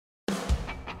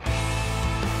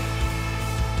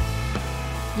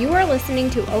You are listening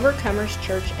to Overcomers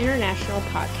Church International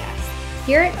podcast.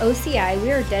 Here at OCI,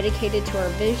 we are dedicated to our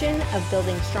vision of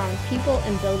building strong people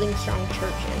and building strong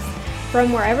churches.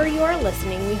 From wherever you are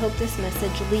listening, we hope this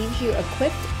message leaves you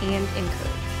equipped and encouraged.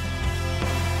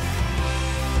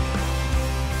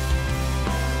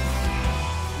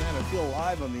 Man, I feel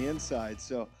alive on the inside.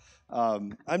 So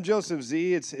I'm Joseph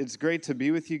Z. It's great to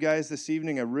be with you guys this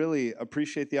evening. I really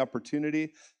appreciate the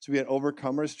opportunity to be at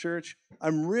Overcomers Church.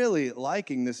 I'm really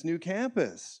liking this new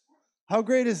campus. How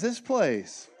great is this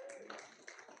place?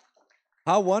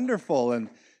 How wonderful. And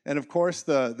of course,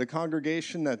 the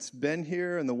congregation that's been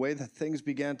here and the way that things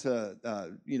began to,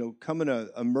 come in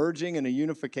emerging in a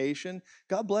unification.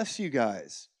 God bless you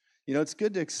guys. You know, it's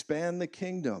good to expand the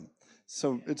kingdom.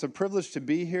 So it's a privilege to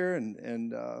be here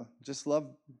and just love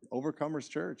Overcomers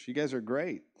Church. You guys are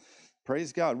great.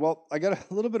 Praise God. Well, I got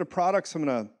a little bit of products I'm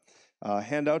going to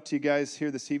hand out to you guys here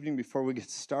this evening before we get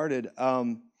started.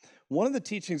 One of the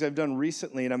teachings I've done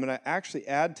recently, and I'm going to actually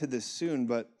add to this soon,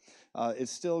 but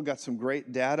it's still got some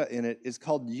great data in it, is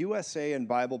called USA and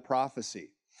Bible Prophecy.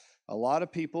 A lot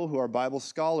of people who are Bible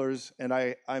scholars, and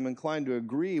I'm inclined to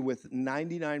agree with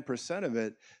 99% of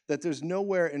it, that there's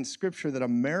nowhere in Scripture that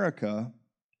America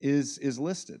is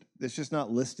listed. It's just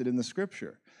not listed in the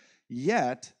Scripture.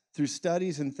 Yet, through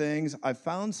studies and things, I've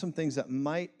found some things that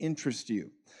might interest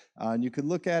you. And you could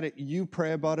look at it, you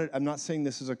pray about it. I'm not saying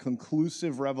this is a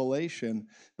conclusive revelation,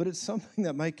 but it's something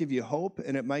that might give you hope,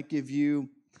 and it might give you,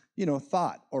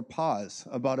 thought or pause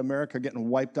about America getting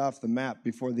wiped off the map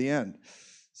before the end.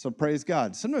 So praise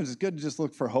God. Sometimes it's good to just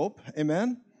look for hope,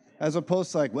 amen? As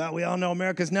opposed to like, well, we all know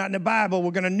America's not in the Bible,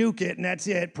 we're going to nuke it, and that's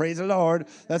it, praise the Lord.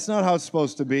 That's not how it's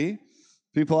supposed to be.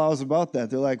 People are always about that.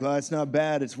 They're like, well, it's not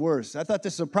bad, it's worse. I thought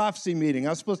this was a prophecy meeting. I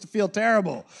was supposed to feel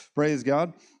terrible. Praise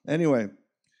God. Anyway,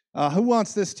 who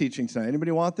wants this teaching tonight?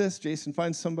 Anybody want this? Jason,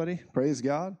 find somebody. Praise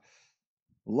God.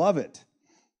 Love it.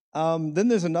 Then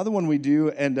there's another one we do,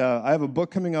 and I have a book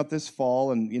coming out this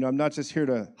fall, and I'm not just here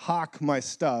to hawk my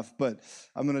stuff, but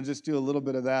I'm going to just do a little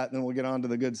bit of that, and then we'll get on to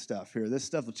the good stuff here. This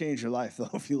stuff will change your life, though,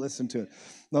 if you listen to it.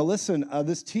 Now, listen,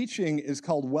 this teaching is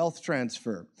called Wealth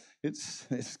Transfer.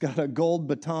 It's got a gold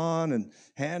baton and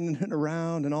handing it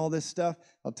around and all this stuff.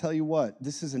 I'll tell you what,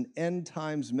 this is an end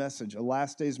times message, a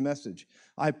last days message.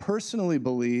 I personally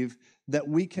believe that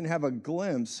we can have a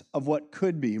glimpse of what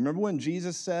could be. Remember when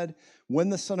Jesus said, when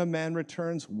the Son of Man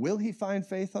returns, will he find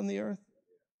faith on the earth?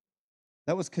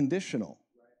 That was conditional.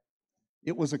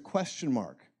 It was a question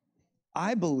mark.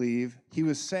 I believe he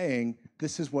was saying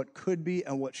this is what could be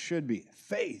and what should be.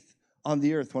 Faith on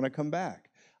the earth when I come back.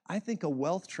 I think a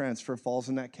wealth transfer falls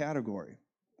in that category.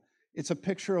 It's a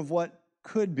picture of what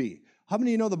could be. How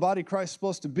many of you know the body of Christ is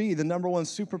supposed to be the number one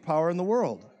superpower in the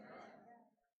world?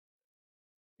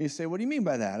 You say, what do you mean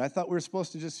by that? I thought we were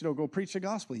supposed to just, go preach the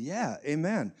gospel. Yeah,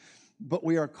 amen. But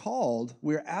we are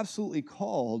absolutely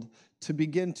called to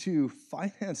begin to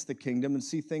finance the kingdom and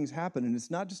see things happen. And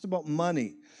it's not just about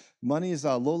money. Money is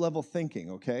low-level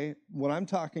thinking, okay? What I'm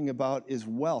talking about is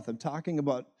wealth. I'm talking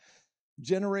about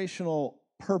generational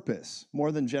purpose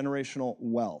more than generational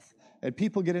wealth. And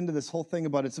people get into this whole thing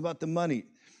about it's about the money.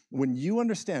 When you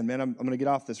understand, man, I'm going to get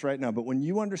off this right now, but when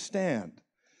you understand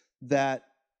that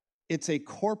it's a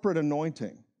corporate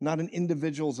anointing, not an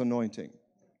individual's anointing.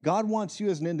 God wants you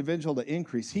as an individual to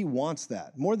increase. He wants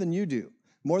that more than you do,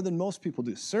 more than most people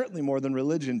do, certainly more than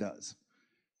religion does.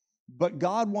 But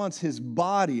God wants his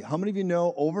body. How many of you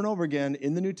know over and over again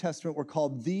in the New Testament we're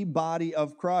called the body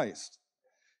of Christ?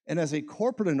 And as a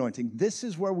corporate anointing, this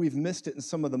is where we've missed it in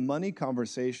some of the money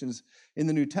conversations in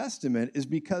the New Testament, is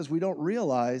because we don't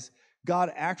realize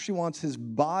God actually wants his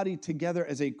body together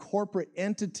as a corporate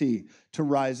entity to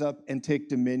rise up and take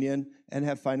dominion and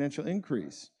have financial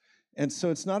increase. And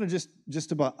so it's not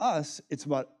just about us, it's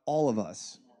about all of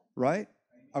us, right?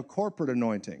 A corporate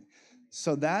anointing.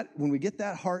 So that, when we get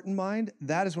that heart and mind,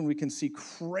 that is when we can see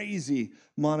crazy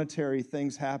monetary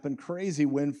things happen, crazy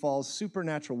windfalls,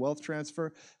 supernatural wealth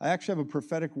transfer. I actually have a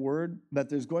prophetic word that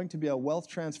there's going to be a wealth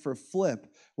transfer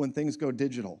flip when things go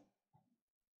digital.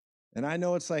 And I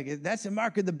know it's like, that's the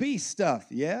mark of the beast stuff.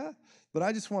 Yeah, but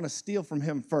I just want to steal from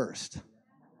him first.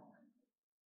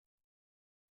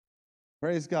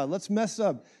 Praise God. Let's mess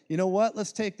up. You know what?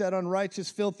 Let's take that unrighteous,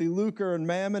 filthy lucre and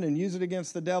mammon and use it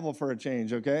against the devil for a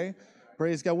change, okay?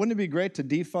 Praise God. Wouldn't it be great to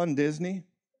defund Disney?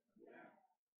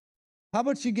 How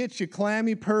about you get your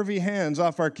clammy, pervy hands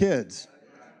off our kids,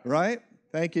 right?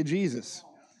 Thank you, Jesus.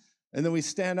 And then we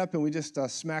stand up and we just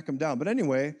smack them down. But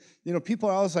anyway, people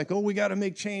are always like, oh, we got to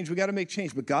make change.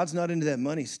 But God's not into that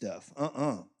money stuff.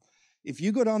 If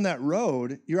you go down that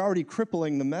road, you're already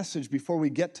crippling the message before we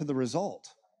get to the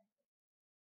result.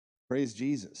 Praise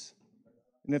Jesus.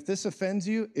 And if this offends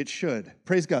you, it should.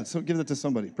 Praise God. So give that to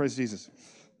somebody. Praise Jesus.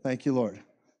 Thank you, Lord.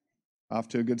 Off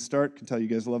to a good start. Can tell you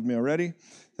guys love me already.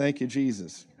 Thank you,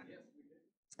 Jesus.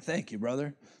 Thank you,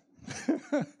 brother.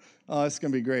 Oh, it's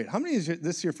going to be great. How many is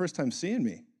this your first time seeing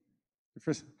me?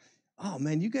 Oh,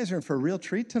 man, you guys are in for a real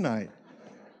treat tonight.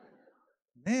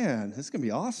 Man, this is going to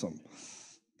be awesome.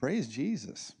 Praise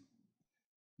Jesus.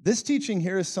 This teaching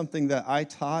here is something that I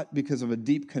taught because of a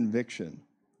deep conviction.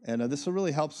 And this will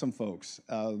really help some folks.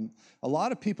 A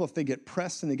lot of people, if they get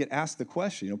pressed and they get asked the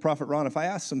question, Prophet Ron, if I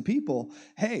ask some people,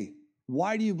 hey,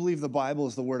 why do you believe the Bible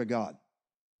is the Word of God?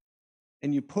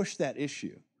 And you push that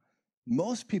issue.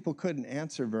 Most people couldn't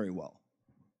answer very well.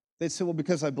 They'd say, well,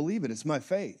 because I believe it. It's my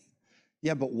faith.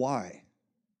 Yeah, but why?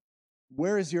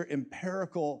 Where is your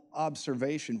empirical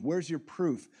observation? Where's your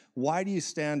proof? Why do you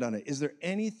stand on it? Is there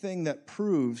anything that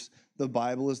proves the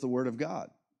Bible is the Word of God,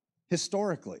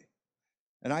 historically?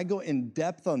 And I go in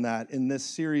depth on that in this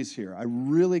series here. I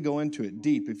really go into it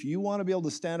deep. If you want to be able to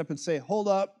stand up and say, hold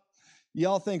up,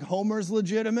 y'all think Homer's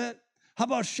legitimate? How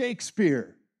about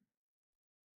Shakespeare?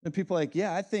 And people are like,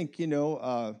 yeah, I think,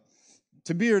 To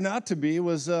Be or Not to Be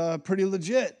was pretty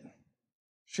legit.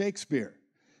 Shakespeare.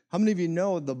 How many of you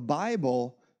know the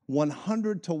Bible,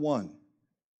 100 to 1,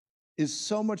 is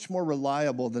so much more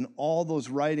reliable than all those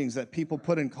writings that people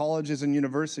put in colleges and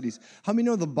universities? How many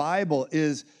know the Bible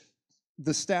is,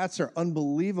 the stats are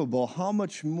unbelievable, how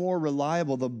much more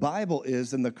reliable the Bible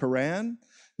is than the Quran,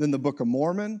 than the Book of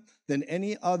Mormon, than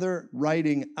any other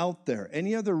writing out there,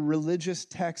 any other religious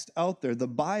text out there. The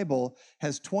Bible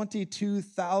has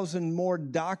 22,000 more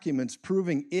documents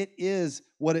proving it is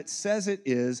what it says it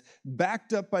is,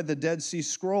 backed up by the Dead Sea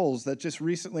Scrolls that just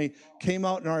recently came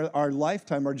out in our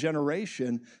lifetime, our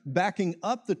generation, backing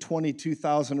up the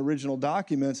 22,000 original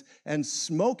documents and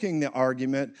smoking the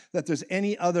argument that there's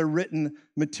any other written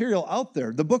material out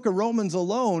there. The book of Romans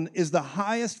alone is the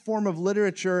highest form of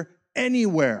literature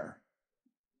anywhere.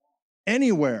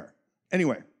 Anywhere.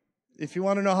 Anyway, if you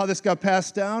want to know how this got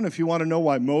passed down, if you want to know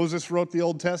why Moses wrote the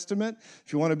Old Testament,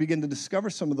 if you want to begin to discover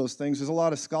some of those things, there's a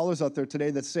lot of scholars out there today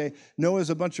that say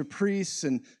Noah's a bunch of priests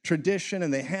and tradition,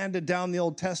 and they handed down the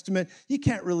Old Testament. You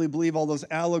can't really believe all those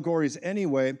allegories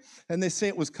anyway. And they say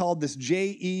it was called this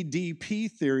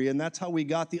JEDP theory, and that's how we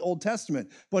got the Old Testament.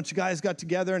 A bunch of guys got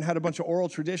together and had a bunch of oral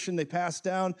tradition they passed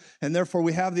down, and therefore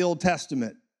we have the Old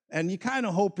Testament. And you kind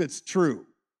of hope it's true.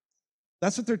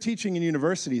 That's what they're teaching in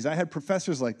universities. I had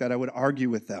professors like that. I would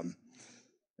argue with them.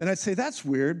 And I'd say, that's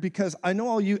weird, because I know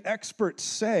all you experts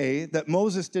say that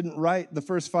Moses didn't write the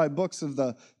first 5 books of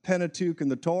the Pentateuch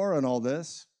and the Torah and all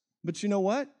this. But you know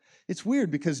what? It's weird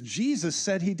because Jesus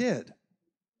said he did.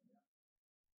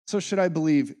 So should I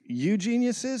believe you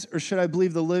geniuses, or should I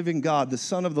believe the living God, the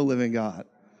Son of the living God?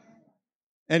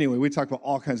 Anyway, we talk about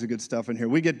all kinds of good stuff in here.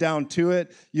 We get down to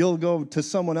it. You'll go to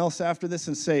someone else after this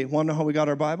and say, want to know how we got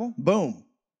our Bible? Boom.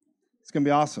 It's going to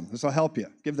be awesome. This will help you.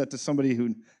 Give that to somebody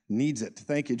who needs it.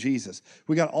 Thank you, Jesus.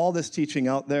 We got all this teaching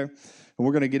out there, and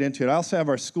we're going to get into it. I also have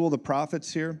our School of the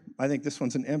Prophets here. I think this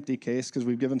one's an empty case because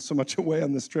we've given so much away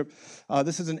on this trip.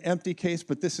 This is an empty case,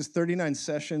 but this is 39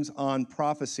 sessions on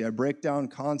prophecy. I break down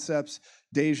concepts,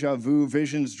 deja vu,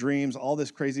 visions, dreams, all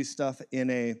this crazy stuff in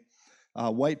a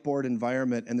whiteboard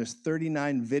environment, and there's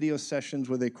 39 video sessions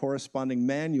with a corresponding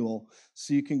manual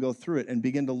so you can go through it and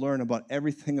begin to learn about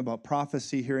everything about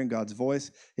prophecy, hearing God's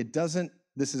voice.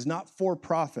 This is not for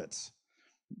prophets.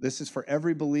 This is for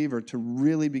every believer to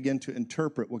really begin to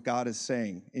interpret what God is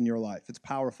saying in your life. It's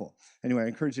powerful. Anyway, I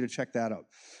encourage you to check that out.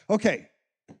 Okay,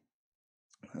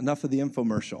 enough of the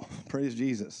infomercial. Praise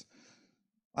Jesus.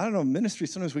 I don't know, ministry,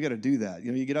 sometimes we got to do that.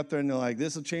 You get up there and they're like,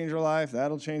 this will change your life,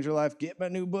 that'll change your life, get my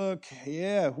new book,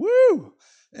 yeah, woo!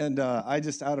 And I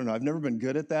don't know, I've never been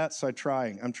good at that, so I'm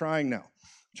trying now. I'm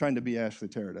trying to be Ashley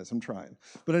Terradez, I'm trying.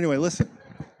 But anyway, listen,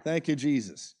 thank you,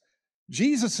 Jesus.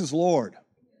 Jesus is Lord.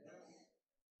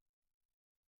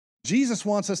 Jesus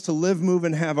wants us to live, move,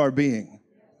 and have our being.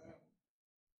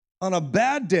 On a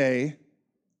bad day,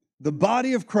 the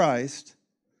body of Christ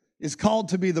is called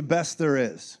to be the best there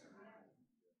is.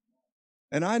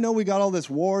 And I know we got all this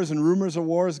wars and rumors of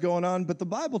wars going on, but the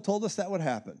Bible told us that would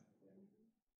happen.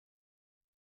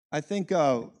 I think,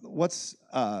 what's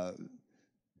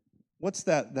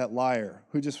that liar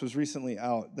who just was recently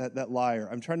out, that liar?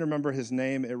 I'm trying to remember his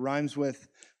name. It rhymes with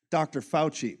Dr.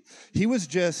 Fauci. He was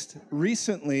just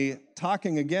recently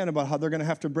talking again about how they're going to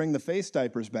have to bring the face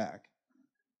diapers back.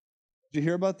 Did you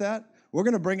hear about that? We're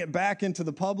going to bring it back into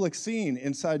the public scene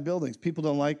inside buildings. People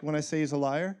don't like when I say he's a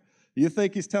liar. You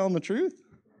think he's telling the truth?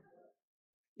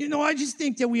 I just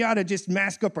think that we ought to just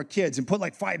mask up our kids and put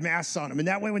like 5 masks on them. And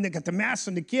that way, when they got the masks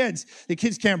on the kids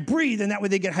can't breathe. And that way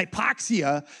they get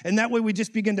hypoxia. And that way we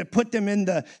just begin to put them in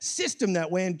the system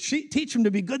that way and teach them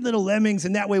to be good little lemmings.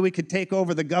 And that way we could take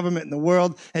over the government and the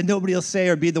world and nobody will say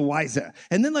or be the wiser.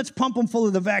 And then let's pump them full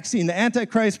of the vaccine, the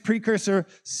Antichrist precursor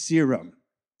serum.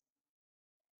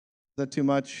 Is that too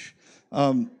much?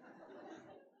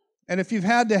 And if you've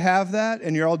had to have that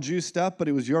and you're all juiced up, but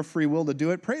it was your free will to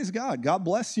do it, praise God. God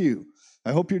bless you.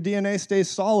 I hope your DNA stays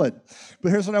solid.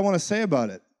 But here's what I want to say about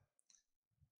it.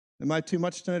 Am I too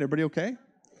much tonight? Everybody okay?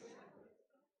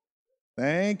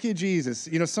 Thank you, Jesus.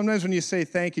 Sometimes when you say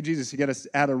thank you, Jesus, you got to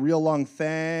add a real long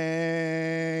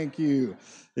thank you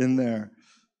in there.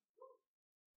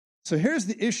 So here's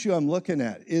the issue I'm looking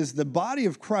at, is the body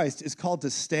of Christ is called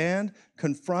to stand,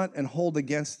 confront, and hold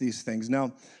against these things.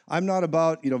 Now, I'm not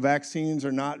about, vaccines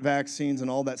or not vaccines and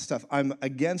all that stuff. I'm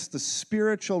against the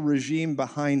spiritual regime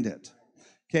behind it.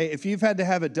 Okay, if you've had to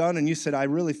have it done and you said, I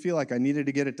really feel like I needed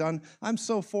to get it done, I'm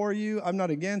so for you. I'm not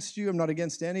against you. I'm not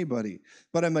against anybody.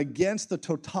 But I'm against the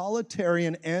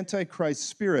totalitarian Antichrist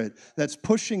spirit that's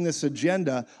pushing this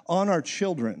agenda on our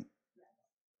children.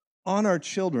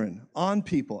 On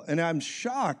people. And I'm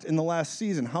shocked in the last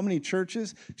season how many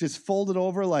churches just folded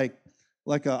over like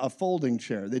a folding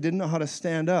chair. They didn't know how to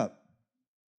stand up.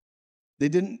 They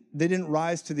didn't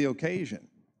rise to the occasion.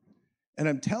 And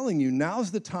I'm telling you, now's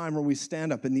the time where we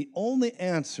stand up, and the only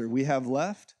answer we have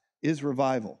left is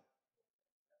revival.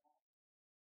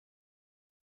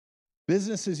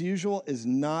 Business as usual is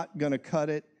not going to cut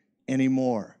it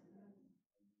anymore.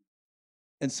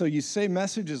 And so you say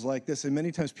messages like this, and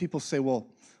many times people say, well,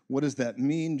 what does that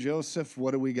mean, Joseph?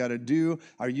 What do we got to do?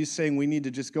 Are you saying we need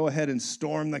to just go ahead and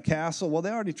storm the castle? Well, they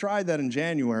already tried that in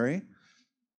January,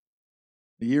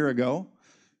 a year ago.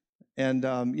 And,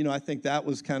 I think that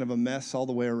was kind of a mess all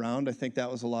the way around. I think that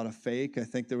was a lot of fake. I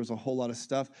think there was a whole lot of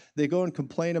stuff. They go and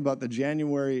complain about the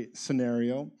January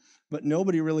scenario, but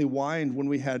nobody really whined when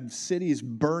we had cities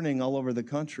burning all over the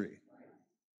country.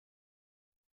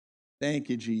 Thank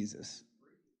you, Jesus.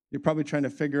 You're probably trying to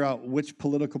figure out which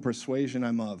political persuasion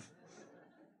I'm of.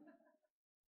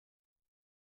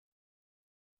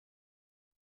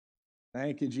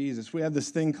 Thank you, Jesus. We have this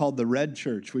thing called the Red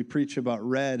Church. We preach about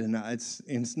red, and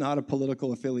it's not a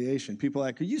political affiliation. People are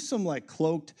like, are you some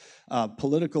cloaked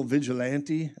political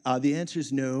vigilante? The answer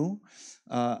is no.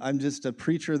 I'm just a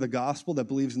preacher of the gospel that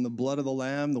believes in the blood of the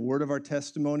Lamb, the word of our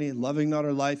testimony, loving not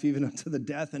our life even unto the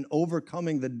death, and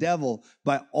overcoming the devil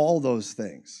by all those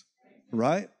things,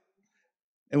 right?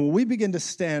 And when we begin to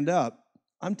stand up,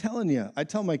 I'm telling you, I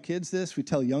tell my kids this, we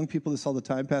tell young people this all the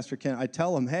time, Pastor Ken, I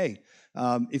tell them, hey,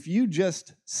 if you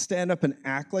just stand up and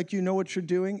act like you know what you're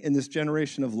doing in this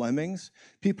generation of lemmings,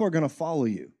 people are going to follow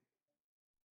you.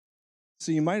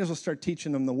 So you might as well start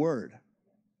teaching them the word.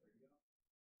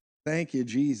 Thank you,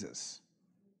 Jesus.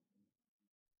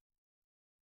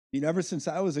 Ever since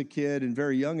I was a kid and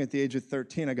very young at the age of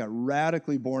 13, I got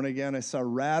radically born again. I saw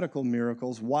radical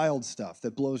miracles, wild stuff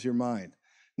that blows your mind.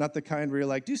 Not the kind where you're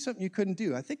like, do something you couldn't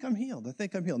do. I think I'm healed.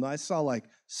 No, I saw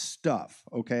stuff,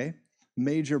 okay?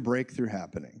 Major breakthrough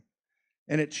happening.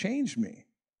 And it changed me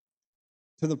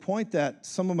to the point that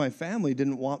some of my family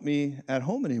didn't want me at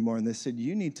home anymore. And they said,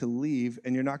 you need to leave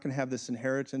and you're not going to have this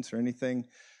inheritance or anything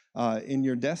in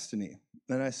your destiny.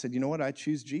 And I said, you know what? I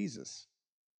choose Jesus.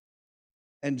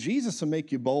 And Jesus will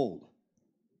make you bold.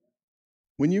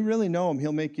 When you really know him,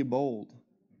 he'll make you bold.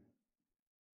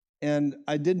 And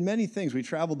I did many things. We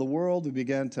traveled the world. We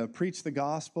began to preach the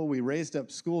gospel. We raised up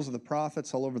schools of the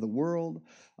prophets all over the world,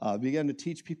 began to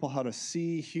teach people how to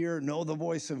see, hear, know the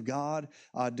voice of God,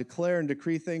 declare and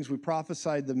decree things. We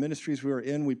prophesied the ministries we were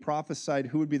in. We prophesied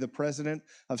who would be the president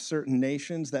of certain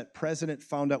nations. That president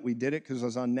found out we did it because it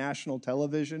was on national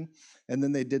television. And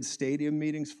then they did stadium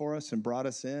meetings for us and brought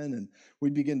us in. And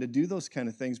we began to do those kind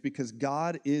of things because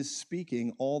God is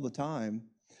speaking all the time.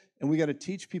 And we got to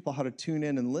teach people how to tune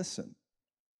in and listen.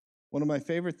 One of my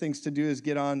favorite things to do is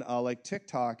get on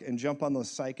TikTok and jump on those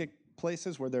psychic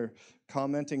places where they're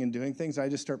commenting and doing things. I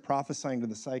just start prophesying to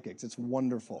the psychics. It's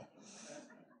wonderful.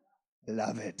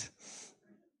 Love it.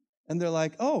 And they're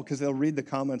like, oh, because they'll read the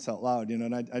comments out loud,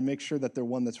 and I make sure that they're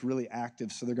one that's really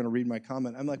active, so they're going to read my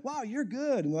comment. I'm like, wow, you're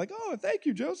good. And they're like, oh, thank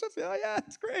you, Joseph. Yeah,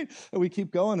 it's great. And we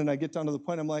keep going, and I get down to the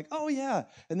point, I'm like, oh, yeah.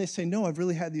 And they say, no, I've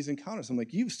really had these encounters. I'm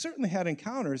like, you've certainly had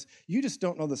encounters. You just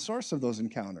don't know the source of those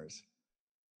encounters.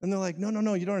 And they're like,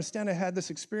 no, you don't understand. I had this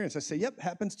experience. I say, yep,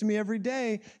 happens to me every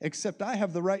day, except I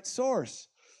have the right source.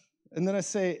 And then I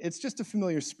say, it's just a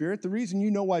familiar spirit. The reason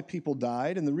you know why people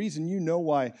died and the reason you know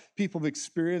why people have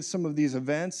experienced some of these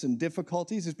events and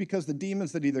difficulties is because the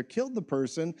demons that either killed the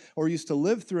person or used to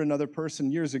live through another person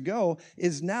years ago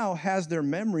is now has their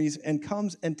memories and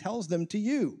comes and tells them to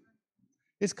you.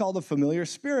 It's called a familiar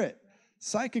spirit.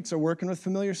 Psychics are working with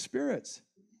familiar spirits.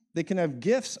 They can have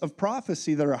gifts of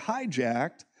prophecy that are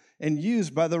hijacked and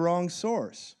used by the wrong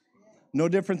source. No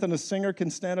different than a singer can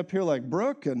stand up here like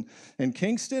Brooke and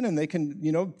Kingston, and they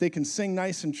can sing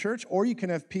nice in church, or you can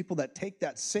have people that take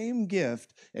that same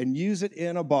gift and use it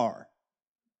in a bar.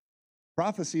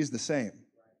 Prophecy is the same.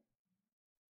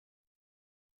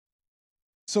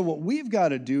 So what we've got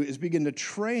to do is begin to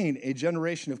train a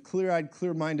generation of clear-eyed,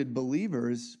 clear-minded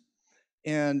believers,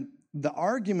 and the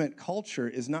argument culture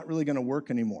is not really going to work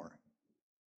anymore.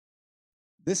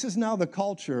 This is now the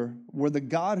culture where the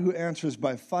God who answers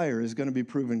by fire is going to be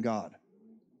proven God.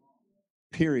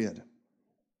 Period.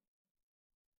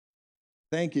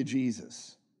 Thank you,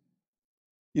 Jesus.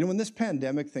 You know, when this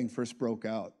pandemic thing first broke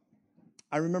out,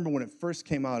 I remember when it first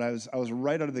came out, I was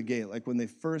right out of the gate, like when they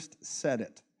first said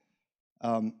it.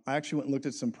 I actually went and looked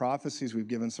at some prophecies we've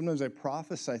given. Sometimes I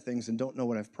prophesy things and don't know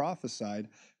what I've prophesied.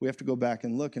 We have to go back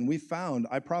and look. And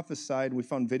I prophesied, we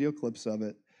found video clips of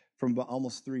it from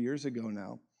almost 3 years ago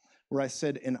now, where I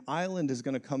said an island is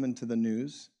going to come into the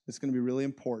news. It's going to be really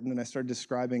important. And I started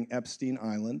describing Epstein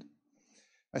Island.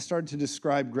 I started to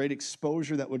describe great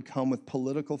exposure that would come with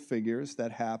political figures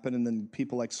that happened, and then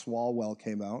people like Swalwell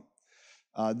came out.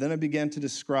 Then I began to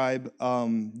describe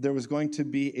there was going to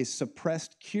be a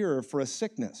suppressed cure for a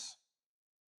sickness.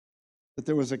 That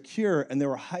there was a cure, and they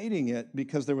were hiding it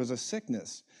because there was a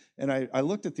sickness. And I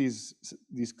looked at these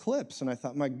clips, and I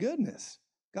thought, my goodness,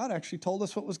 God actually told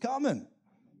us what was coming.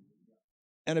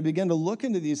 And I began to look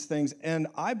into these things, and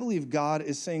I believe God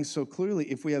is saying so clearly,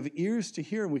 if we have ears to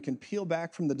hear and we can peel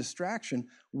back from the distraction,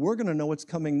 we're going to know what's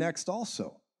coming next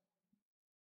also.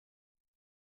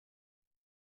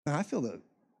 And I feel the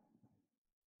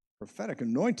prophetic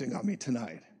anointing on me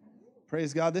tonight.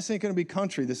 Praise God. This ain't going to be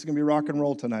country. This is going to be rock and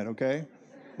roll tonight, okay?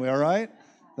 We all right?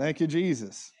 Thank you,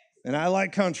 Jesus. And I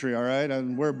like country, all right? I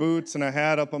wear boots and a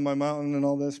hat up on my mountain and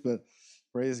all this, but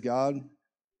praise God.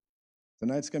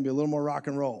 Tonight's going to be a little more rock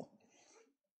and roll.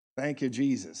 Thank you,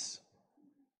 Jesus.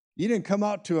 You didn't come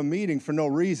out to a meeting for no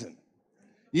reason.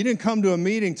 You didn't come to a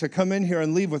meeting to come in here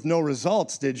and leave with no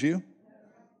results, did you?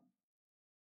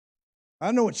 I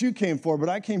don't know what you came for, but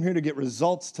I came here to get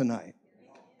results tonight.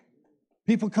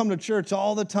 People come to church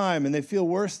all the time, and they feel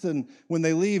worse than when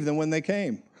they leave than when they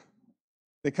came.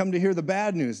 They come to hear the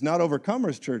bad news, not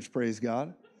Overcomers Church, praise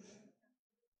God.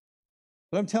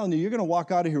 But I'm telling you, you're going to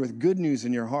walk out of here with good news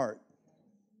in your heart.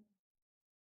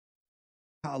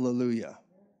 Hallelujah.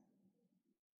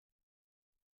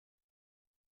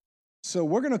 So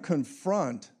we're going to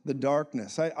confront the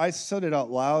darkness. I said it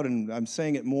out loud, and I'm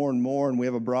saying it more and more, and we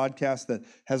have a broadcast that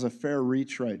has a fair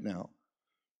reach right now.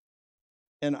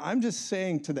 And I'm just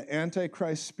saying to the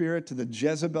Antichrist spirit, to the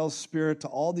Jezebel spirit, to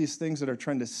all these things that are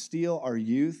trying to steal our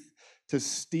youth, to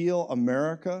steal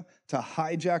America, to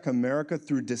hijack America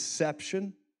through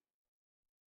deception,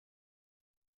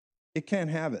 it can't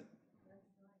have it.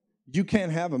 You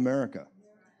can't have America.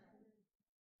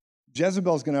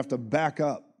 Jezebel's going to have to back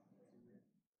up.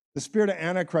 The spirit of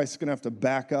Antichrist is going to have to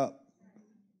back up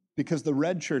because the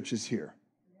red church is here.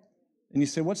 And you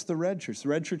say, what's the red church? The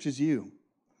red church is you.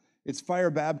 It's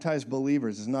fire-baptized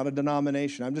believers. It's not a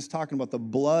denomination. I'm just talking about the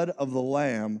blood of the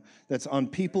Lamb that's on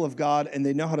people of God, and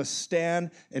they know how to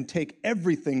stand and take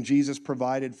everything Jesus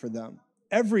provided for them.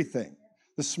 Everything.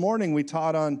 This morning we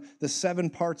taught on the 7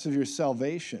 parts of your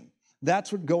salvation.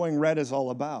 That's what going red is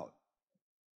all about.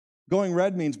 Going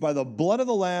red means by the blood of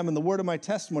the Lamb and the word of my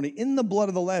testimony. In the blood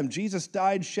of the Lamb, Jesus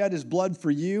died, shed his blood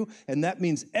for you, and that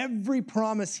means every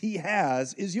promise he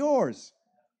has is yours.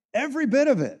 Every bit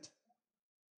of it.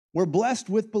 We're blessed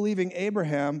with believing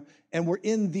Abraham, and we're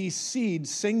in the seed,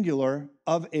 singular,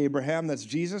 of Abraham. That's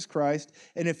Jesus Christ.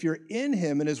 And if you're in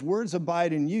him and his words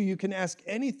abide in you, you can ask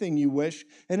anything you wish,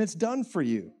 and it's done for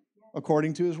you,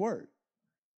 according to his word.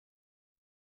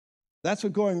 That's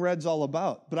what going red's all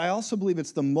about. But I also believe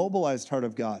it's the mobilized heart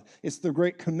of God. It's the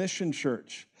Great Commission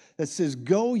Church that says,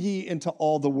 go ye into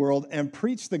all the world and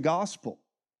preach the gospel.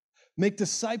 Make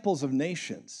disciples of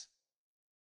nations.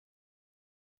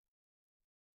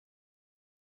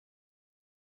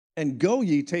 And go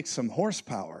ye takes some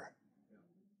horsepower.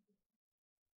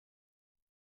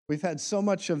 We've had so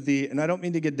much of and I don't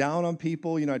mean to get down on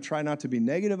people, I try not to be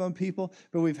negative on people,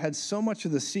 but we've had so much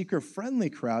of the seeker-friendly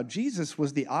crowd. Jesus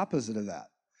was the opposite of that.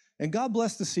 And God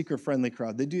bless the seeker-friendly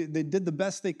crowd. They did the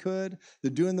best they could.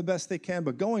 They're doing the best they can.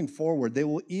 But going forward, they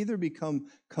will either become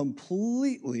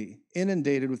completely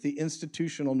inundated with the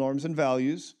institutional norms and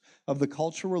values of the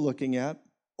culture we're looking at,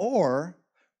 or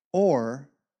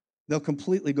they'll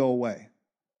completely go away.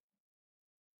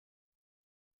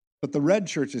 But the red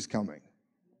church is coming.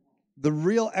 The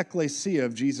real ecclesia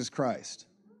of Jesus Christ.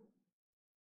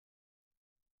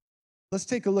 Let's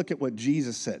take a look at what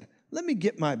Jesus said. Let me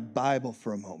get my Bible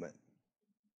for a moment.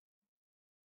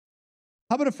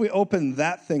 How about if we open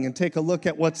that thing and take a look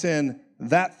at what's in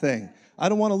that thing? I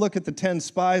don't want to look at the 10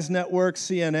 Spies Network,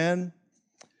 CNN.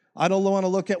 I don't want to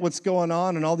look at what's going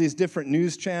on in all these different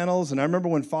news channels. And I remember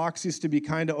when Fox used to be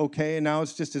kind of okay, and now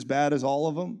it's just as bad as all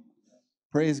of them.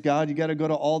 Praise God, you got to go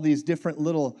to all these different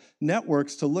little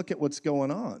networks to look at what's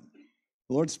going on.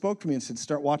 The Lord spoke to me and said,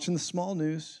 start watching the small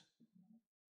news.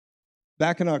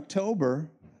 Back in October,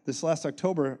 this last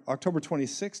October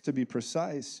 26th to be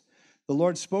precise, the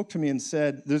Lord spoke to me and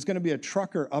said, there's going to be a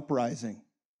trucker uprising.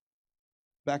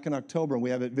 Back in October, and we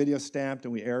have it video stamped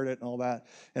and we aired it and all that.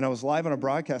 And I was live on a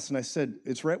broadcast and I said,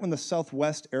 it's right when the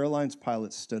Southwest Airlines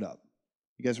pilots stood up.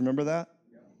 You guys remember that?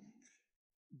 Yeah.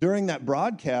 During that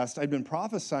broadcast, I'd been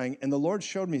prophesying and the Lord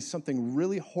showed me something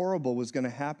really horrible was going to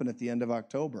happen at the end of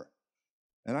October.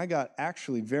 And I got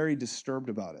actually very disturbed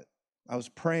about it. I was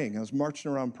praying. I was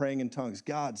marching around praying in tongues.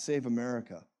 God, save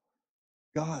America.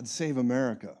 God, save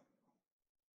America.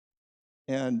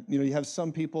 And, you have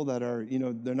some people that are,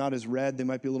 they're not as red. They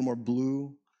might be a little more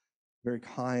blue, very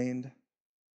kind.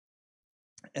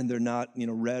 And they're not,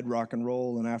 red rock and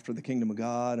roll and after the kingdom of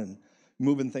God and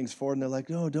moving things forward. And they're like,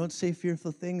 no, don't say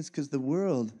fearful things because the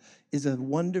world is a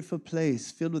wonderful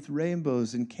place filled with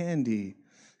rainbows and candy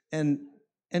and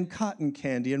cotton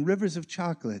candy and rivers of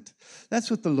chocolate.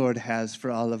 That's what the Lord has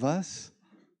for all of us.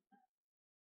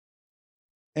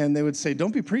 And they would say,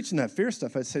 don't be preaching that fear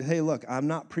stuff. I'd say, hey, look, I'm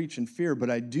not preaching fear, but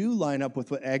I do line up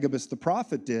with what Agabus the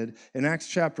prophet did in Acts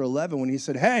chapter 11 when he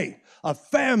said, hey, a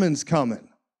famine's coming.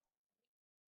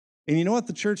 And you know what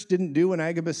the church didn't do when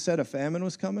Agabus said a famine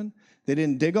was coming? They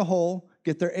didn't dig a hole,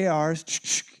 get their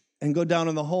ARs, and go down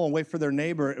in the hole and wait for their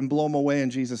neighbor and blow them away in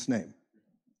Jesus' name.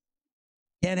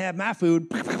 Can't have my food.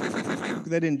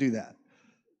 They didn't do that.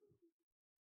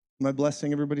 Am I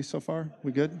blessing everybody so far?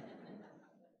 We good?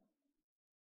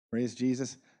 Praise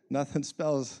Jesus. Nothing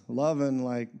spells loving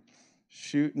like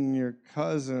shooting your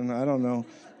cousin. I don't know.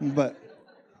 But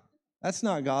that's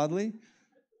not godly.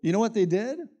 You know what they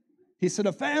did? He said,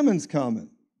 a famine's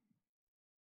coming.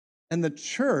 And the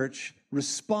church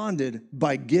responded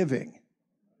by giving.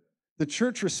 The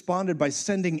church responded by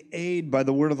sending aid by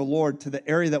the word of the Lord to the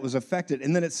area that was affected.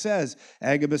 And then it says,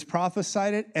 Agabus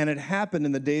prophesied it, and it happened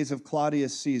in the days of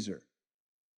Claudius Caesar.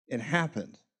 It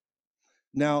happened.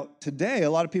 Now, today,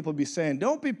 a lot of people be saying,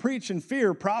 don't be preaching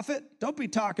fear, prophet. Don't be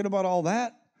talking about all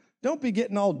that. Don't be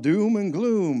getting all doom and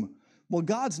gloom. Well,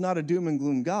 God's not a doom and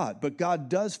gloom God, but God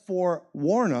does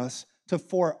forewarn us to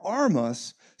forearm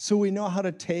us so we know how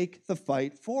to take the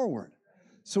fight forward,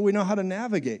 so we know how to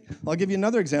navigate. I'll give you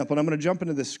another example, and I'm going to jump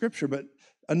into this scripture, but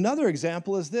another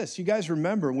example is this. You guys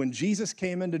remember when Jesus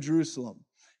came into Jerusalem,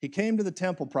 he came to the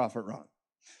temple, Prophet Ron.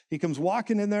 He comes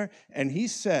walking in there, and he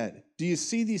said, do you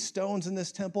see these stones in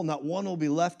this temple? Not one will be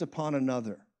left upon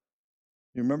another.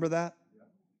 You remember that? Yeah.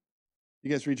 You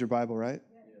guys read your Bible, right?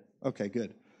 Yeah. Okay,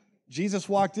 good. Jesus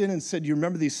walked in and said, you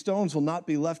remember these stones will not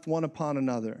be left one upon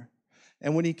another.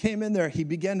 And when he came in there, he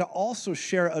began to also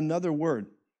share another word.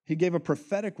 He gave a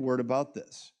prophetic word about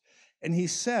this. And he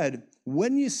said,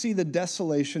 when you see the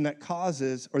desolation that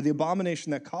causes, or the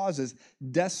abomination that causes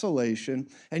desolation,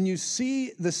 and you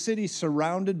see the city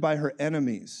surrounded by her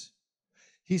enemies,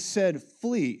 he said,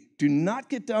 flee. Do not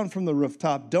get down from the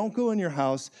rooftop. Don't go in your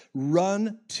house.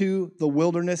 Run to the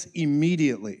wilderness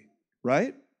immediately,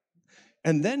 right?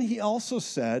 And then he also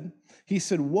said,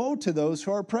 woe to those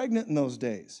who are pregnant in those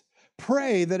days.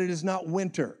 Pray that it is not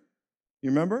winter.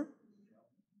 You remember?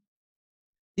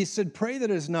 He said, pray that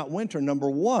it is not winter. Number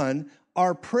one,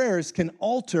 our prayers can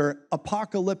alter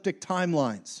apocalyptic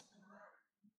timelines.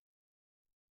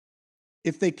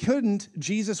 If they couldn't,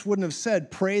 Jesus wouldn't have said,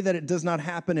 pray that it does not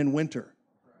happen in winter.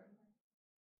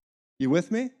 You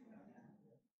with me?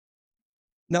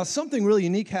 Now, something really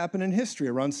unique happened in history.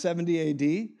 Around 70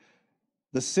 AD,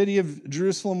 the city of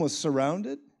Jerusalem was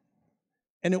surrounded,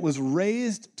 and it was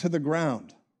razed to the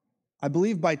ground, I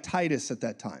believe by Titus at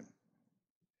that time.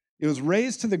 It was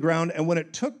razed to the ground, and when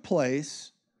it took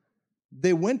place,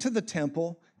 they went to the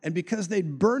temple, and because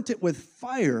they'd burnt it with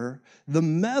fire, the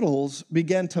metals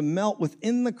began to melt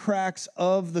within the cracks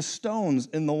of the stones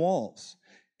in the walls.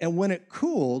 And when it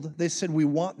cooled, they said, we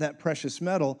want that precious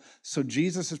metal. So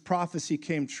Jesus' prophecy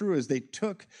came true as they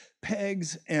took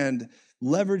pegs and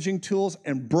leveraging tools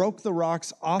and broke the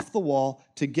rocks off the wall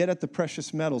to get at the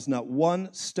precious metals. Not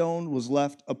one stone was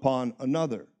left upon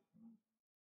another.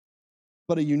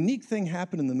 But a unique thing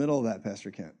happened in the middle of that,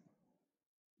 Pastor Kent.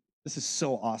 This is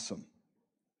so awesome.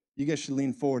 You guys should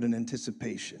lean forward in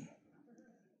anticipation.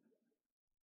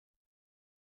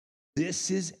 This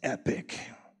is epic.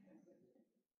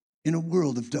 In a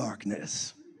world of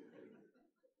darkness,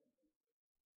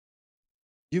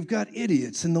 you've got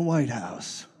idiots in the White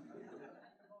House.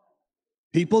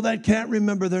 People that can't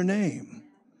remember their name.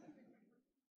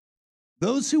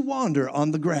 Those who wander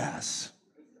on the grass.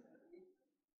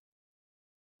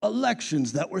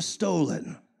 Elections that were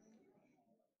stolen.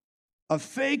 A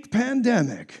fake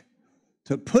pandemic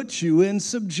to put you in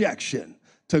subjection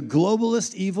to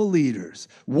globalist evil leaders.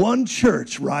 One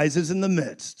church rises in the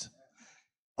midst.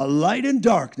 A light in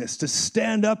darkness to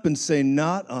stand up and say,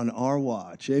 not on our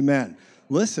watch. Amen.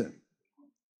 Listen,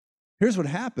 here's what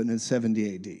happened in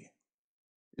 70 AD.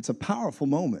 It's a powerful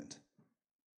moment.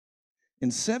 In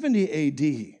 70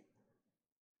 AD,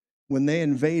 when they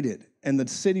invaded and the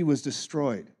city was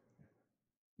destroyed,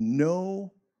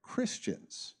 no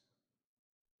Christians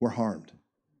were harmed.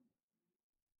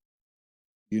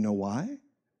 You know why?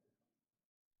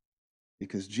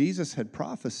 Because Jesus had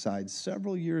prophesied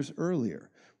several years earlier,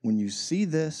 when you see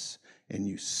this and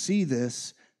you see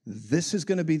this, this is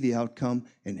going to be the outcome,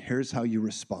 and here's how you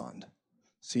respond.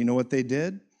 So you know what they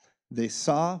did? They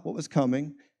saw what was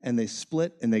coming, and they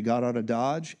split, and they got out of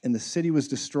Dodge, and the city was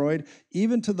destroyed,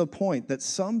 even to the point that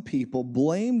some people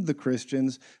blamed the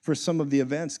Christians for some of the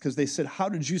events because they said, how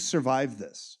did you survive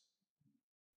this?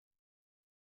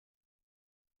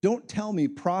 Don't tell me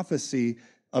prophecy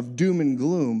of doom and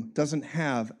gloom doesn't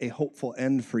have a hopeful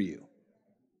end for you.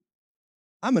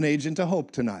 I'm an agent of hope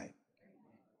tonight.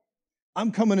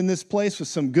 I'm coming in this place with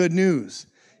some good news.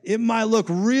 It might look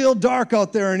real dark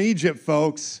out there in Egypt,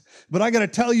 folks, but I got to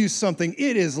tell you something.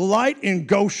 It is light in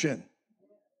Goshen.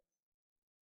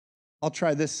 I'll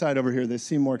try this side over here. They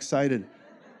seem more excited.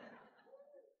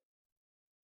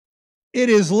 It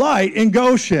is light in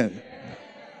Goshen.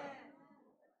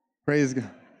 Praise God.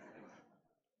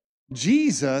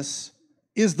 Jesus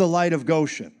is the light of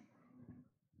Goshen.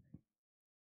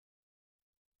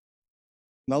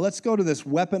 Now let's go to this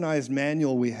weaponized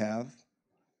manual we have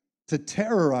to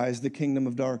terrorize the kingdom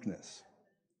of darkness.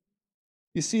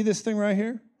 You see this thing right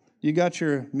here? You got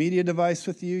your media device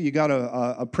with you. You got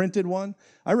a printed one.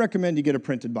 I recommend you get a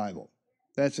printed Bible.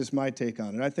 That's just my take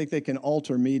on it. I think they can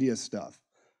alter media stuff.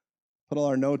 Put all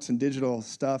our notes in digital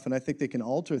stuff, and I think they can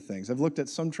alter things. I've looked at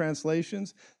some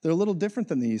translations. They're a little different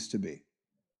than they used to be.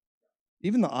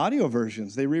 Even the audio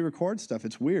versions, they re-record stuff.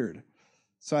 It's weird.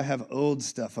 So I have old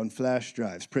stuff on flash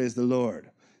drives, praise the Lord,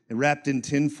 and wrapped in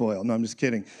tinfoil. No, I'm just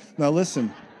kidding. Now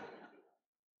listen,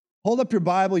 hold up your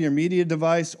Bible, your media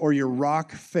device, or your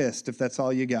rock fist, if that's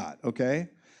all you got, okay?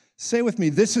 Say with me,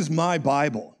 this is my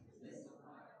Bible.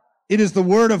 It is the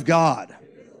Word of God.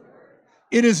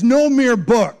 It is no mere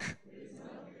book.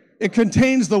 It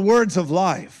contains the words of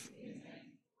life.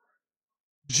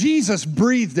 Jesus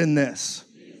breathed in this.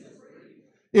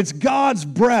 It's God's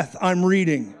breath I'm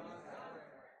reading.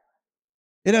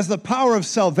 It has the power of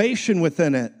salvation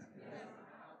within it.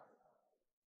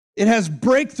 It has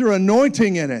breakthrough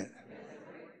anointing in it.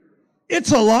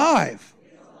 It's alive.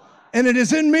 And it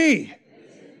is in me.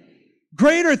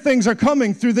 Greater things are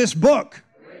coming through this book.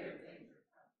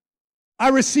 I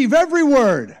receive every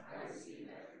word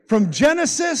from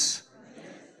Genesis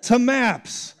to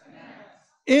maps.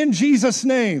 In Jesus'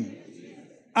 name,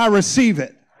 I receive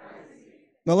it.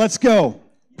 Now let's go.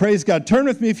 Praise God. Turn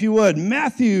with me if you would.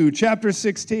 Matthew chapter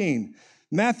 16.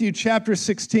 Matthew chapter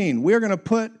 16. We're going to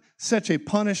put such a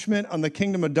punishment on the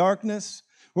kingdom of darkness.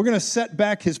 We're going to set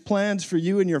back his plans for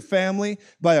you and your family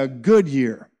by a good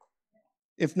year,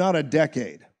 if not a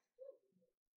decade.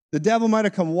 The devil might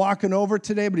have come walking over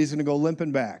today, but he's going to go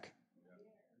limping back.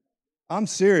 I'm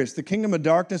serious. The kingdom of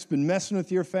darkness has been messing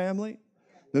with your family,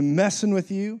 been messing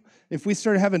with you. If we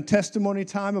started having testimony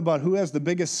time about who has the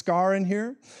biggest scar in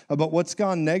here, about what's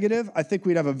gone negative, I think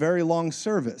we'd have a very long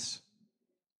service.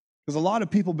 Because a lot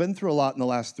of people have been through a lot in the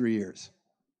last 3 years.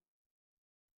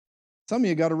 Some of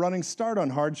you got a running start on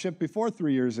hardship before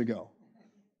 3 years ago.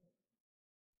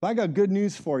 But I got good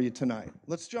news for you tonight.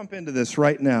 Let's jump into this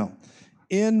right now.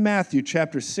 In Matthew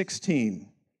chapter 16.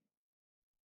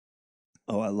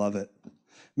 Oh, I love it.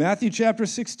 Matthew chapter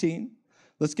 16.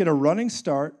 Let's get a running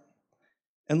start.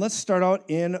 And let's start out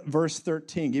in verse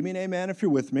 13. Give me an amen if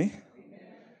you're with me. Amen.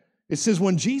 It says,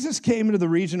 when Jesus came into the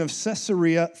region of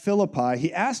Caesarea Philippi,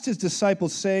 he asked his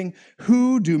disciples, saying,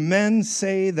 who do men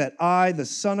say that I, the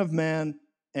Son of Man,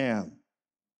 am?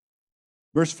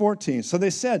 Verse 14, so they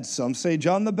said, some say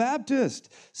John the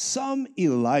Baptist, some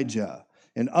Elijah,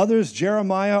 and others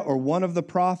Jeremiah or one of the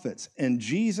prophets. And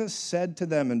Jesus said to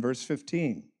them in verse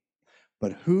 15,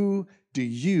 but who do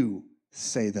you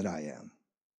say that I am?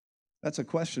 That's a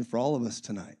question for all of us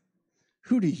tonight.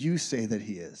 Who do you say that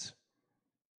he is?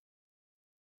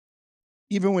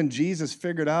 Even when Jesus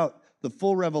figured out the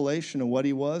full revelation of what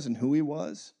he was and who he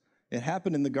was, it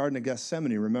happened in the Garden of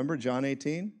Gethsemane. Remember John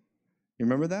 18? You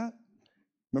remember that?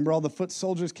 Remember all the foot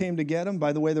soldiers came to get him?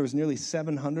 By the way, there was nearly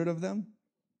 700 of them.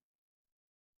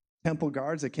 Temple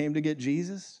guards that came to get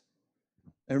Jesus.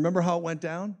 And remember how it went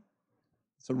down?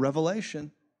 It's a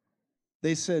revelation.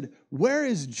 They said, where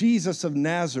is Jesus of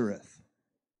Nazareth?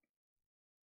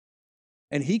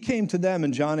 And he came to them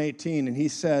in John 18 and he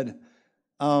said,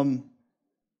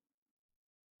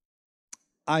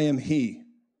 I am he.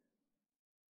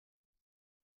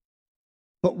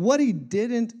 But what he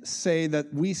didn't say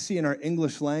that we see in our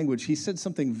English language, he said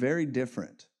something very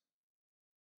different.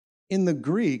 In the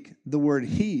Greek, the word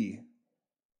he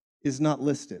is not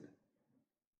listed.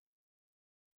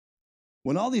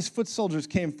 When all these foot soldiers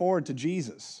came forward to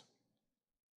Jesus,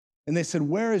 and they said,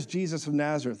 where is Jesus of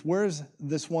Nazareth? Where is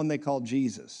this one they call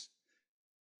Jesus?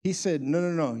 He said,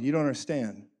 no, you don't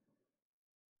understand.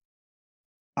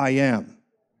 I am.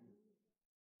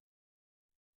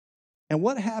 And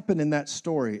what happened in that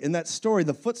story? In that story,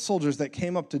 the foot soldiers that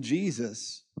came up to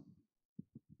Jesus,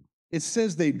 it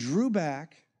says they drew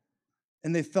back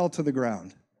and they fell to the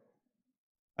ground.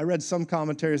 I read some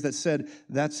commentaries that said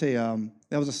that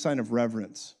was a sign of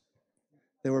reverence.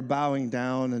 They were bowing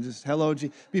down and just, hello,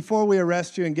 before we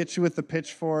arrest you and get you with the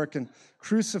pitchfork and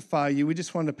crucify you, we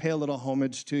just wanted to pay a little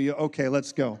homage to you. Okay,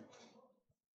 let's go.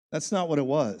 That's not what it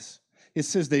was. It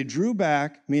says they drew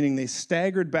back, meaning they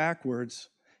staggered backwards,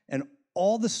 and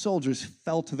all the soldiers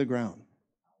fell to the ground.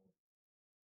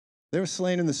 They were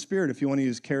slain in the spirit, if you want to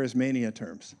use charismania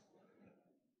terms.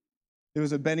 It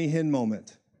was a Benny Hinn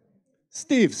moment.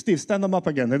 Steve, stand them up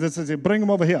again. Bring them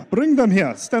over here. Bring them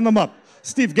here. Stand them up.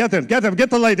 Steve, get him. Get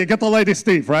the lady,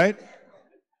 Steve, right?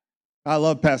 I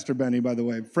love Pastor Benny, by the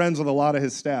way. Friends with a lot of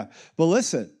his staff. But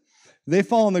listen, they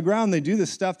fall on the ground. They do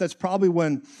this stuff. That's probably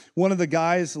when one of the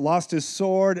guys lost his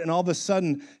sword, and all of a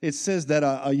sudden it says that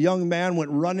a young man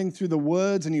went running through the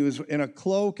woods, and he was in a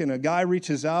cloak, and a guy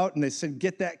reaches out, and they said,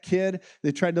 get that kid.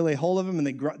 They tried to lay hold of him,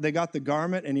 and they got the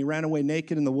garment, and he ran away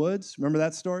naked in the woods. Remember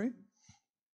that story?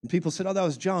 And people said, oh, that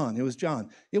was John. It was John.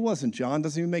 It wasn't John.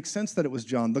 Doesn't even make sense that it was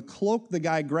John. The cloak the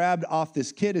guy grabbed off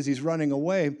this kid as he's running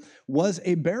away was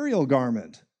a burial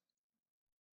garment.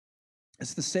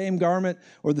 It's the same garment,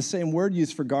 or the same word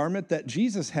used for garment, that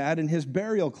Jesus had in his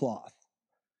burial cloth.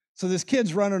 So this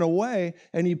kid's running away,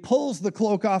 and he pulls the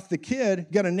cloak off the kid,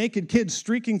 got a naked kid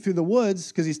streaking through the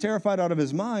woods because he's terrified out of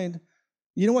his mind.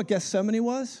 You know what Gethsemane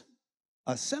was?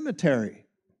 A cemetery.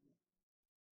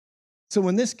 So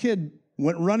when this kid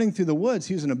went running through the woods,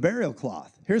 he was in a burial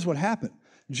cloth. Here's what happened.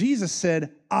 Jesus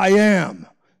said, I am.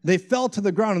 They fell to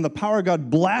the ground, and the power of God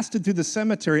blasted through the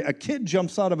cemetery. A kid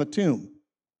jumps out of a tomb,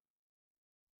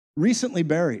 recently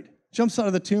buried. Jumps out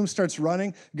of the tomb, starts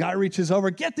running. Guy reaches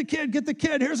over, get the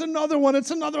kid. Here's another one.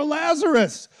 It's another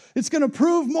Lazarus. It's going to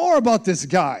prove more about this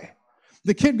guy.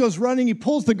 The kid goes running. He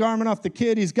pulls the garment off the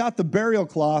kid. He's got the burial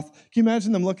cloth. Can you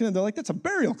imagine them looking at it? They're like, that's a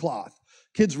burial cloth.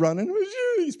 Kid's running.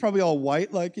 He's probably all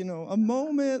white, like, a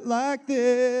moment like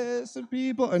this, and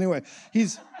people. Anyway,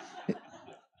 he's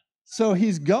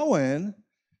going.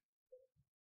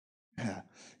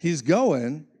 He's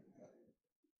going.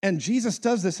 And Jesus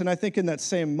does this, and I think in that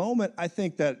same moment, I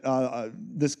think that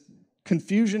this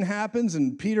confusion happens,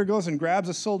 and Peter goes and grabs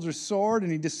a soldier's sword,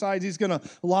 and he decides he's going to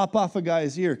lop off a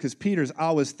guy's ear, because Peter's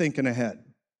always thinking ahead.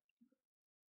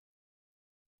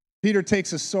 Peter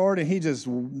takes a sword, and he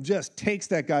just takes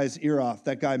that guy's ear off,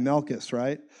 that guy Malchus,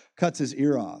 right? Cuts his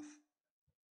ear off.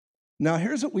 Now,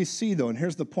 here's what we see, though, and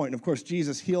here's the point. And of course,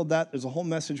 Jesus healed that. There's a whole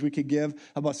message we could give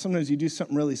about sometimes you do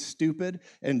something really stupid,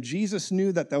 and Jesus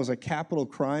knew that was a capital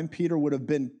crime. Peter would have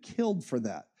been killed for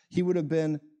that. He'd have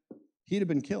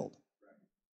been killed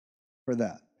for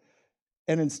that.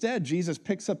 And instead, Jesus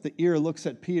picks up the ear, looks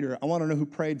at Peter. I want to know who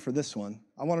prayed for this one.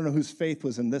 I want to know whose faith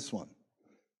was in this one.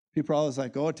 People are always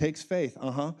like, oh, it takes faith.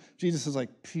 Jesus is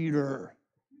like, Peter.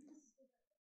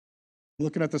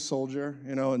 Looking at the soldier,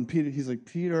 and Peter, he's like,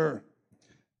 Peter.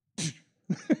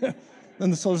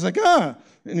 And the soldier's like, ah.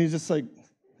 And he's just like,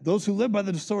 those who live by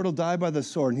the sword will die by the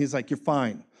sword. And he's like, you're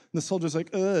fine. And the soldier's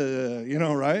like,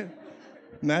 right?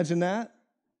 Imagine that.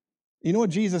 You know what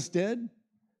Jesus did?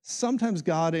 Sometimes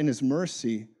God, in his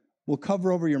mercy, will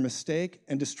cover over your mistake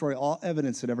and destroy all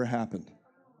evidence that ever happened.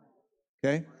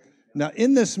 Okay? Now,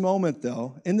 in this moment,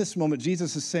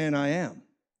 Jesus is saying, I am.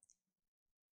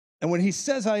 And when he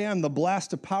says, I am, the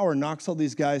blast of power knocks all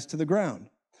these guys to the ground.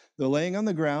 They're laying on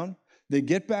the ground. They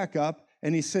get back up.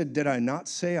 And he said, did I not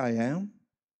say I am?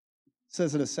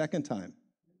 Says it a second time.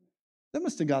 That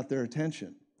must have got their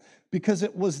attention. Because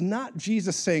it was not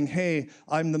Jesus saying, hey,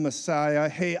 I'm the Messiah.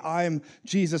 Hey, I'm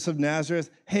Jesus of Nazareth.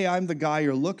 Hey, I'm the guy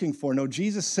you're looking for. No,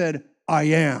 Jesus said, I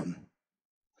am.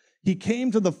 He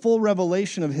came to the full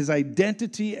revelation of his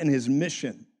identity and his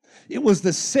mission. It was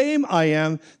the same I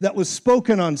am that was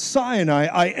spoken on Sinai.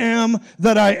 I am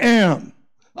that I am.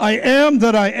 I am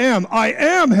that I am. I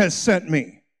am has sent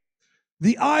me.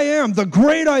 The I am, the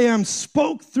great I am,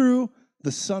 spoke through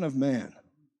the Son of Man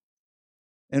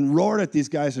and roared at these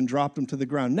guys and dropped them to the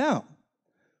ground. Now,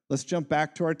 let's jump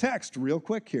back to our text real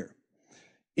quick here.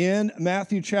 In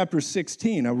Matthew chapter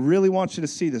 16, I really want you to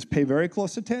see this. Pay very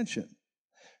close attention.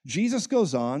 Jesus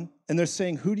goes on, and they're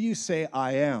saying, who do you say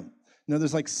I am? Now,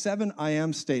 there's like 7 I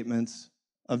am statements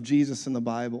of Jesus in the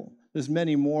Bible. There's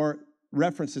many more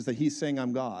references that he's saying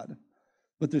I'm God.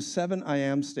 But there's 7 I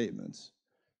am statements.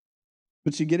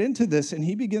 But you get into this, and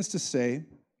he begins to say,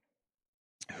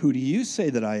 who do you say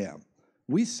that I am?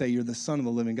 We say you're the Son of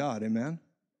the living God, amen?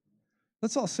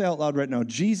 Let's all say out loud right now,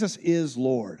 Jesus is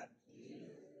Lord.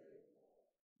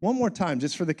 One more time,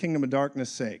 just for the kingdom of darkness'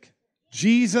 sake.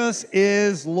 Jesus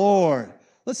is Lord.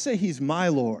 Let's say he's my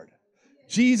Lord.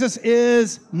 Jesus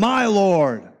is my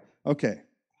Lord. Okay.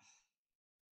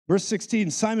 Verse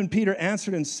 16, Simon Peter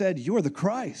answered and said, you are the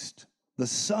Christ, the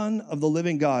Son of the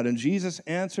living God. And Jesus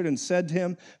answered and said to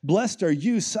him, blessed are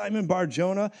you, Simon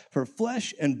Bar-Jonah, for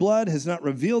flesh and blood has not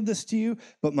revealed this to you,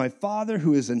 but my Father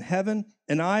who is in heaven.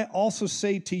 And I also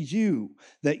say to you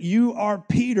that you are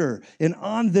Peter, and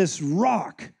on this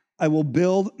rock I will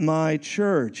build my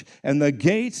church, and the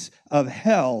gates of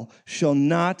hell shall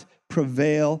not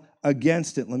prevail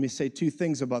against it. Let me say 2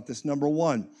 things about this. Number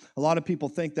 1, a lot of people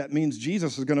think that means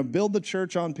Jesus is going to build the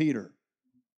church on Peter.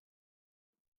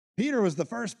 Peter was the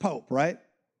first pope, right?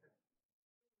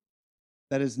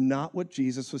 That is not what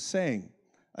Jesus was saying.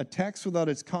 A text without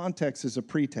its context is a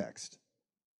pretext.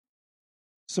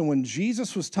 So when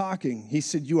Jesus was talking, he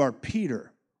said, you are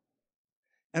Peter.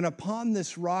 And upon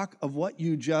this rock of what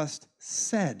you just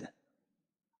said,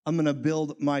 I'm going to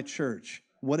build my church.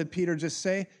 What did Peter just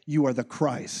say? You are the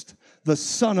Christ, the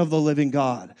Son of the living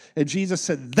God. And Jesus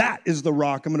said, that is the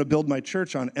rock I'm going to build my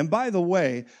church on. And by the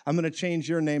way, I'm going to change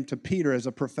your name to Peter as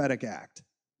a prophetic act.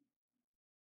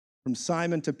 From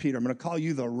Simon to Peter, I'm going to call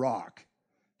you the rock.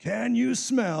 Can you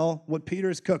smell what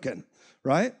Peter's cooking?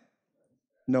 Right?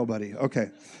 Nobody.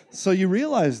 Okay. So you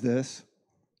realize this.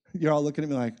 You're all looking at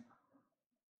me like,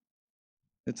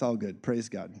 it's all good. Praise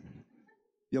God.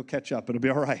 You'll catch up. It'll be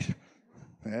all right.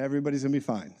 Everybody's going to be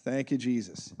fine. Thank you,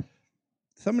 Jesus.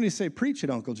 Somebody say, preach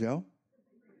it, Uncle Joe.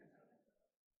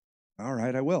 All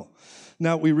right, I will.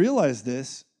 Now, we realize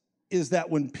this is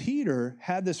that when Peter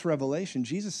had this revelation,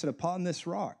 Jesus said, upon this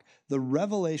rock, the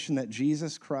revelation that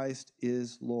Jesus Christ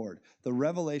is Lord, the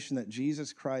revelation that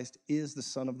Jesus Christ is the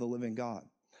Son of the living God.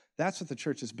 That's what the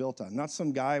church is built on, not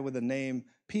some guy with a name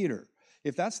Peter.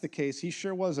 If that's the case, he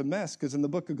sure was a mess, because in the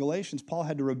book of Galatians, Paul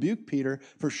had to rebuke Peter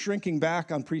for shrinking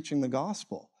back on preaching the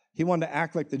gospel. He wanted to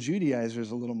act like the Judaizers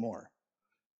a little more.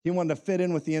 He wanted to fit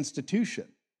in with the institution.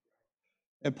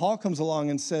 And Paul comes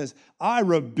along and says, I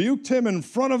rebuked him in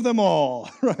front of them all,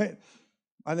 right?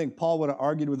 I think Paul would have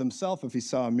argued with himself if he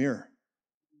saw a mirror.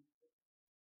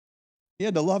 He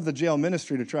had to love the jail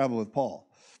ministry to travel with Paul.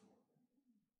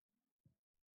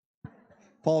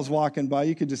 Paul's walking by.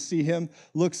 You could just see him,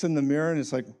 looks in the mirror, and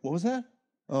it's like, what was that?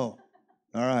 Oh,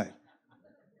 all right.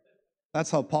 That's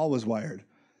how Paul was wired.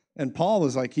 And Paul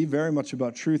was like, he very much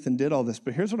about truth and did all this.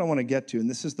 But here's what I want to get to, and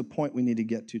this is the point we need to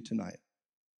get to tonight.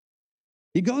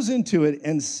 He goes into it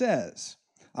and says,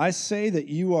 I say that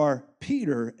you are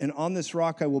Peter, and on this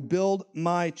rock I will build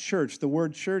my church. The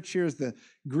word church here is the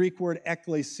Greek word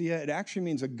ekklesia. It actually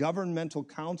means a governmental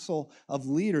council of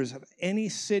leaders of any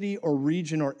city or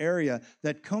region or area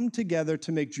that come together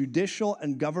to make judicial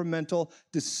and governmental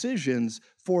decisions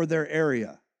for their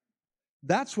area.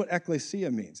 That's what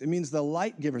ekklesia means. It means the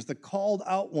light givers, the called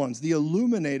out ones, the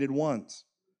illuminated ones.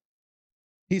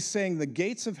 He's saying the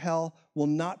gates of hell will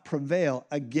not prevail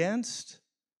against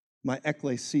my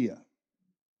ekklesia.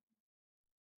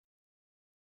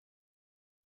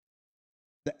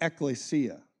 The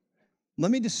ekklesia.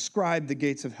 Let me describe the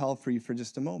gates of hell for you for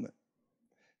just a moment.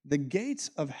 The gates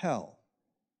of hell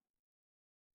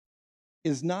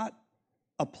is not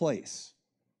a place.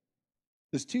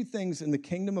 There's two things in the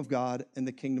kingdom of God and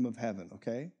the kingdom of heaven,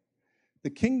 okay? The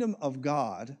kingdom of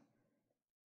God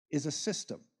is a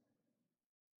system.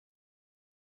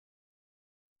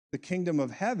 The kingdom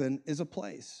of heaven is a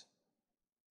place.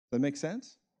 Does that make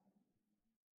sense?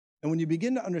 And when you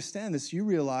begin to understand this, you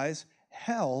realize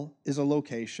hell is a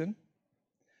location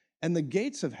and the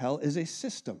gates of hell is a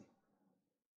system.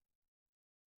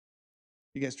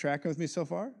 You guys tracking with me so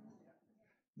far?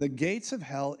 The gates of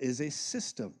hell is a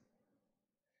system.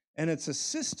 And it's a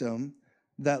system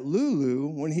that Lulu,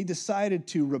 when he decided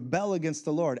to rebel against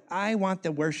the Lord, I want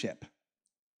the worship.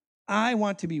 I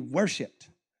want to be worshiped.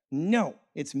 No,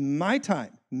 it's my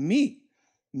time, me,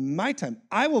 my time.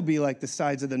 I will be like the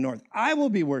sides of the north. I will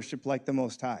be worshiped like the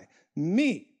Most High.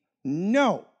 Me,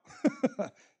 no.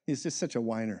 He's just such a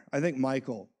whiner. I think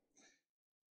Michael,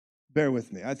 bear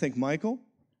with me, I think Michael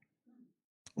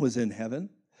was in heaven,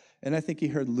 and I think he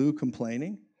heard Lou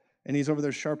complaining, and he's over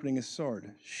there sharpening his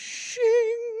sword. Shing!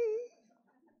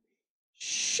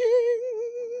 Shing!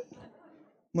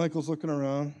 Michael's looking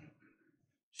around.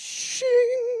 Shing!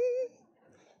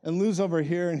 And Lou's over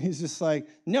here, and he's just like,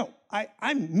 no,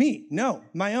 I'm me. No,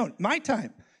 my own, my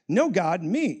time. No, God,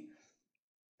 me.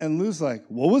 And Lou's like,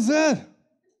 what was that?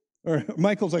 Or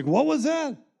Michael's like, what was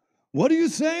that? What are you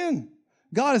saying?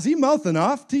 God, is he mouthing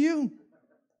off to you?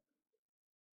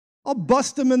 I'll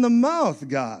bust him in the mouth,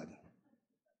 God.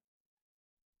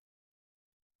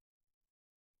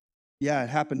 Yeah, it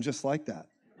happened just like that.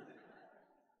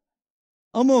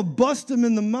 I'm going to bust him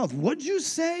in the mouth. What'd you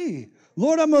say?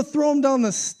 Lord, I'm going to throw him down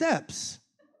the steps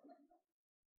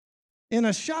in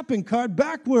a shopping cart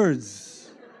backwards.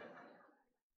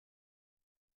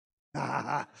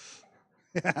 And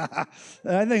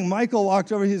I think Michael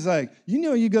walked over. He's like, you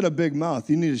know you got a big mouth.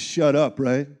 You need to shut up,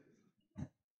 right?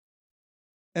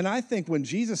 And I think when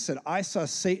Jesus said, I saw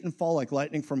Satan fall like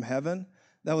lightning from heaven,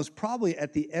 that was probably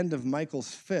at the end of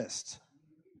Michael's fist.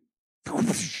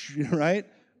 Right?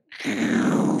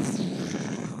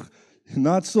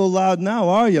 Not so loud now,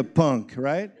 are you, punk,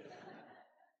 right?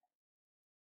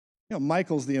 You know,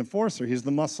 Michael's the enforcer. He's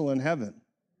the muscle in heaven.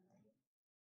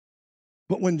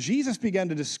 But when Jesus began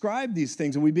to describe these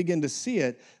things and we begin to see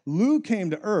it, Lou came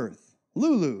to earth.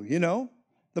 Lulu, you know,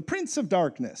 the Prince of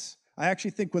Darkness. I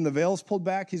actually think when the veil's pulled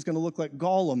back, he's going to look like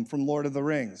Gollum from Lord of the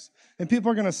Rings. And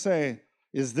people are going to say,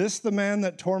 is this the man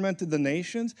that tormented the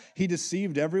nations? He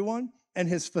deceived everyone. And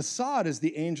his facade is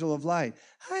the angel of light.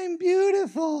 I'm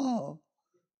beautiful.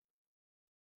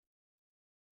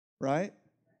 Right?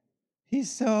 He's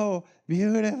so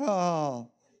beautiful.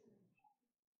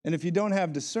 And if you don't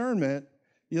have discernment,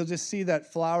 you'll just see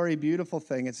that flowery, beautiful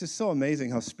thing. It's just so amazing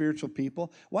how spiritual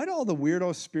people, why do all the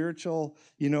weirdo spiritual,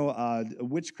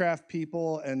 witchcraft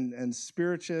people and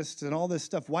spiritists and all this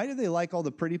stuff, why do they like all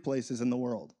the pretty places in the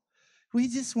world? We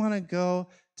just want to go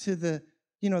to the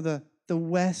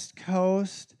West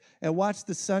Coast and watch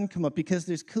the sun come up because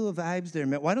there's cool vibes there,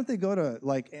 man. Why don't they go to,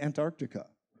 like, Antarctica?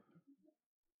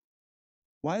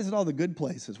 Why is it all the good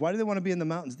places? Why do they want to be in the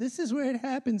mountains? This is where it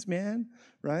happens, man,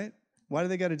 right? Why do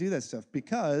they got to do that stuff?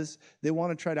 Because they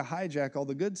want to try to hijack all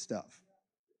the good stuff.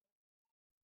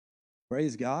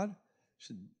 Praise God.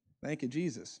 Thank you,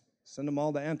 Jesus. Send them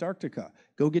all to Antarctica.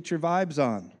 Go get your vibes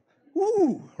on.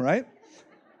 Woo, right?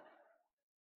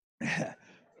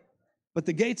 But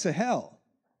the gates of hell,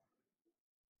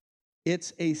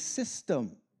 it's a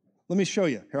system. Let me show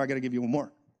you. Here, I got to give you one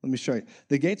more. Let me show you.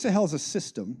 The gates of hell is a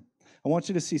system. I want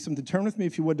you to see something. Turn with me,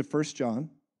 if you would, to 1 John.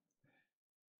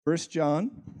 1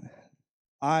 John.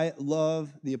 I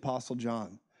love the Apostle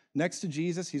John. Next to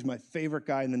Jesus, he's my favorite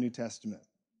guy in the New Testament.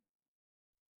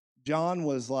 John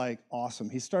was like awesome.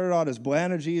 He started out as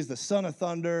Boanerges, the son of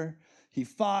thunder. He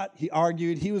fought, he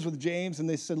argued, he was with James, and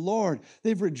they said, Lord,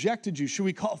 they've rejected you. Should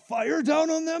we call fire down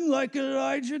on them like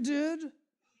Elijah did?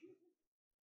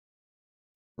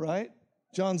 Right?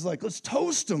 John's like, let's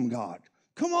toast them, God.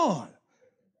 Come on.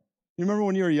 You remember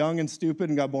when you were young and stupid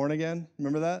and got born again?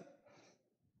 Remember that?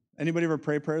 Anybody ever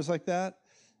pray prayers like that?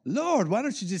 Lord, why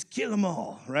don't you just kill them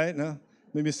all, right? No?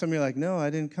 Maybe some of you are like, no, I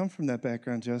didn't come from that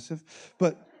background, Joseph.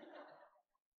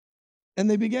 And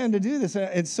they began to do this.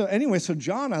 And so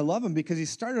John, I love him because he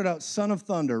started out son of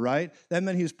thunder, right? That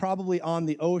meant he was probably on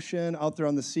the ocean, out there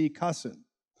on the sea, cussing,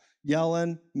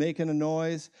 yelling, making a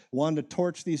noise, wanting to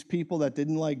torch these people that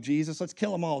didn't like Jesus. Let's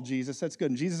kill them all, Jesus. That's good.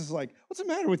 And Jesus is like, what's the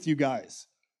matter with you guys?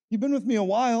 You've been with me a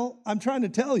while. I'm trying to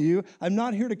tell you, I'm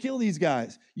not here to kill these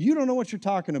guys. You don't know what you're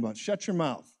talking about. Shut your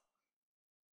mouth.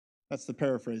 That's the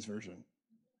paraphrase version.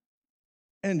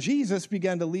 And Jesus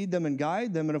began to lead them and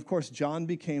guide them. And of course, John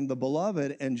became the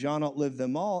beloved, and John outlived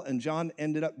them all. And John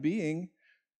ended up being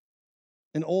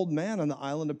an old man on the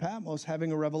island of Patmos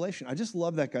having a revelation. I just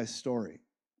love that guy's story.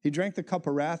 He drank the cup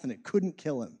of wrath and it couldn't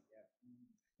kill him.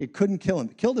 It couldn't kill him.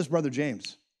 It killed his brother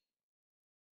James.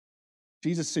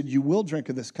 Jesus said, you will drink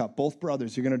of this cup. Both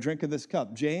brothers, you're going to drink of this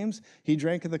cup. James, he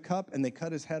drank of the cup and they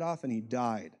cut his head off and he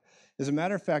died. As a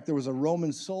matter of fact, there was a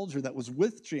Roman soldier that was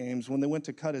with James when they went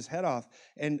to cut his head off.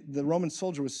 And the Roman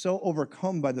soldier was so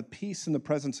overcome by the peace and the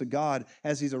presence of God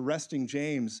as he's arresting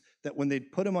James that when they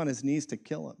put him on his knees to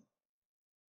kill him,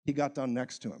 he got down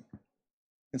next to him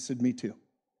and said, me too.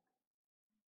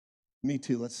 Me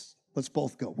too. Let's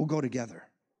both go. We'll go together.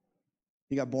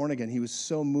 He got born again. He was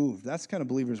so moved. That's the kind of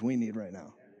believers we need right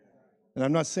now. And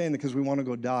I'm not saying that because we want to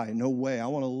go die. No way. I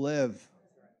want to live.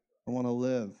 I want to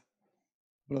live.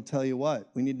 But I'll tell you what,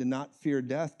 we need to not fear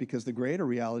death because the greater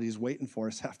reality is waiting for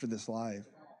us after this life.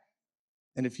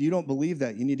 And if you don't believe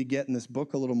that, you need to get in this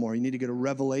book a little more. You need to get a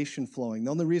revelation flowing.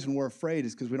 The only reason we're afraid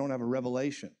is because we don't have a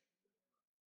revelation.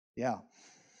 Yeah.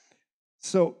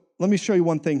 So let me show you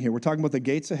one thing here. We're talking about the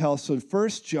gates of hell. So 1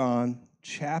 John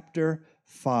chapter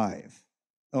 5.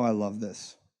 Oh, I love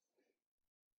this.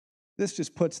 This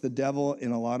just puts the devil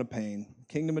in a lot of pain.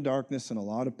 Kingdom of darkness in a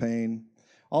lot of pain.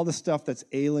 All the stuff that's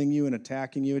ailing you and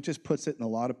attacking you, it just puts it in a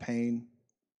lot of pain.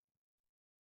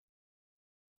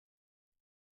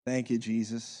 Thank you,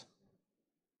 Jesus.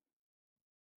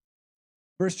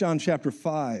 1 John chapter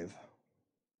 5.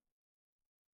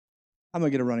 I'm going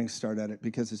to get a running start at it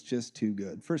because it's just too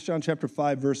good. 1 John chapter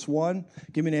 5, verse 1.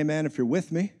 Give me an amen if you're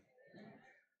with me.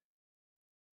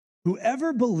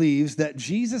 Whoever believes that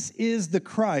Jesus is the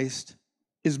Christ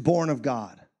is born of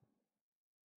God.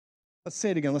 Let's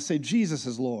say it again. Let's say Jesus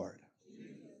is Lord.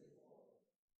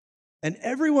 And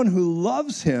everyone who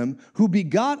loves him, who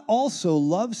begot also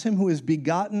loves him who is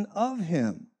begotten of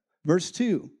him. Verse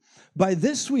 2. By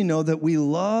this we know that we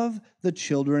love the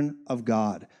children of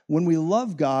God, when we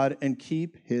love God and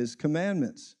keep his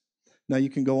commandments. Now you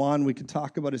can go on. We can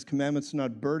talk about his commandments are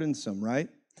not burdensome, right?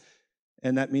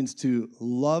 And that means to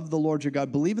love the Lord your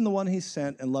God, believe in the one he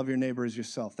sent, and love your neighbor as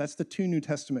yourself. That's the 2 New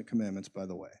Testament commandments, by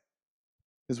the way.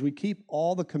 Because we keep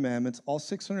all the commandments, all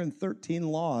 613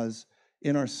 laws,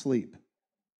 in our sleep.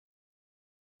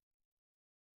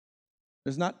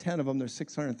 There's not 10 of them, there's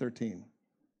 613.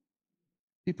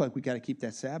 People are like, we got to keep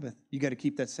that Sabbath. You got to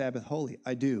keep that Sabbath holy.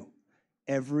 I do.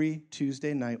 Every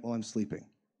Tuesday night while I'm sleeping.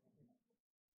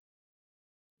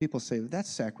 People say, that's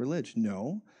sacrilege.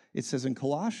 No. It says in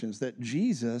Colossians that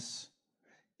Jesus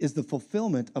is the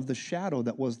fulfillment of the shadow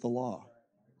that was the law.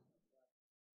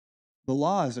 The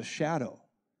law is a shadow.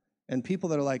 And people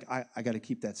that are like, I got to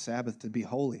keep that Sabbath to be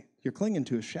holy. You're clinging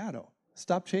to a shadow.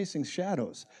 Stop chasing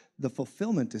shadows. The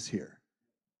fulfillment is here.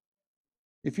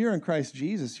 If you're in Christ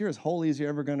Jesus, you're as holy as you're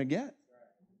ever going to get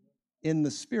in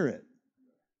the Spirit.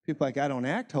 People are like, I don't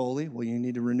act holy. Well, you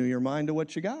need to renew your mind to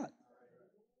what you got.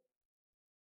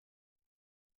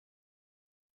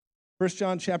 1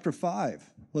 John chapter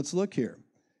 5. Let's look here.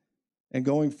 And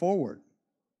going forward.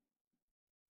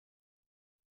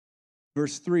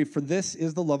 Verse 3, for this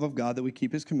is the love of God that we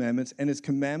keep his commandments, and his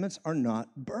commandments are not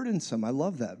burdensome. I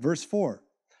love that. Verse 4,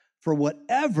 for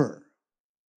whatever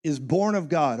is born of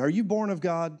God. Are you born of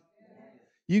God?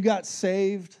 You got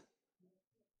saved?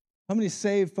 How many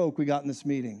saved folk we got in this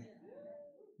meeting?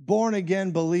 Born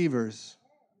again believers.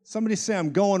 Somebody say,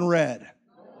 I'm going red.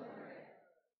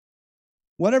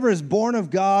 Whatever is born of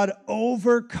God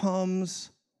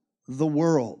overcomes the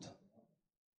world.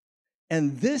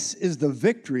 And this is the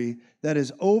victory that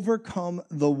has overcome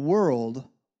the world,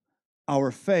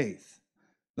 our faith.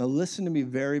 Now listen to me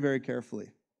very, very carefully.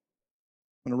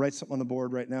 I'm going to write something on the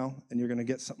board right now, and you're going to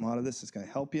get something out of this that's going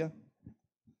to help you.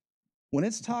 When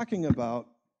it's talking about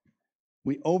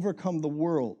we overcome the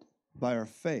world by our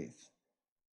faith,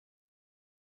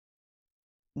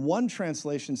 one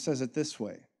translation says it this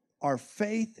way: our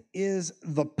faith is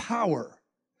the power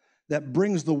that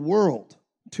brings the world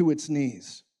to its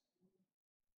knees.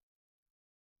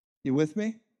 You with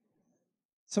me?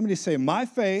 Somebody say, my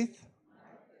faith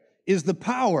is the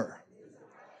power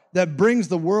that brings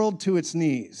the world to its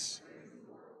knees.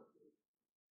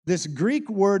 This Greek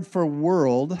word for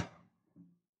world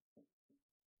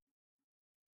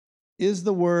is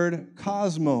the word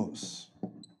cosmos.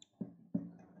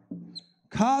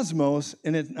 Cosmos,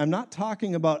 and I'm not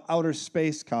talking about outer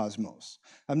space cosmos.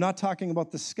 I'm not talking about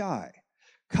the sky.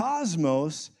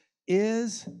 Cosmos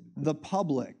is the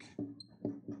public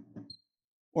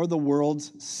or the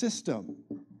world's system.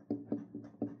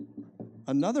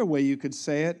 Another way you could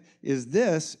say it is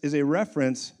this is a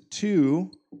reference to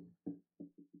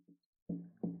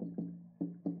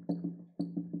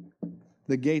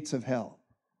the gates of hell.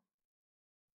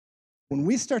 When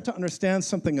we start to understand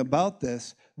something about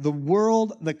this, the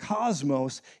world, the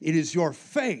cosmos, it is your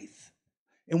faith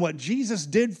in what Jesus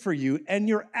did for you and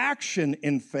your action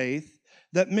in faith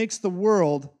that makes the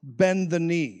world bend the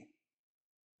knee.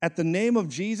 At the name of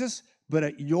Jesus, but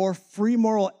at your free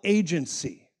moral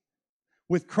agency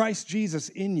with Christ Jesus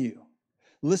in you.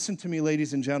 Listen to me,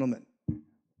 ladies and gentlemen.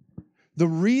 The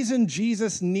reason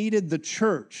Jesus needed the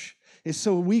church is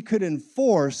so we could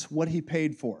enforce what he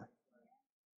paid for.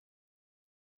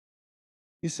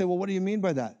 You say, well, what do you mean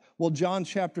by that? Well, John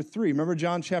chapter 3. Remember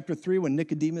John chapter 3 when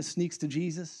Nicodemus sneaks to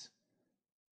Jesus?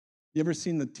 You ever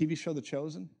seen the TV show The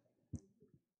Chosen?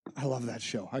 I love that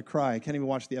show. I cry. I can't even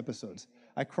watch the episodes.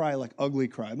 I cry like ugly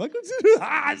cry. I'm like,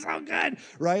 it's so good,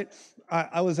 right?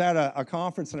 I was at a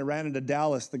conference and I ran into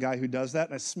Dallas, the guy who does that,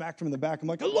 and I smacked him in the back. I'm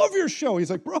like, I love your show. He's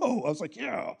like, bro. I was like,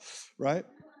 yeah, right?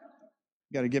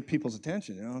 You got to get people's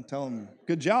attention, tell them,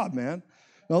 good job, man.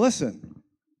 Now listen.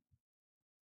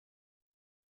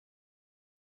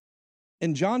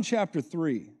 In John chapter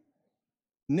 3,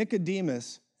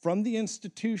 Nicodemus, from the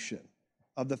institution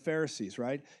of the Pharisees,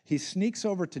 right? He sneaks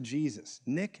over to Jesus,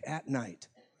 Nick at night.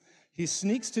 He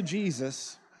sneaks to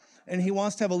Jesus, and he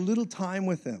wants to have a little time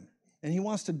with him. And he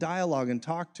wants to dialogue and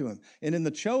talk to him. And in The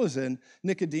Chosen,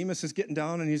 Nicodemus is getting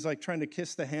down, and he's like trying to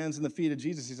kiss the hands and the feet of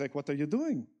Jesus. He's like, what are you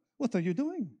doing? What are you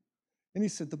doing? And he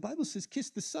said, the Bible says, kiss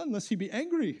the Son, lest he be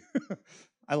angry.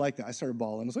 I like that. I started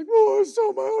bawling. I was like,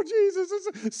 oh, Jesus.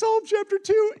 It's Psalm chapter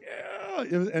 2.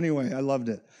 Yeah. Anyway, I loved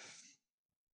it.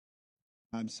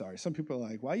 I'm sorry. Some people are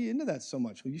like, why are you into that so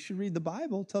much? Well, you should read the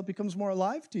Bible till it becomes more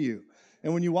alive to you.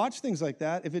 And when you watch things like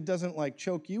that, if it doesn't like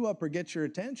choke you up or get your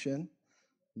attention,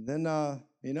 then,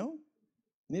 you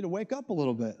need to wake up a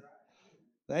little bit.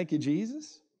 Thank you,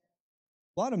 Jesus.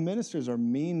 A lot of ministers are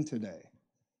mean today.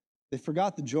 They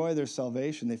forgot the joy of their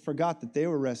salvation. They forgot that they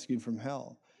were rescued from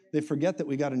hell. They forget that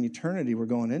we got an eternity we're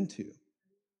going into.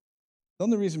 The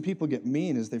only reason people get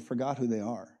mean is they forgot who they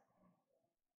are.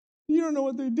 You don't know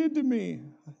what they did to me.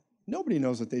 Nobody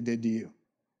knows what they did to you.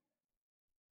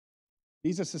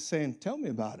 Jesus is saying, tell me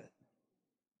about it.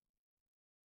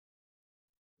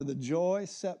 For the joy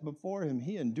set before him,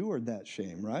 he endured that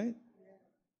shame, right?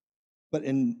 But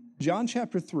in John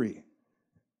chapter 3,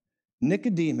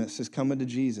 Nicodemus is coming to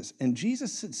Jesus, and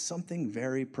Jesus said something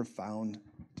very profound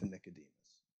to Nicodemus.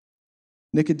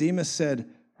 Nicodemus said,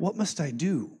 what must I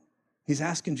do? He's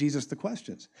asking Jesus the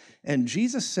questions. And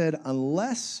Jesus said,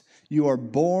 unless you are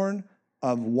born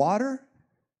of water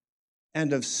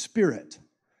and of spirit,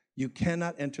 you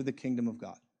cannot enter the kingdom of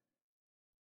God.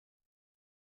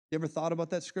 You ever thought about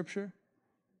that scripture?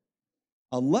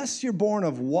 Unless you're born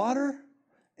of water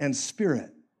and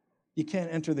spirit, you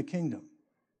can't enter the kingdom.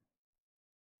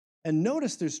 And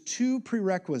notice there's two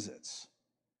prerequisites.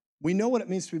 We know what it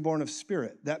means to be born of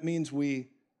spirit. That means we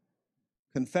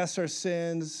confess our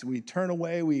sins, we turn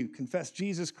away, we confess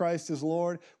Jesus Christ as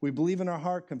Lord, we believe in our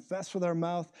heart, confess with our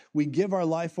mouth, we give our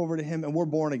life over to him, and we're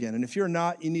born again. And if you're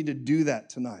not, you need to do that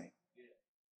tonight.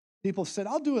 People said,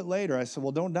 I'll do it later. I said,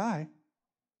 well, don't die.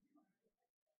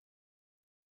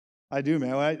 I do,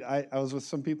 man. I was with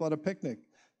some people at a picnic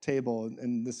table,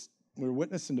 and we were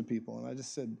witnessing to people, and I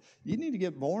just said, you need to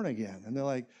get born again. And they're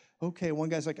like, okay. One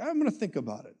guy's like, I'm going to think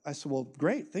about it. I said, well,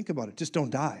 great, think about it. Just don't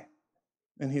die.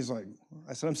 And he's like,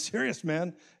 I said, I'm serious,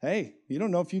 man. Hey, you don't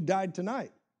know if you died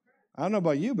tonight. I don't know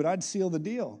about you, but I'd seal the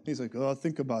deal. He's like, oh,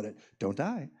 think about it. Don't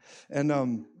die.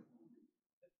 And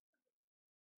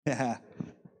yeah,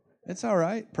 it's all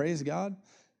right. Praise God.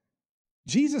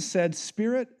 Jesus said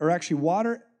spirit, or actually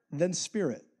water, then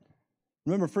spirit.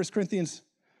 Remember 1 Corinthians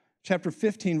chapter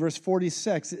 15, verse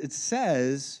 46, it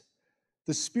says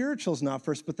the spiritual's not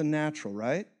first, but the natural,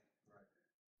 right?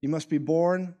 You must be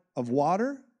born of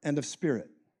water and of spirit.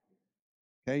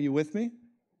 Okay, you with me?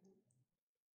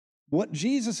 What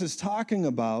Jesus is talking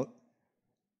about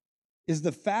is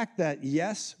the fact that,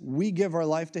 yes, we give our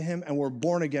life to him and we're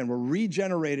born again. We're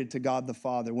regenerated to God the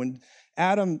Father. When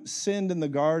Adam sinned in the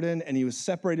garden and he was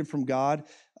separated from God,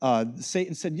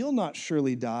 Satan said, you'll not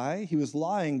surely die. He was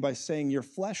lying by saying your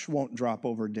flesh won't drop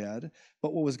over dead.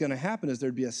 But what was going to happen is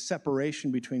there'd be a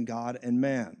separation between God and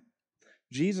man.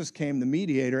 Jesus came, the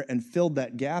mediator, and filled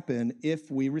that gap in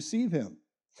if we receive him.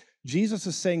 Jesus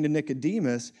is saying to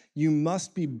Nicodemus, you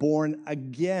must be born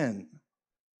again,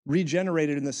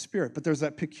 regenerated in the spirit. But there's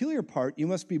that peculiar part, you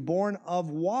must be born of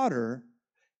water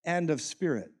and of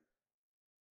spirit.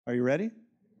 Are you ready?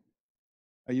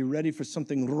 Are you ready for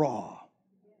something raw?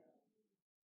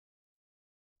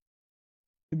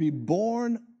 To be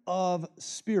born of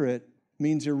spirit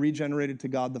means you're regenerated to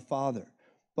God the Father.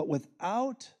 But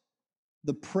without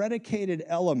the predicated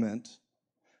element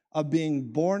of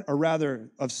being born, or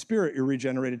rather of spirit, you're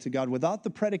regenerated to God. Without the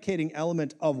predicating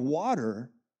element of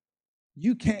water,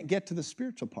 you can't get to the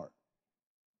spiritual part.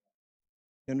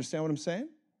 You understand what I'm saying?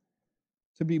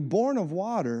 To be born of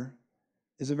water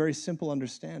is a very simple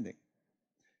understanding.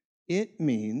 It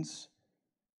means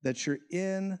that you're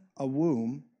in a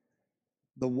womb,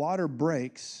 the water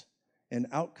breaks, and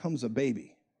out comes a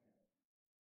baby.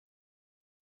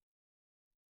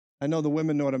 I know the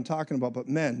women know what I'm talking about, but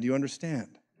men, do you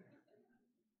understand?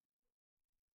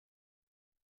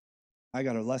 I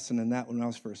got a lesson in that when I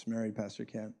was first married, Pastor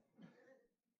Ken.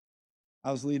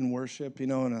 I was leading worship,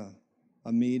 in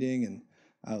a meeting, and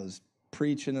I was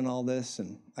preaching and all this,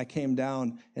 and I came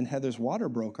down, and Heather's water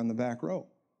broke on the back row.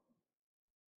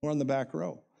 We're on the back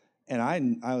row. And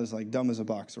I was like dumb as a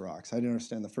box of rocks. I didn't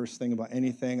understand the first thing about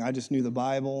anything. I just knew the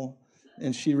Bible,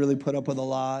 and she really put up with a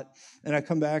lot. And I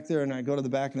come back there, and I go to the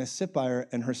back, and I sit by her,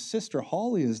 and her sister,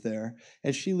 Holly, is there,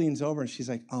 and she leans over, and she's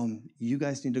like, you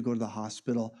guys need to go to the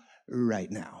hospital right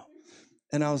now.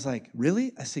 And I was like,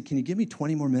 really? I said, can you give me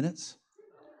 20 more minutes?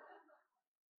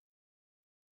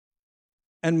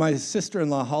 And my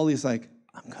sister-in-law, Holly's like,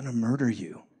 I'm going to murder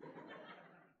you.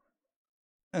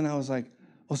 And I was like,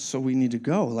 oh, so we need to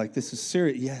go. Like, this is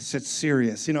serious. Yes, it's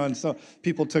serious. And so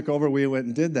people took over. We went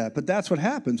and did that. But that's what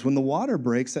happens. When the water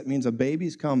breaks, that means a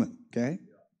baby's coming, okay?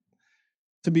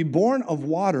 To be born of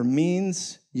water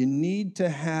means you need to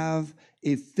have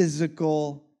a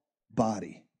physical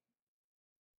body.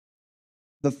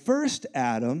 The first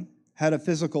Adam had a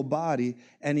physical body,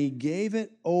 and he gave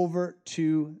it over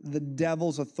to the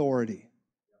devil's authority.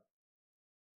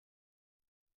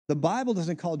 The Bible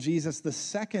doesn't call Jesus the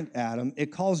second Adam.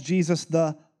 It calls Jesus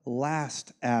the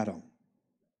last Adam.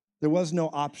 There was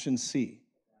no option C.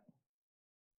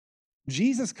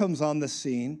 Jesus comes on the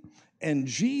scene, and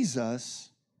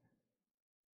Jesus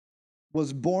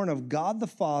was born of God the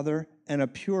Father and a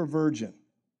pure virgin.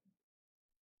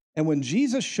 And when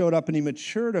Jesus showed up and he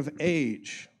matured of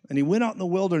age, and he went out in the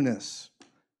wilderness,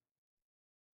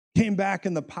 came back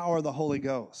in the power of the Holy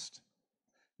Ghost.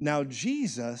 Now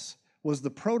Jesus was the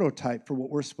prototype for what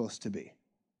we're supposed to be.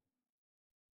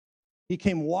 He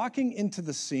came walking into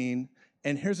the scene,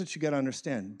 and here's what you got to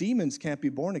understand. Demons can't be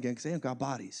born again because they ain't got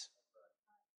bodies.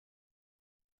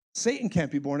 Satan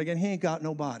can't be born again. He ain't got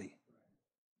no body.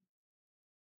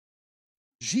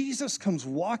 Jesus comes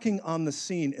walking on the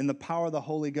scene in the power of the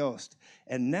Holy Ghost,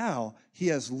 and now he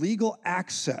has legal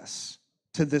access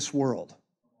to this world.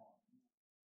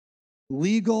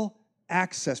 Legal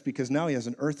access, because now he has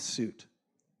an earth suit.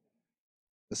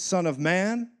 The Son of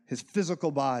Man, his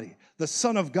physical body. The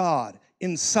Son of God,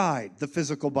 inside the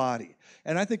physical body.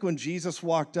 And I think when Jesus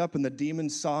walked up and the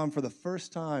demons saw him for the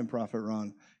first time, Prophet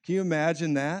Ron, can you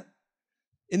imagine that?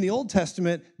 In the Old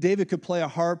Testament, David could play a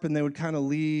harp and they would kind of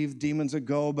leave, demons would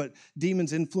go, but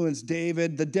demons influenced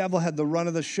David. The devil had the run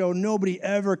of the show. Nobody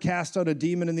ever cast out a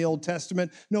demon in the Old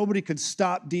Testament. Nobody could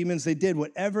stop demons. They did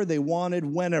whatever they wanted,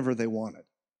 whenever they wanted.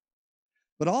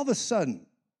 But all of a sudden,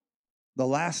 the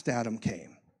last Adam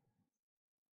came.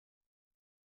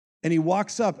 And he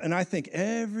walks up, and I think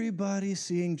everybody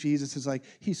seeing Jesus is like,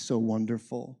 he's so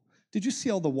wonderful. Did you see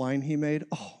all the wine he made?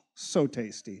 Oh, so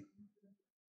tasty.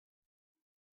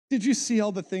 Did you see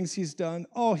all the things he's done?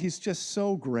 Oh, he's just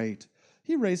so great.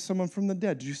 He raised someone from the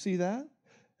dead. Did you see that?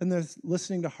 And they're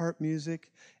listening to harp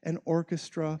music and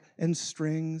orchestra and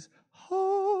strings.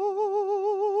 Oh,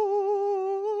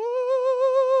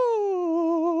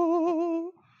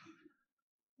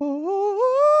 oh,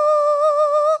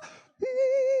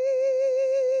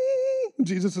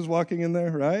 Jesus is walking in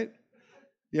there, right?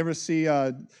 You ever see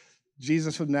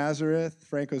Jesus of Nazareth,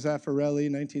 Franco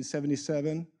Zaffarelli,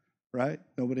 1977? Right?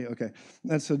 Nobody? Okay.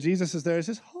 And so Jesus is there. He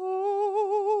says, oh.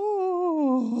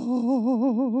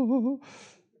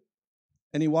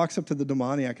 And he walks up to the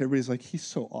demoniac. Everybody's like, he's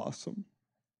so awesome.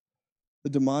 The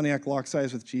demoniac locks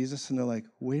eyes with Jesus, and they're like,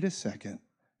 wait a second.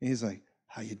 And he's like,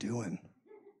 how you doing?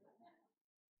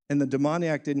 And the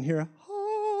demoniac didn't hear,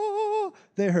 oh.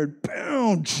 They heard,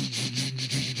 boom.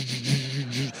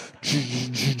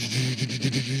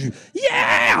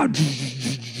 Yeah!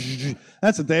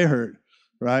 That's what they heard,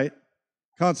 right?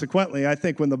 Consequently, I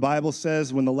think when the Bible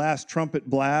says when the last trumpet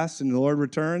blasts and the Lord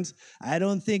returns, I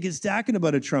don't think it's talking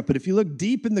about a trumpet. If you look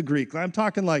deep in the Greek, I'm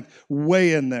talking like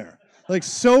way in there, like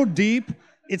so deep,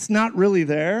 it's not really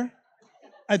there.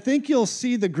 I think you'll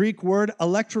see the Greek word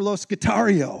elektrolos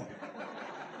gitario.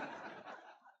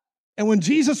 And when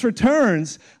Jesus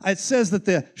returns, it says that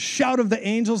the shout of the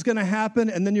angel is going to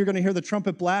happen, and then you're going to hear the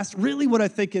trumpet blast. Really what I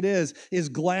think it is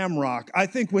glam rock. I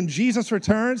think when Jesus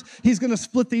returns, he's going to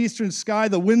split the eastern sky.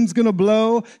 The wind's going to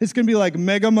blow. It's going to be like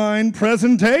Megamind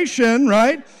presentation,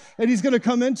 right? And he's going to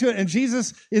come into it, and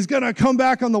Jesus is going to come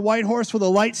back on the white horse with a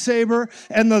lightsaber,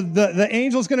 and the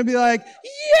angel's going to be like,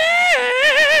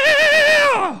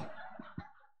 yeah!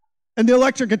 And the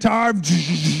electric guitar,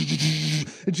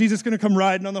 and Jesus is going to come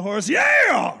riding on the horse,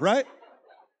 yeah! Right?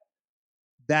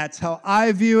 That's how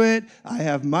I view it. I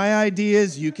have my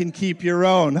ideas. You can keep your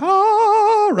own.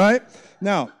 Ah, right?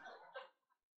 Now,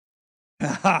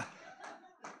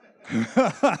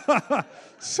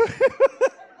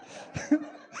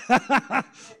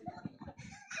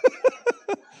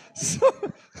 so,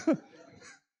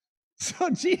 so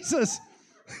Jesus,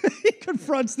 he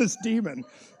confronts this demon.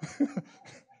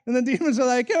 And the demons are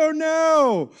like, oh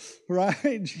no,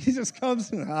 right? Jesus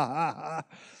comes and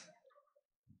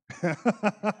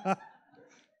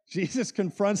Jesus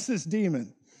confronts this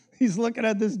demon. He's looking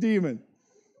at this demon.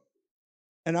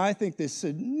 And I think they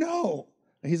said, no.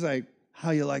 And he's like, how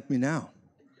you like me now?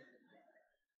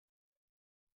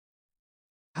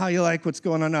 How you like what's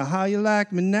going on now? How you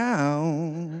like me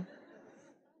now?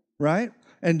 Right?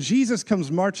 And Jesus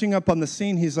comes marching up on the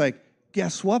scene. He's like,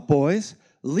 guess what, boys?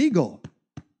 Legal.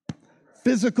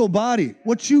 Physical body.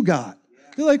 What you got?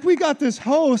 They're like, we got this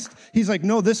host. He's like,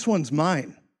 no, this one's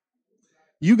mine.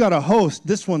 You got a host.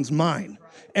 This one's mine.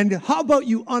 And how about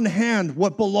you unhand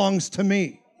what belongs to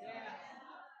me?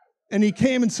 And he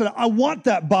came and said, I want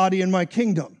that body in my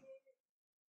kingdom.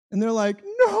 And they're like,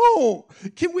 no,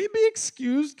 can we be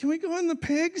excused? Can we go in the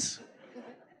pigs?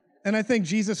 And I think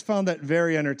Jesus found that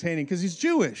very entertaining because he's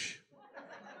Jewish.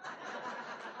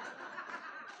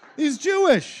 He's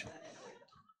Jewish.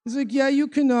 He's like, yeah, you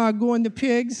can go in the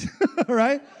pigs,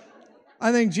 right?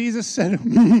 I think Jesus said,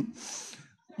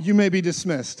 you may be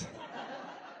dismissed.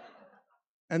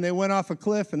 And they went off a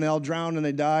cliff and they all drowned and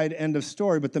they died, end of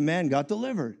story. But the man got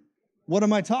delivered. What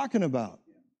am I talking about?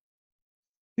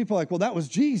 People are like, well, that was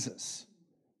Jesus.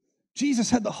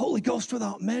 Jesus had the Holy Ghost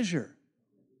without measure.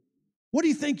 What do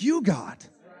you think you got?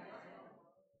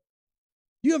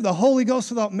 You have the Holy Ghost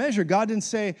without measure. God didn't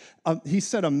say, he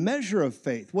said a measure of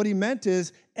faith. What he meant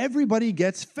is everybody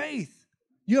gets faith.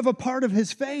 You have a part of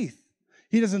his faith.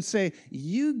 He doesn't say,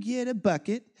 you get a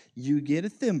bucket, you get a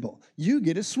thimble, you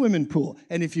get a swimming pool.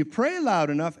 And if you pray loud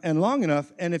enough and long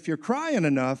enough, and if you're crying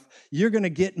enough, you're going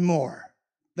to get more.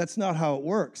 That's not how it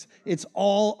works. It's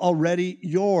all already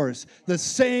yours. The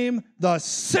same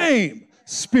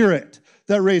Spirit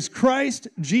that raised Christ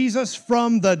Jesus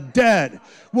from the dead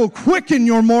will quicken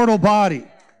your mortal body.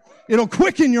 It'll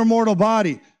quicken your mortal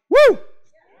body. Woo!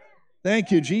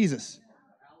 Thank you, Jesus.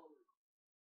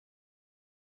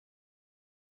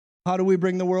 How do we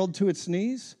bring the world to its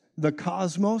knees? The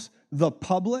cosmos, the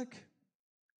public?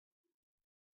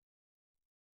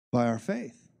 By our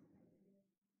faith.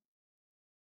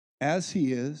 As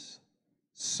he is,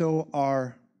 so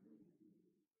are,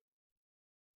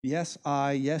 yes,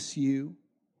 I, yes, you,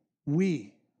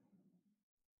 we.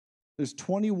 There's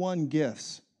 21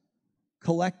 gifts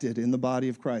collected in the body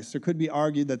of Christ. There could be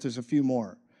argued that there's a few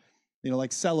more,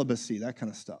 like celibacy, that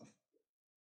kind of stuff.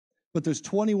 But there's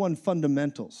 21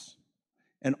 fundamentals,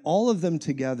 and all of them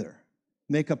together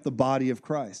make up the body of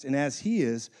Christ. And as he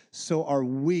is, so are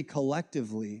we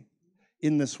collectively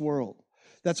in this world.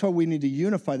 That's why we need to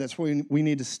unify. That's why we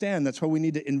need to stand. That's why we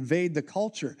need to invade the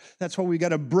culture. That's why we got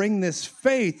to bring this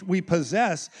faith we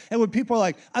possess. And when people are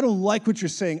like, I don't like what you're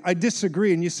saying, I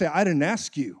disagree, and you say, I didn't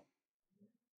ask you.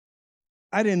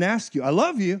 I didn't ask you. I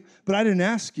love you, but I didn't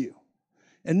ask you.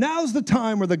 And now's the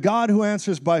time where the God who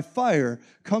answers by fire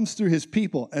comes through his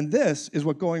people. And this is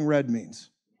what going red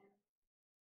means.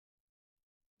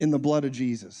 In the blood of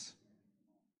Jesus.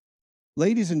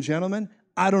 Ladies and gentlemen,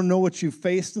 I don't know what you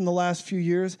faced in the last few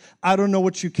years. I don't know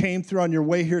what you came through on your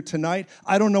way here tonight.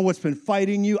 I don't know what's been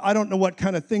fighting you. I don't know what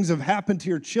kind of things have happened to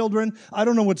your children. I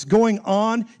don't know what's going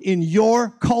on in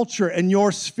your culture and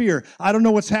your sphere. I don't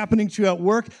know what's happening to you at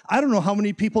work. I don't know how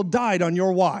many people died on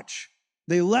your watch.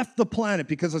 They left the planet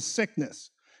because of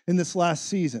sickness in this last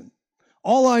season.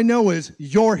 All I know is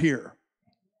you're here.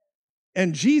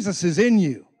 And Jesus is in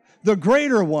you. The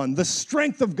greater one, the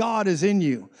strength of God is in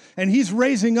you. And he's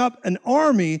raising up an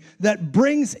army that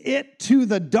brings it to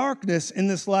the darkness in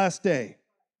this last day.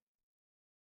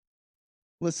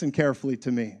 Listen carefully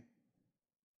to me.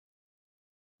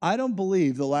 I don't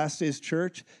believe the last days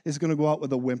church is going to go out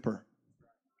with a whimper.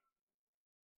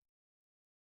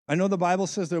 I know the Bible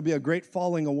says there'll be a great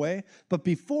falling away, but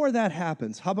before that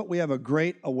happens, how about we have a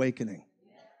great awakening?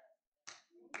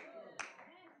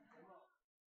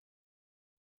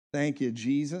 Thank you,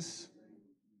 Jesus.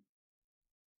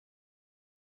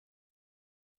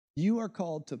 You are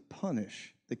called to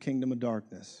punish the kingdom of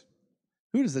darkness.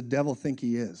 Who does the devil think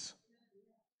he is?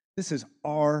 This is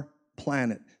our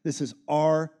planet. This is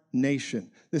our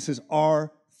nation. This is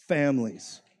our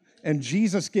families. And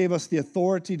Jesus gave us the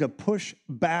authority to push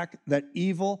back that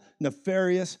evil,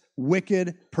 nefarious,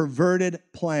 wicked, perverted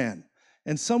plan.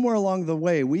 And somewhere along the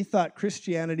way, we thought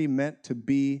Christianity meant to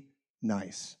be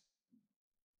nice.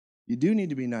 You do need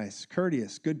to be nice,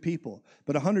 courteous, good people.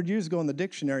 But 100 years ago in the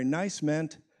dictionary, nice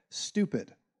meant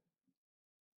stupid.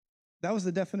 That was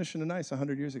the definition of nice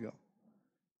 100 years ago.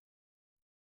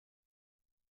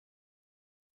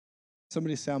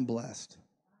 Somebody sound blessed.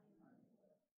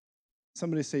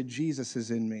 Somebody say, Jesus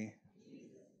is in me.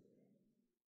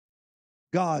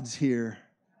 God's here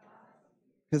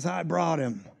because I brought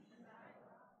him.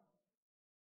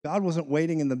 God wasn't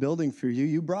waiting in the building for you.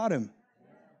 You brought him.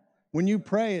 When you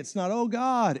pray, it's not, oh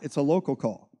God, it's a local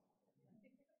call.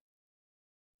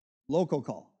 Local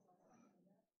call.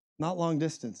 Not long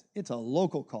distance. It's a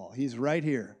local call. He's right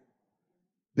here.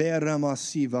 I don't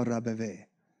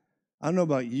know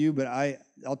about you, but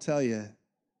I'll tell you,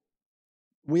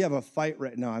 we have a fight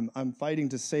right now. I'm fighting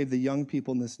to save the young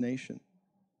people in this nation.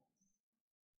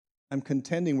 I'm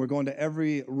contending. We're going to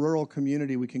every rural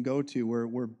community we can go to.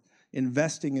 We're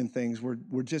investing in things.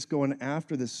 We're just going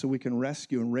after this so we can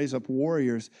rescue and raise up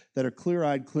warriors that are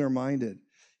clear-eyed, clear-minded.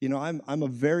 You know, I'm a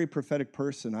very prophetic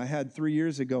person. I had 3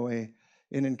 years ago an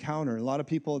encounter. A lot of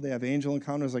people, they have angel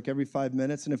encounters like every 5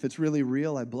 minutes, and if it's really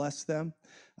real, I bless them.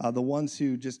 The ones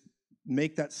who just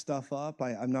make that stuff up,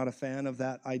 I'm not a fan of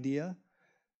that idea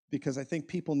because I think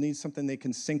people need something they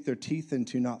can sink their teeth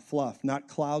into, not fluff, not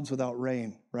clouds without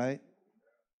rain, right?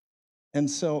 And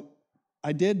so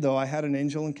I did, though. I had an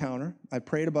angel encounter. I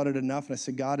prayed about it enough, and I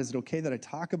said, God, is it okay that I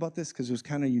talk about this? Because it was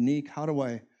kind of unique.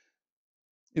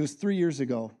 It was 3 years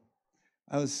ago.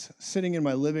 I was sitting in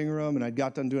my living room, and I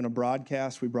got done doing a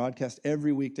broadcast. We broadcast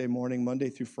every weekday morning, Monday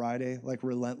through Friday, like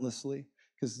relentlessly,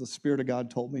 because the Spirit of God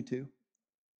told me to.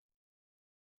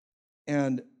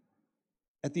 And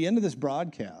at the end of this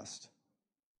broadcast,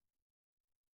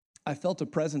 I felt a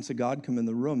presence of God come in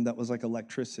the room that was like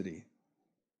electricity.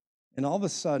 And all of a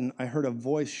sudden, I heard a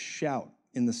voice shout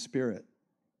in the Spirit.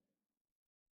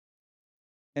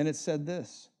 And it said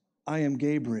this, I am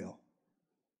Gabriel,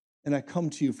 and I come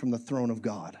to you from the throne of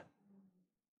God.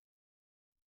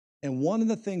 And one of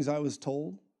the things I was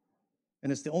told,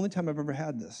 and it's the only time I've ever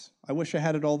had this. I wish I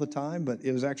had it all the time, but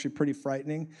it was actually pretty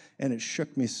frightening, and it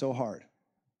shook me so hard.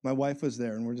 My wife was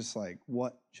there, and we're just like,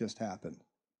 what just happened?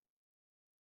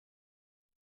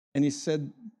 And he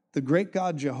said, the great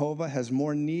God Jehovah has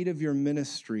more need of your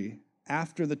ministry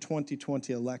after the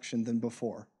 2020 election than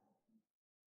before.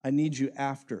 I need you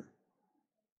after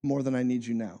more than I need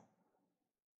you now.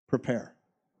 Prepare.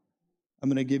 I'm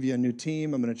going to give you a new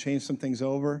team. I'm going to change some things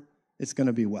over. It's going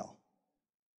to be well.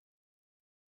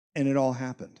 And it all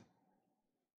happened.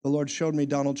 The Lord showed me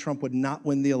Donald Trump would not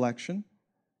win the election.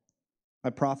 I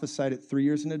prophesied it 3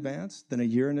 years in advance, then a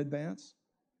year in advance.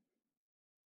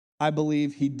 I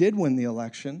believe he did win the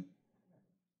election.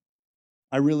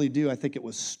 I really do. I think it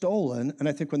was stolen. And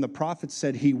I think when the prophets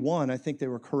said he won, I think they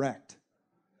were correct.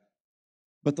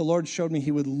 But the Lord showed me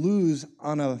he would lose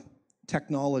on a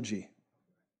technology.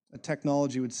 A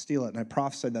technology would steal it. And I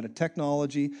prophesied that a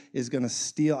technology is going to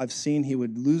steal. I've seen he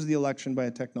would lose the election by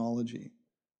a technology.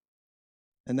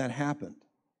 And that happened.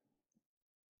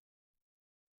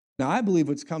 Now, I believe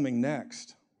what's coming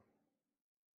next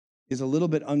is a little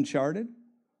bit uncharted.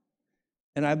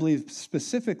 And I believe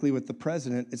specifically with the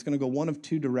president, it's going to go one of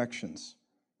two directions.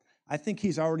 I think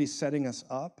he's already setting us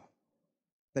up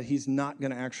that he's not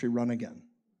going to actually run again.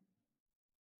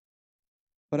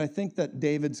 But I think that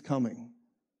David's coming.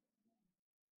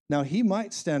 Now, he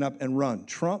might stand up and run.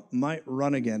 Trump might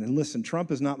run again. And listen,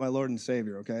 Trump is not my Lord and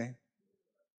Savior, okay?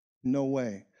 No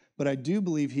way. But I do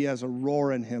believe he has a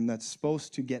roar in him that's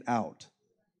supposed to get out.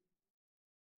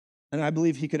 And I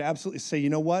believe he could absolutely say, you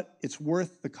know what? It's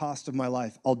worth the cost of my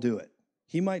life. I'll do it.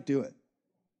 He might do it.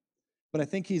 But I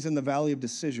think he's in the valley of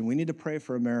decision. We need to pray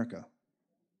for America.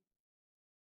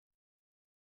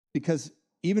 Because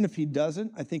even if he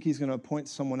doesn't, I think he's going to appoint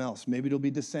someone else. Maybe it'll be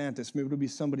DeSantis. Maybe it'll be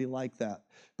somebody like that.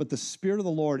 But the Spirit of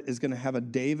the Lord is going to have a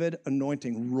David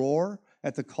anointing roar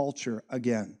at the culture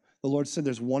again. The Lord said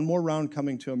there's one more round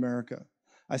coming to America.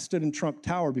 I stood in Trump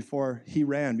Tower before he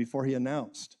ran, before he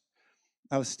announced.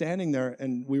 I was standing there,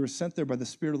 and we were sent there by the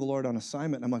Spirit of the Lord on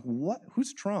assignment. I'm like, what?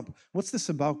 Who's Trump? What's this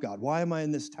about, God? Why am I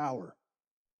in this tower?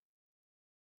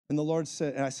 And the Lord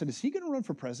said, and I said, is he going to run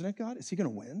for president, God? Is he going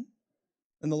to win?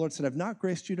 And the Lord said, I've not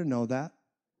graced you to know that,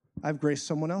 I've graced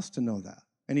someone else to know that.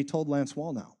 And he told Lance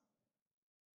Wallnow.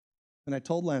 And I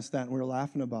told Lance that, and we were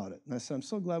laughing about it. And I said, I'm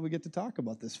so glad we get to talk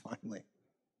about this finally.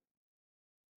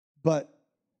 But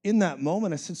in that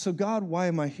moment, I said, so God, why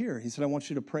am I here? He said, I want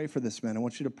you to pray for this man. I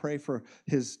want you to pray for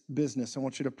his business. I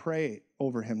want you to pray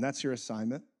over him. That's your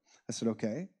assignment. I said,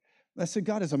 okay. I said,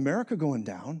 God, is America going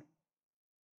down?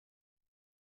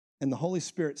 And the Holy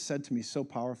Spirit said to me so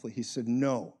powerfully, he said,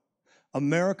 no,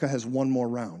 America has one more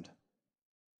round.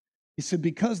 He said,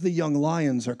 because the young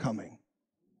lions are coming.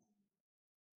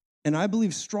 And I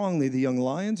believe strongly the young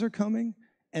lions are coming,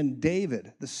 and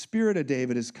David, the spirit of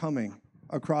David, is coming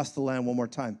across the land one more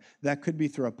time. That could be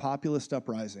through a populist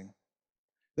uprising.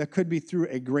 That could be through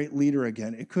a great leader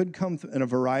again. It could come in a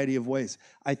variety of ways.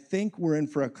 I think we're in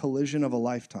for a collision of a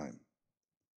lifetime.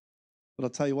 But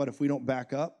I'll tell you what, if we don't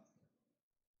back up,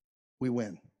 we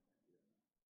win.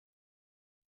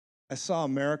 I saw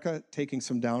America taking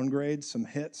some downgrades, some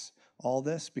hits, all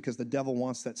this, because the devil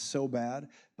wants that so bad.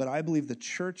 But I believe the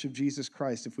church of Jesus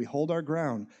Christ, if we hold our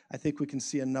ground, I think we can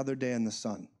see another day in the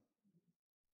sun.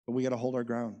 But we got to hold our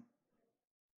ground.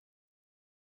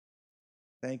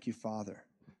 Thank you, Father.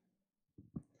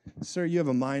 Sir, you have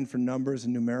a mind for numbers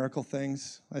and numerical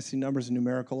things. I see numbers and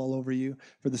numerical all over you.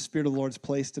 For the Spirit of the Lord's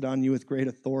placed it on you with great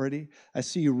authority. I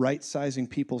see you right-sizing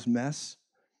people's mess.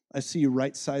 I see you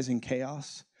right-sizing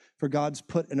chaos. For God's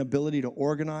put an ability to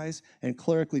organize and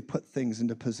clerically put things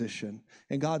into position.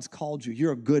 And God's called you.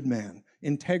 You're a good man.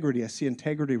 Integrity, I see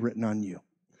integrity written on you.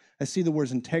 I see the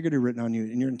words integrity written on you,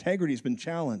 and your integrity has been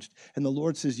challenged. And the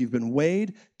Lord says you've been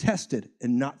weighed, tested,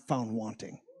 and not found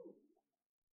wanting.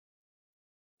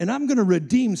 And I'm going to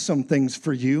redeem some things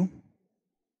for you.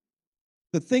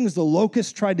 The things the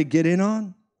locusts tried to get in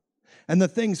on, and the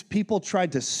things people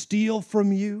tried to steal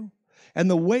from you, and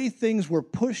the way things were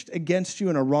pushed against you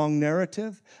in a wrong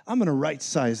narrative, I'm going to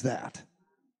right-size that.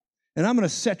 And I'm going to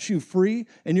set you free,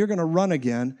 and you're going to run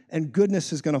again, and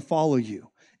goodness is going to follow you.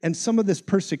 And some of this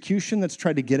persecution that's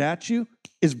tried to get at you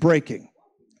is breaking.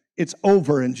 It's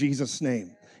over in Jesus'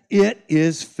 name. It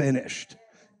is finished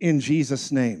in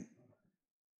Jesus' name.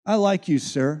 I like you,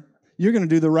 sir. You're going to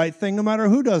do the right thing no matter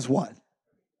who does what.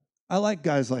 I like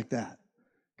guys like that.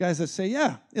 Guys that say,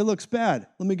 yeah, it looks bad.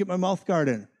 Let me get my mouth guard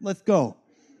in. Let's go.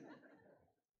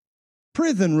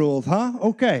 Prison rules, huh?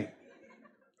 Okay.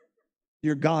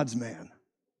 You're God's man.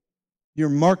 You're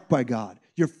marked by God.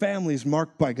 Your family's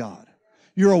marked by God.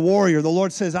 You're a warrior. The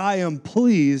Lord says, I am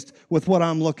pleased with what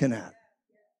I'm looking at.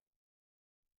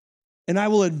 And I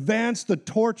will advance the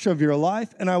torch of your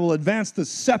life, and I will advance the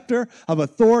scepter of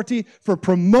authority, for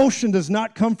promotion does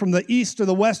not come from the east or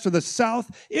the west or the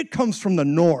south. It comes from the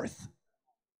north,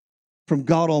 from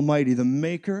God Almighty, the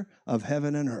maker of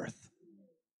heaven and earth.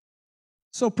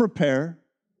 So prepare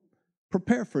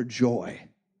for joy.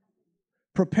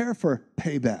 Prepare for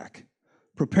payback.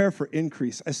 Prepare for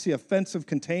increase. I see offensive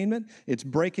containment. It's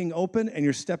breaking open, and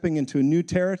you're stepping into a new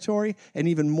territory, and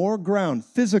even more ground,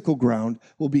 physical ground,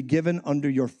 will be given under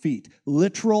your feet.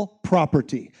 Literal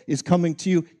property is coming to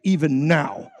you even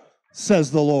now,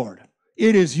 says the Lord.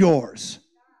 It is yours,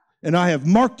 and I have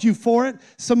marked you for it.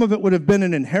 Some of it would have been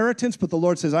an inheritance, but the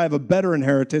Lord says, I have a better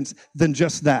inheritance than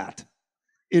just that.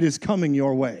 It is coming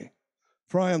your way.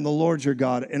 For I am the Lord your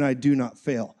God, and I do not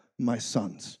fail my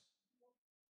sons.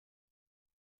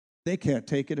 They can't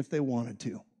take it if they wanted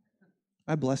to.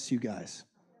 I bless you guys.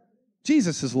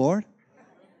 Jesus is Lord.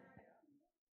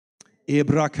 Praise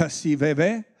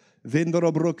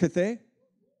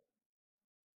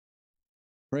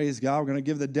God. We're going to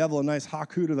give the devil a nice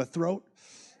haku to the throat,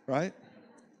 right?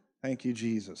 Thank you,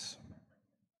 Jesus.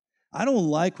 I don't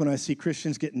like when I see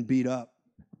Christians getting beat up.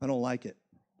 I don't like it.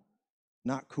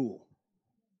 Not cool.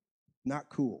 Not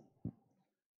cool.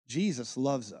 Jesus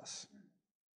loves us.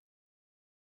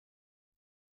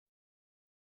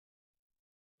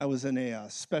 I was in a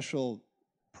special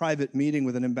private meeting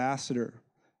with an ambassador,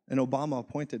 an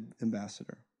Obama-appointed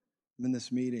ambassador. I'm in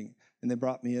this meeting, and they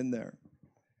brought me in there.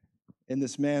 And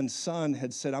this man's son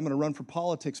had said, I'm going to run for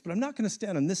politics, but I'm not going to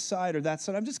stand on this side or that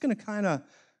side. I'm just going to kind of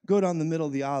go down the middle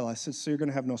of the aisle. I said, so you're going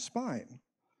to have no spine.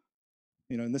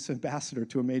 And this ambassador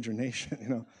to a major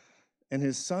nation, And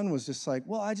his son was just like,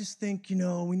 well, I just think,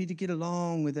 we need to get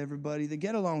along with everybody. The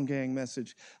get along gang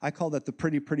message. I call that the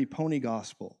pretty, pretty pony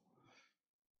gospel.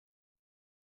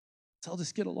 Let's all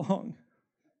just get along.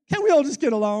 Can't we all just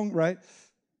get along, right?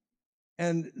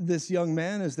 And this young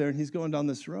man is there, and he's going down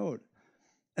this road.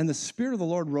 And the Spirit of the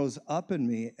Lord rose up in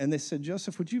me, and they said,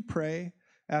 Joseph, would you pray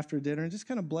after dinner and just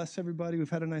kind of bless everybody? We've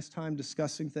had a nice time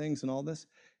discussing things and all this.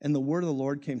 And the word of the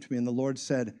Lord came to me, and the Lord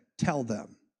said, tell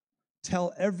them.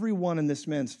 Tell everyone in this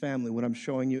man's family what I'm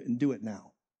showing you, and do it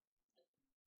now.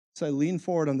 So I leaned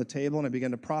forward on the table and I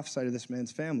began to prophesy to this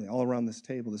man's family all around this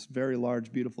table, this very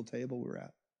large, beautiful table we were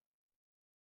at.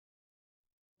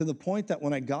 To the point that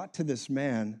when I got to this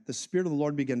man, the Spirit of the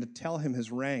Lord began to tell him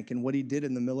his rank and what he did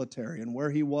in the military and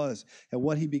where he was and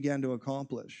what he began to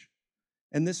accomplish.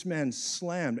 And this man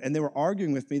slammed, and they were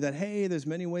arguing with me that, hey, there's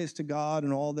many ways to God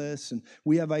and all this, and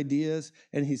we have ideas.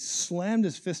 And he slammed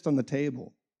his fist on the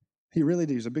table. He really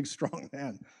did. He's a big, strong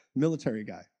man, military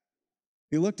guy.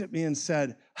 He looked at me and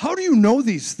said, how do you know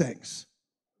these things?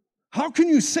 How can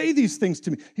you say these things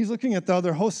to me? He's looking at the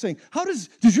other host saying, how does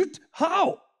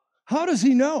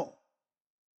he know?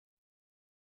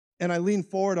 And I leaned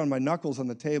forward on my knuckles on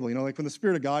the table, like when the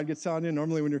Spirit of God gets on you,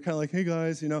 normally when you're kind of like, hey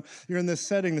guys, you're in this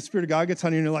setting, the Spirit of God gets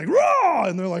on you and you're like, raw,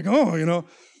 and they're like, oh,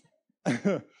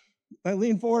 I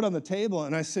leaned forward on the table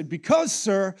and I said, because,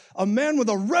 sir, a man with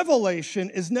a revelation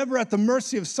is never at the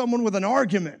mercy of someone with an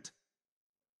argument.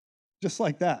 Just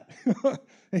like that.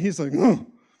 And he's like, oh.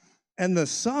 And the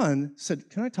son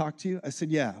said, can I talk to you? I said,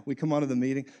 yeah. We come out of the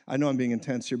meeting. I know I'm being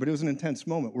intense here, but it was an intense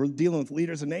moment. We're dealing with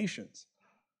leaders of nations.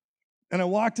 And I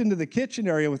walked into the kitchen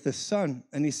area with this son,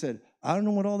 and he said, I don't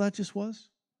know what all that just was,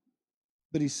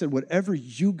 but he said, whatever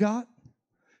you got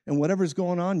and whatever's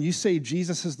going on, you say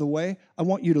Jesus is the way, I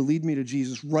want you to lead me to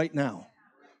Jesus right now.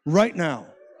 Right now.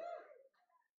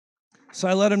 So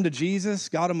I led him to Jesus,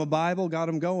 got him a Bible, got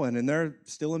him going, and they're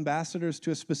still ambassadors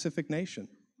to a specific nation.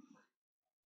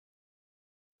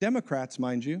 Democrats,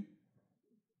 mind you.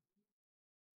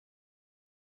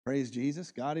 Praise Jesus.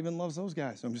 God even loves those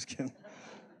guys. I'm just kidding.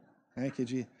 Thank you,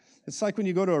 G. It's like when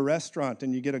you go to a restaurant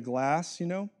and you get a glass,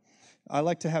 I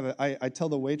like to have I tell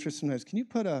the waitress sometimes,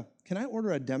 can I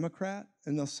order a Democrat?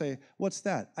 And they'll say, what's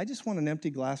that? I just want an empty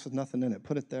glass with nothing in it.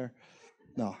 Put it there.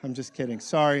 No, I'm just kidding.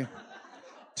 Sorry.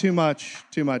 Too much.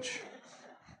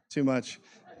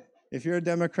 If you're a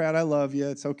Democrat, I love you.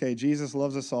 It's okay. Jesus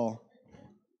loves us all.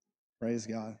 Praise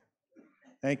God.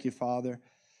 Thank you, Father.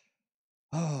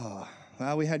 Oh,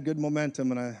 well, we had good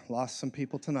momentum, and I lost some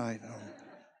people tonight.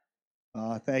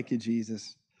 Thank you,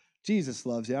 Jesus. Jesus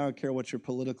loves you. I don't care what your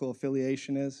political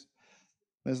affiliation is.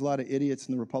 There's a lot of idiots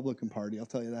in the Republican Party, I'll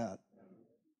tell you that.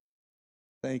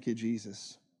 Thank you,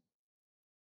 Jesus.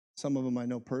 Some of them I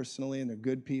know personally, and they're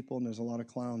good people, and there's a lot of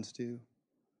clowns too.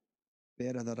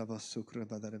 Thank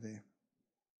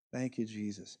you,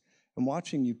 Jesus. I'm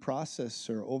watching you process,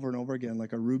 sir, over and over again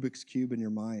like a Rubik's Cube in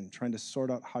your mind, trying to sort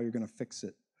out how you're going to fix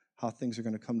it, how things are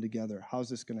going to come together, how's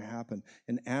this going to happen,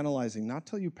 and analyzing, not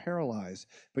till you paralyze,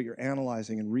 but you're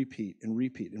analyzing and repeat, and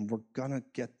we're going to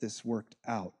get this worked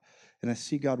out. And I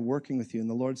see God working with you, and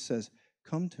the Lord says,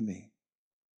 come to me.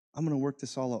 I'm going to work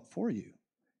this all out for you.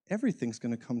 Everything's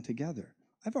going to come together.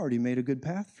 I've already made a good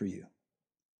path for you.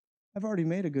 I've already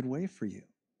made a good way for you,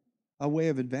 a way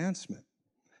of advancement.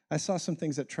 I saw some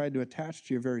things that tried to attach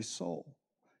to your very soul.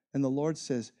 And the Lord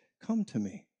says, come to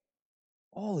me.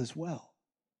 All is well.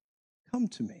 Come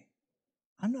to me.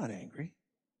 I'm not angry.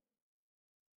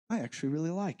 I actually really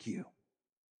like you.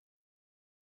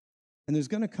 And there's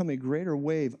going to come a greater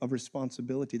wave of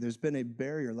responsibility. There's been a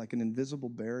barrier, like an invisible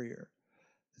barrier,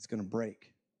 that's going to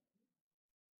break.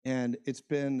 And it's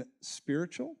been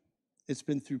spiritual. It's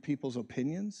been through people's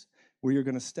opinions, where you're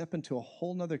going to step into a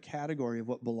whole nother category of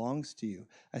what belongs to you.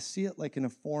 I see it like in a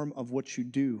form of what you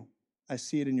do. I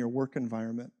see it in your work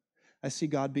environment. I see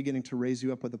God beginning to raise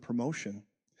you up with a promotion.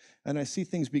 And I see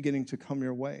things beginning to come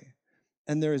your way.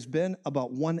 And there has been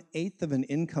about 1/8 of an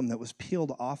income that was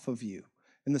peeled off of you.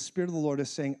 And the Spirit of the Lord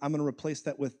is saying, I'm going to replace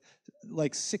that with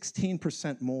like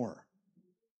 16% more.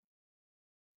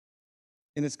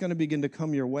 And it's going to begin to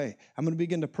come your way. I'm going to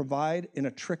begin to provide in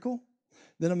a trickle.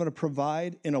 Then I'm going to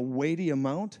provide in a weighty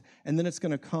amount. And then it's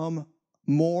going to come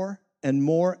more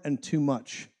and too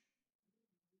much.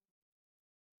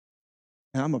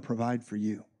 And I'm going to provide for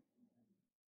you.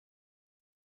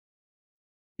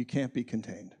 You can't be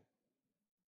contained.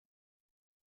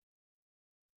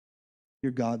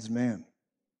 You're God's man.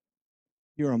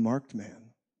 You're a marked man.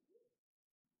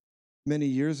 Many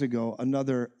years ago,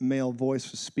 another male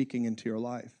voice was speaking into your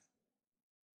life.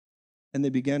 And they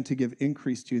began to give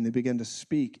increase to you, and they began to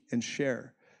speak and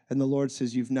share. And the Lord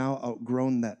says, you've now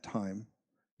outgrown that time.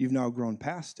 You've now grown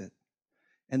past it.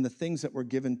 And the things that were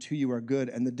given to you are good,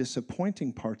 and the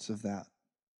disappointing parts of that,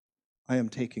 I am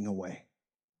taking away.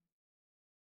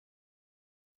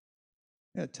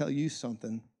 I gotta tell you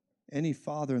something. Any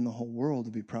father in the whole world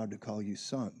would be proud to call you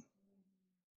son.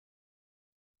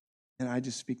 And I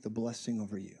just speak the blessing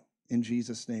over you. In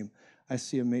Jesus' name, I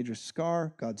see a major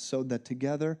scar. God sewed that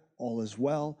together. All is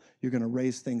well. You're going to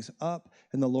raise things up.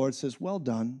 And the Lord says, well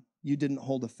done. You didn't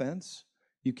hold offense.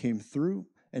 You came through,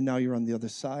 and now you're on the other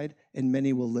side, and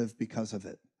many will live because of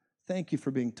it. Thank you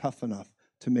for being tough enough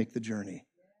to make the journey.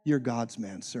 You're God's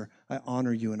man, sir. I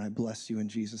honor you and I bless you in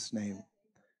Jesus' name.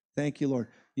 Thank you, Lord.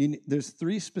 There's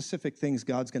 3 specific things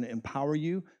God's going to empower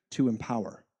you to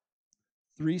empower.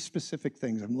 3 specific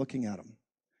things. I'm looking at them.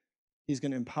 He's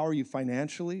going to empower you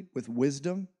financially with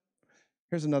wisdom.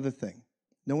 Here's another thing.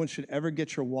 No one should ever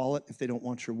get your wallet if they don't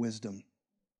want your wisdom.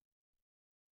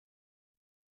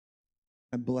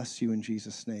 I bless you in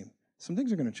Jesus' name. Some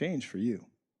things are going to change for you.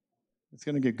 It's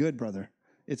going to get good, brother.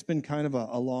 It's been kind of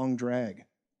a long drag.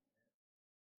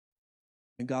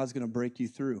 And God's going to break you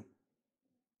through.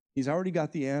 He's already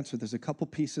got the answer. There's a couple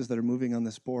pieces that are moving on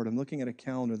this board. I'm looking at a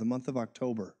calendar, the month of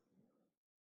October.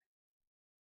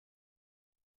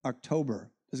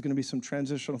 October, there's going to be some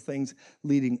transitional things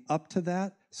leading up to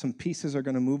that. Some pieces are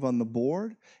going to move on the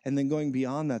board. And then going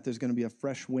beyond that, there's going to be a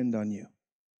fresh wind on you.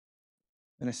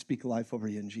 And I speak life over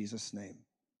you in Jesus' name.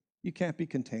 You can't be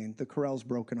contained. The corral's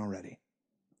broken already.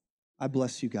 I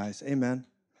bless you guys. Amen.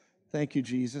 Thank you,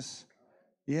 Jesus.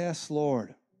 Yes,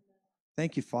 Lord.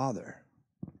 Thank you, Father.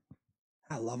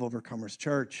 I love Overcomers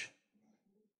Church.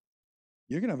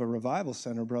 You're going to have a revival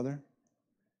center, brother.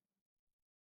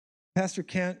 Pastor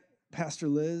Kent, Pastor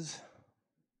Liz,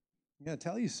 I got to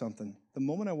tell you something. The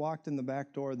moment I walked in the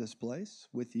back door of this place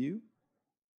with you,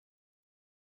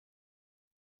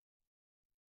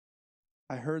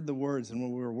 I heard the words, and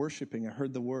when we were worshiping, I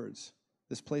heard the words,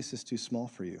 this place is too small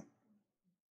for you.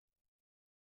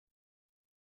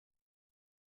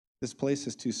 This place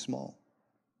is too small.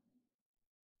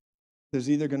 There's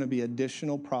either going to be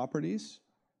additional properties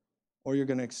or you're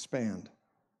going to expand.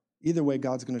 Either way,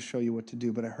 God's going to show you what to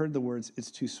do. But I heard the words, it's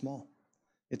too small.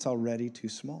 It's already too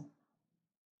small.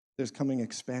 There's coming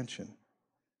expansion.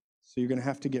 So you're going to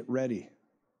have to get ready.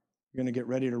 You're going to get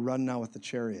ready to run now with the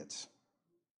chariots.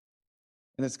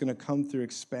 And it's going to come through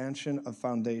expansion of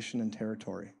foundation and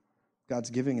territory.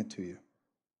 God's giving it to you.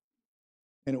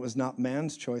 And it was not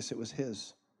man's choice, it was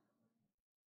his.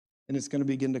 And it's going to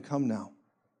begin to come now.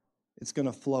 It's going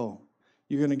to flow.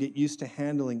 You're going to get used to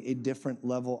handling a different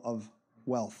level of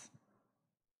wealth.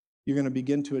 You're going to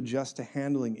begin to adjust to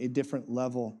handling a different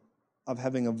level of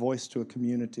having a voice to a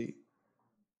community.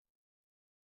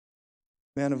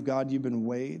 Man of God, you've been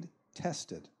weighed,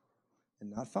 tested,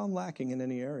 and not found lacking in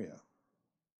any area.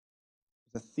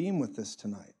 There's a theme with this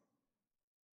tonight.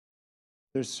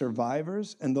 There's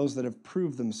survivors and those that have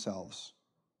proved themselves.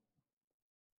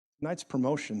 Tonight's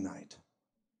promotion night.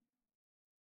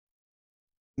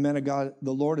 Man of God,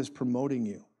 the Lord is promoting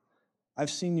you. I've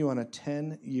seen you on a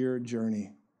 10-year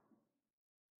journey.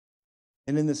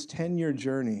 And in this 10-year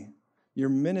journey, your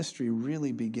ministry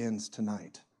really begins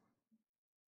tonight.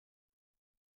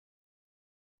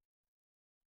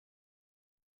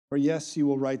 For yes, you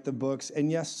will write the books,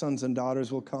 and yes, sons and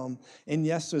daughters will come, and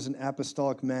yes, there's an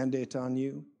apostolic mandate on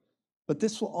you. But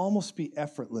this will almost be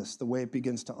effortless the way it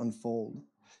begins to unfold.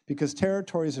 Because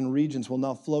territories and regions will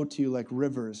now flow to you like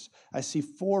rivers. I see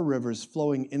 4 rivers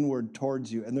flowing inward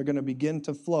towards you, and they're going to begin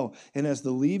to flow. And as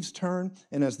the leaves turn,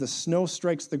 and as the snow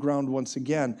strikes the ground once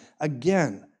again,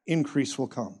 increase will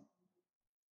come.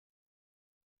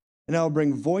 And I'll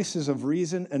bring voices of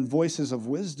reason and voices of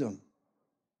wisdom.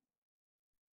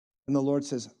 And the Lord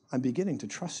says, I'm beginning to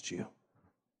trust you.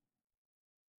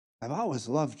 I've always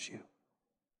loved you.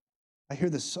 I hear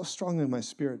this so strongly in my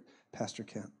spirit, Pastor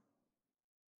Kent.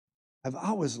 I've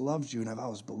always loved you and I've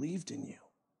always believed in you.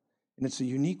 And it's a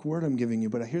unique word I'm giving you,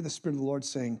 but I hear the Spirit of the Lord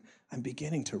saying, I'm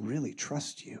beginning to really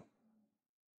trust you.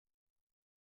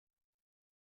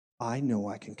 I know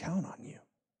I can count on you.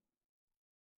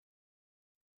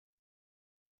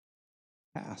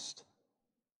 Passed.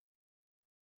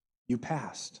 You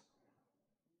passed.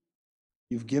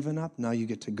 You've given up, now you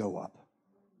get to go up.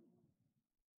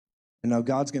 And now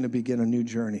God's going to begin a new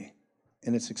journey,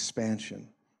 and it's expansion.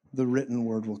 The written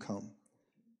word will come.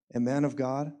 And man of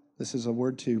God, this is a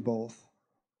word to you both.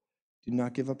 Do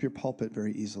not give up your pulpit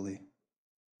very easily.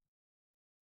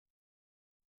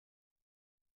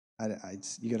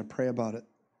 You got to pray about it.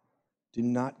 Do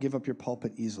not give up your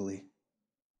pulpit easily.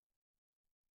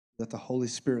 Let the Holy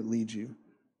Spirit lead you.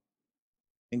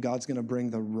 And God's going to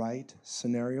bring the right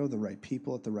scenario, the right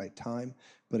people at the right time,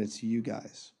 but it's you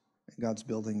guys. And God's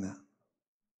building that.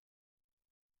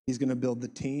 He's going to build the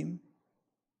team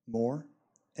more,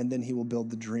 and then he will build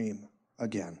the dream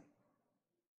again.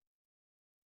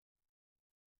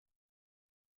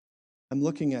 I'm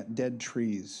looking at dead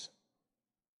trees.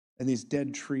 And these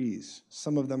dead trees,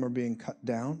 some of them are being cut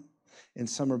down, and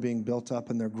some are being built up,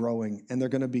 and they're growing, and they're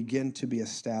going to begin to be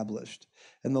established.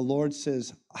 And the Lord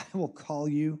says, I will call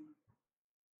you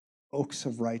oaks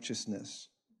of righteousness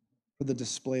for the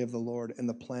display of the Lord and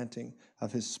the planting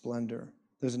of his splendor.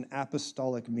 There's an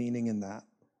apostolic meaning in that.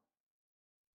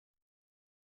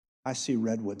 I see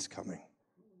redwoods coming.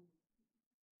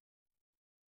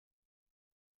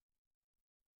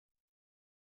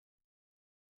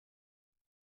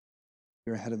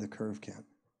 You're ahead of the curve, Kent.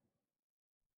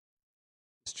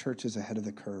 This church is ahead of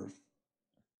the curve.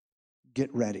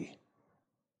 Get ready.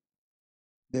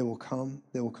 They will come.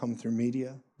 They will come through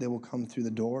media. They will come through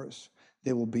the doors.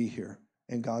 They will be here.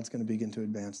 And God's going to begin to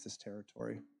advance this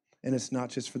territory. And it's not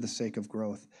just for the sake of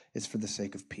growth. It's for the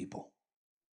sake of people.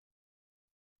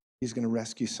 He's going to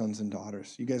rescue sons and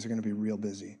daughters. You guys are going to be real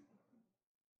busy.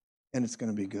 And it's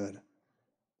going to be good.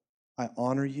 I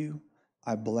honor you.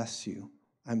 I bless you.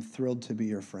 I'm thrilled to be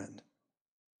your friend.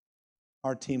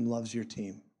 Our team loves your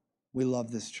team. We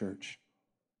love this church.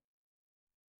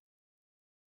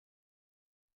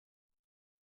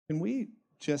 Can we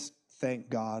just thank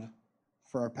God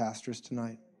for our pastors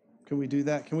tonight? Can we do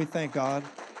that? Can we thank God?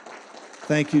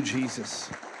 Thank you, Jesus.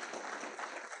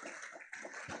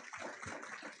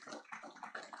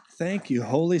 Thank you,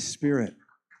 Holy Spirit.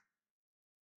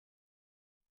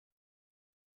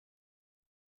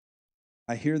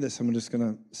 I hear this. I'm just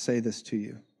going to say this to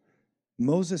you.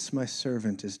 Moses, my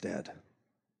servant, is dead.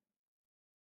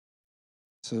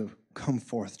 So come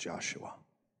forth, Joshua.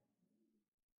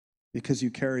 Because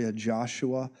you carry a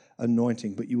Joshua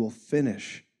anointing, but you will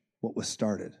finish what was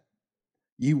started.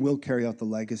 You will carry out the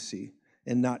legacy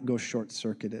and not go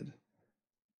short-circuited.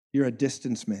 You're a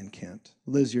distance man, Kent.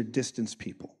 Liz, you're distance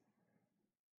people.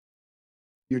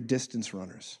 You're distance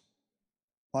runners.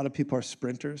 A lot of people are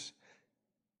sprinters.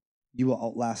 You will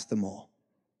outlast them all.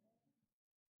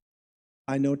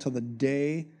 I know till the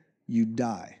day you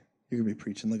die, you're going to be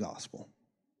preaching the gospel.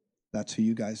 That's who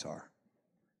you guys are.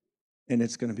 And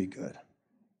it's going to be good.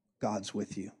 God's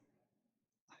with you.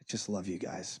 I just love you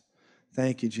guys.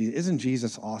 Thank you, Jesus. Isn't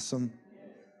Jesus awesome?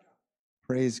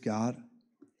 Praise God.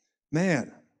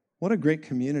 Man, what a great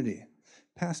community.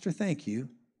 Pastor, thank you.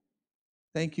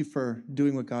 Thank you for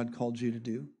doing what God called you to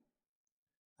do.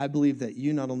 I believe that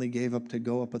you not only gave up to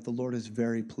go up, but the Lord is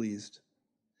very pleased.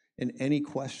 And any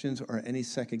questions or any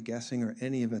second guessing or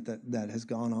any of it that has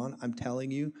gone on, I'm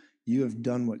telling you, you have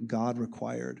done what God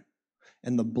required,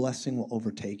 and the blessing will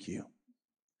overtake you.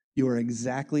 You are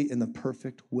exactly in the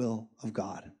perfect will of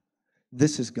God.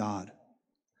 This is God.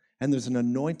 And there's an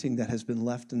anointing that has been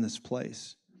left in this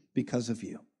place because of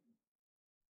you.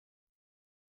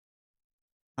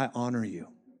 I honor you.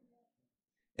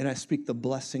 And I speak the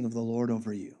blessing of the Lord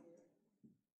over you.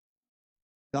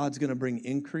 God's going to bring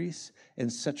increase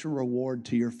and such a reward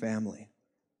to your family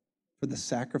for the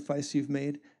sacrifice you've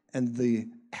made and the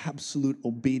absolute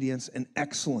obedience and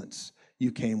excellence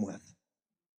you came with.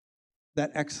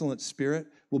 That excellent spirit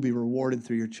will be rewarded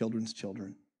through your children's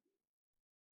children.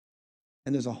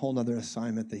 And there's a whole other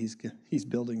assignment that he's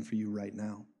building for you right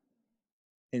now.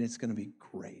 And it's going to be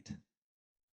great.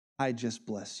 I just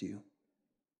bless you.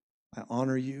 I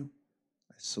honor you.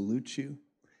 I salute you.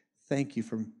 Thank you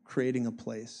for creating a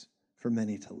place for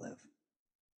many to live.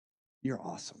 You're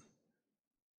awesome.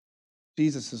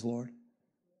 Jesus is Lord.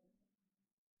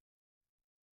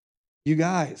 You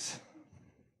guys,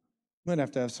 might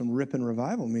have to have some ripping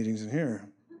revival meetings in here.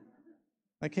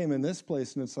 I came in this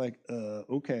place and it's like,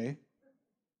 okay.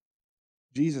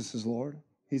 Jesus is Lord.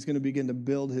 He's going to begin to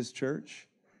build his church.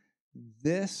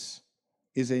 This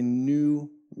is a new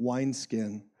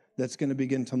wineskin that's going to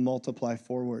begin to multiply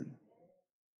forward.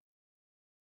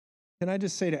 Can I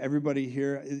just say to everybody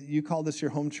here, you call this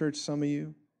your home church, some of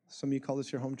you call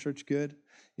this your home church, good.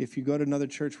 If you go to another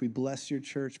church, we bless your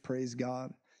church, praise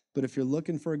God. But if you're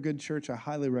looking for a good church, I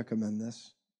highly recommend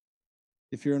this.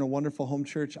 If you're in a wonderful home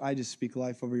church, I just speak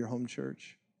life over your home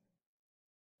church.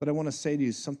 But I want to say to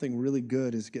you, something really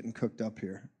good is getting cooked up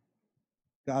here.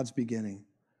 God's beginning.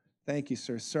 Thank you,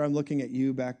 sir. Sir, I'm looking at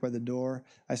you back by the door.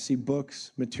 I see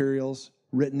books, materials,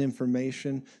 written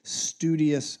information,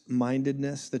 studious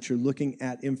mindedness that you're looking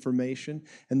at information.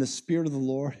 And the Spirit of the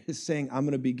Lord is saying, I'm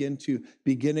going to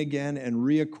begin again and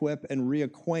re-equip and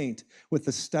reacquaint with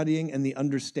the studying and the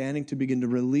understanding to begin to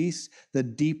release the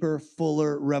deeper,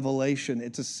 fuller revelation.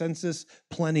 It's a sensus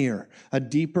plenior, a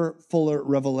deeper, fuller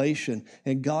revelation.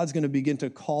 And God's going to begin to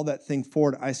call that thing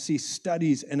forward. I see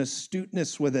studies and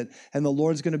astuteness with it. And the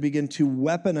Lord's going to begin to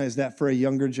weaponize that for a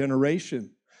younger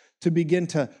generation, to begin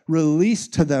to release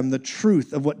to them the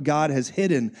truth of what God has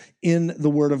hidden in the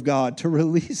Word of God, to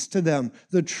release to them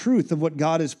the truth of what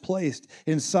God has placed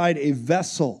inside a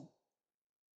vessel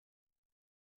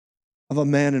of a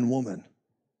man and woman.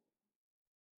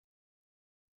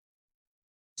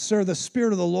 Sir, the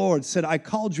Spirit of the Lord said, I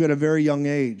called you at a very young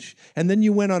age. And then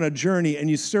you went on a journey and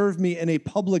you served me in a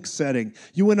public setting.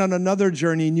 You went on another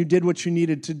journey and you did what you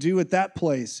needed to do at that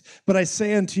place. But I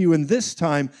say unto you, in this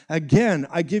time, again,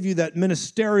 I give you that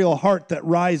ministerial heart that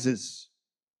rises.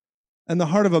 And the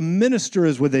heart of a minister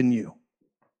is within you.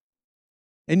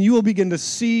 And you will begin to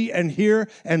see and hear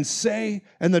and say,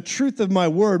 and the truth of my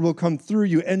word will come through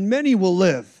you. And many will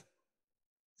live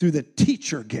through the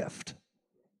teacher gift.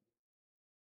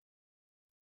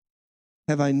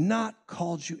 Have I not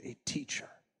called you a teacher?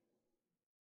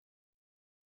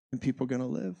 And people are going to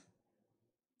live.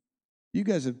 You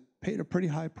guys have paid a pretty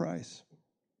high price.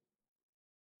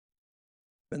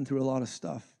 Been through a lot of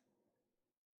stuff.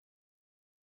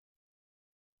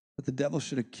 But the devil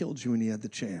should have killed you when he had the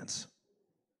chance.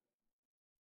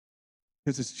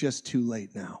 Because it's just too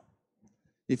late now.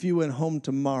 If you went home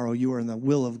tomorrow, you are in the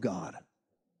will of God.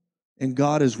 And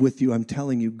God is with you. I'm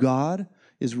telling you, God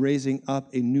is raising up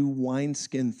a new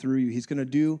wineskin through you. He's going to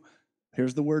do,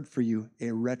 here's the word for you, a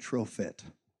retrofit.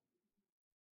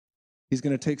 He's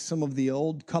going to take some of the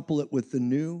old, couple it with the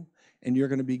new, and you're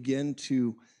going to begin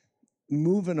to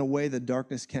move in a way that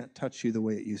darkness can't touch you the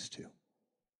way it used to.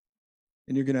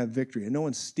 And you're going to have victory. And no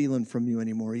one's stealing from you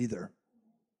anymore either.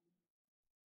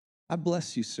 I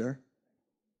bless you, sir.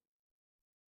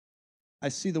 I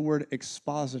see the word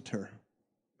expositor.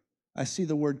 I see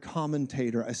the word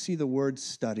commentator. I see the word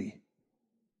study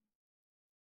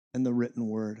and the written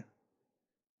word.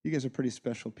 You guys are pretty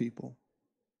special people.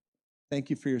 Thank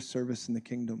you for your service in the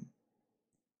kingdom.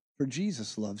 For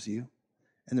Jesus loves you,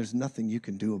 and there's nothing you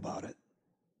can do about it.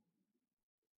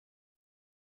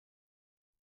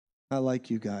 I like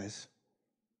you guys.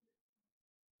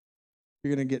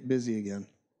 You're going to get busy again.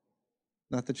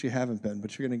 Not that you haven't been,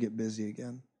 but you're going to get busy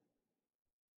again.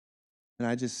 And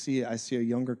I see a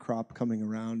younger crop coming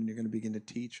around, and you're going to begin to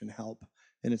teach and help,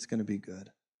 and it's going to be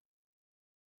good.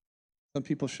 Some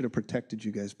people should have protected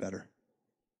you guys better.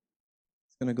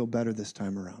 It's going to go better this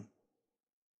time around.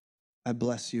 I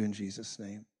bless you in Jesus'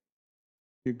 name.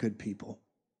 You're good people.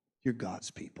 You're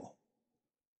God's people.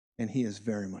 And He is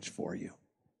very much for you.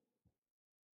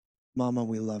 Mama,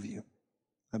 we love you.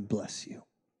 I bless you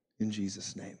in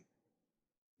Jesus' name.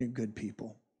 You're good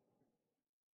people.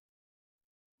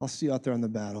 I'll see you out there on the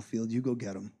battlefield. You go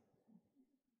get them.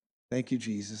 Thank you,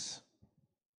 Jesus.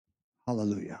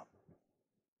 Hallelujah.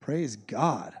 Praise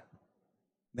God.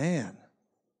 Man.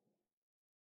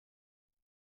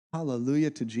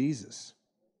 Hallelujah to Jesus.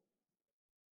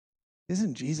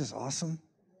 Isn't Jesus awesome?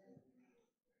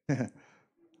 I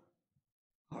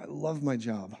love my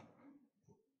job.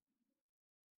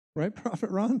 Right, Prophet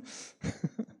Ron?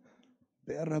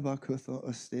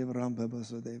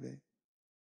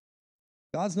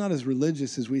 God's not as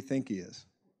religious as we think He is.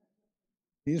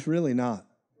 He's really not.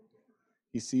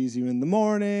 He sees you in the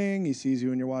morning. He sees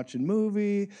you when you're watching a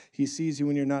movie. He sees you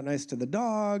when you're not nice to the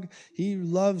dog. He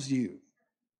loves you.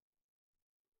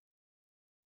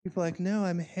 People are like, no,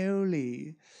 I'm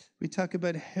holy. We talk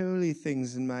about holy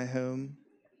things in my home.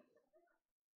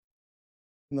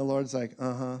 And the Lord's like,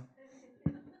 uh-huh.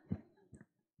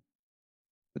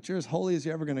 But you're as holy as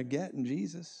you're ever going to get in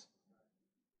Jesus.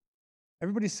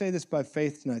 Everybody say this by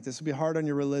faith tonight. This will be hard on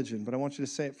your religion, but I want you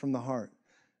to say it from the heart.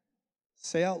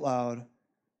 Say out loud,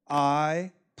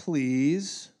 I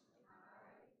please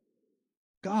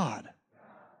God.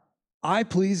 I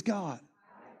please God.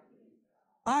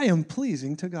 I am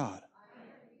pleasing to God.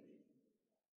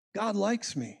 God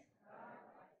likes me.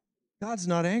 God's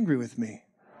not angry with me.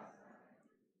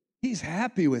 He's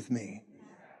happy with me.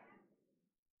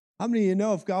 How many of you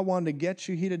know if God wanted to get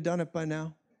you, He'd have done it by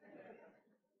now?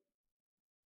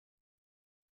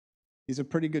 He's a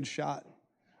pretty good shot.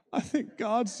 I think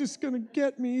God's just going to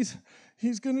get me.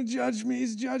 He's going to judge me.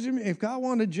 He's judging me. If God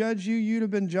wanted to judge you, you'd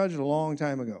have been judged a long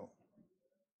time ago.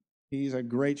 He's a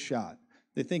great shot.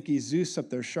 They think he's Zeus up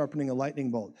there sharpening a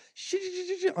lightning bolt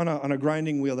on a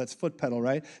grinding wheel that's foot pedal,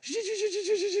 right?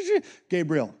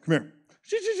 Gabriel, come here.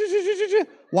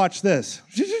 Watch this.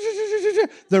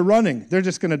 They're running. They're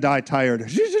just going to die tired.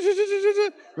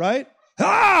 Right?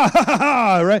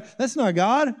 Right? That's not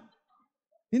God.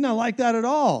 He's not like that at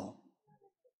all.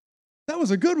 That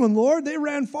was a good one, Lord. They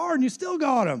ran far and you still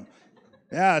got them.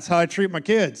 Yeah, that's how I treat my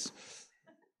kids.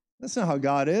 That's not how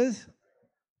God is.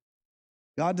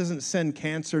 God doesn't send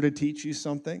cancer to teach you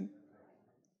something.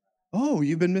 Oh,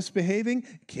 you've been misbehaving?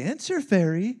 Cancer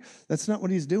fairy. That's not what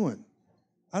He's doing.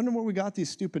 I don't know where we got these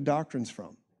stupid doctrines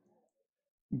from.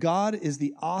 God is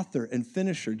the author and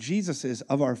finisher, Jesus is,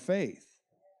 of our faith.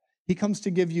 He comes to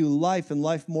give you life and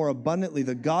life more abundantly,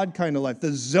 the God kind of life,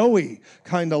 the Zoe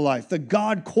kind of life, the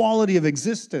God quality of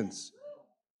existence.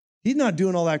 He's not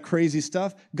doing all that crazy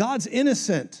stuff. God's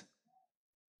innocent.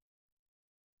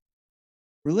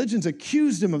 Religion's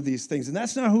accused him of these things, and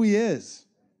that's not who he is.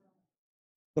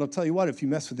 But I'll tell you what, if you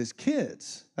mess with his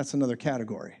kids, that's another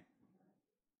category.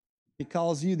 He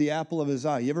calls you the apple of his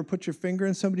eye. You ever put your finger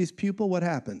in somebody's pupil? What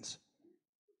happens?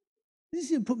 I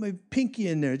just need to put my pinky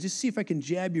in there. Just see if I can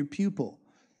jab your pupil.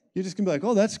 You're just going to be like,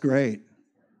 oh, that's great.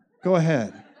 Go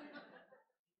ahead.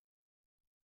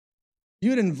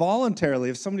 You'd involuntarily,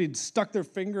 if somebody had stuck their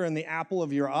finger in the apple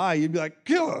of your eye, you'd be like,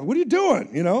 what are you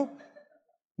doing? You know?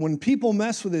 When people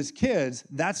mess with his kids,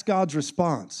 that's God's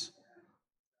response.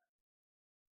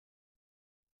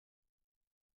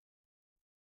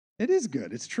 It is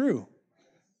good. It's true.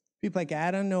 People are like,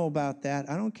 I don't know about that.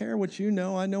 I don't care what you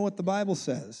know. I know what the Bible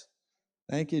says.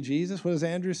 Thank you, Jesus. What does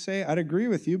Andrew say? I'd agree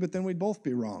with you, but then we'd both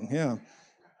be wrong. Yeah.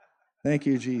 Thank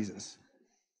you, Jesus.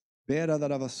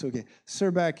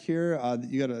 Sir, back here,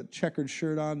 you got a checkered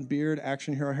shirt on, beard,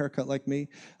 action hero haircut like me.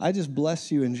 I just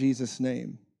bless you in Jesus'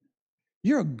 name.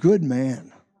 You're a good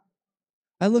man.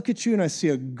 I look at you and I see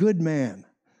a good man.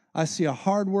 I see a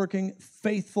hardworking,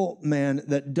 faithful man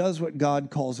that does what God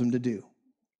calls him to do.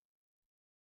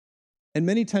 And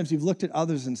many times you've looked at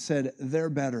others and said, they're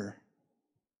better.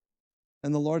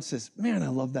 And the Lord says, man, I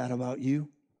love that about you.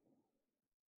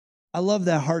 I love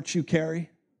that heart you carry.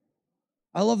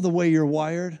 I love the way you're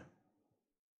wired.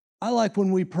 I like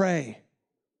when we pray.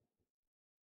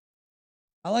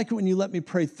 I like it when you let me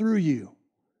pray through you.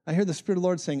 I hear the Spirit of the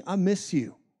Lord saying, I miss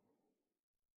you.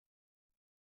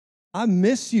 I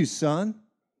miss you, son.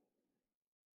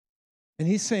 And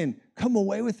he's saying, come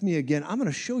away with me again. I'm going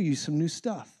to show you some new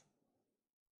stuff.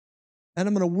 And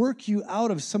I'm going to work you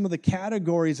out of some of the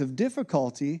categories of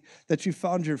difficulty that you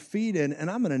found your feet in,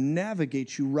 and I'm going to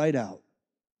navigate you right out.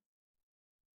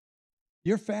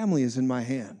 Your family is in my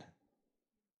hand.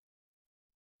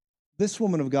 This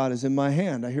woman of God is in my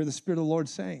hand. I hear the Spirit of the Lord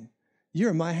saying,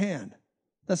 you're in my hand.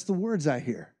 That's the words I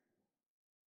hear.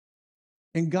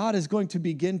 And God is going to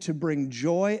begin to bring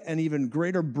joy and even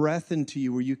greater breath into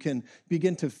you where you can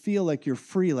begin to feel like you're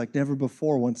free like never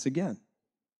before once again.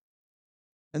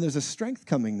 And there's a strength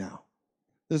coming now.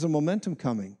 There's a momentum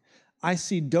coming. I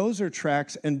see dozer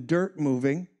tracks and dirt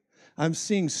moving. I'm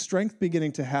seeing strength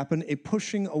beginning to happen, a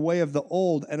pushing away of the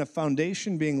old and a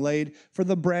foundation being laid for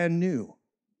the brand new.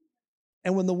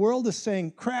 And when the world is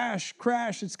saying, crash,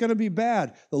 crash, it's going to be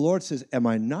bad, the Lord says, am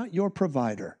I not your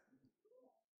provider?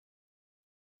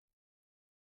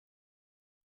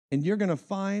 And you're going to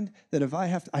find that if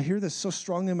I hear this so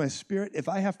strongly in my spirit, if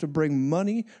I have to bring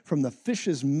money from the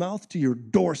fish's mouth to your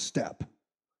doorstep,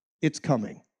 it's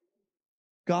coming.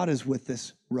 God is with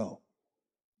this row.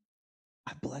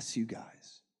 I bless you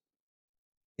guys.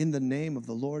 In the name of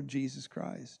the Lord Jesus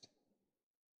Christ.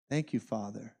 Thank you,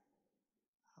 Father.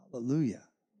 Hallelujah.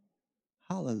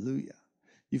 Hallelujah.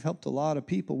 You've helped a lot of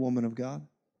people, woman of God.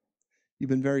 You've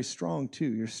been very strong,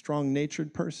 too. You're a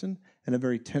strong-natured person and a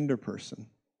very tender person.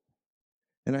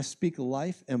 And I speak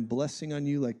life and blessing on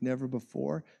you like never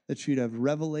before, that you'd have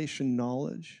revelation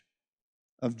knowledge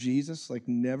of Jesus like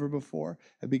never before,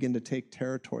 and begin to take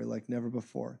territory like never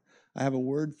before. I have a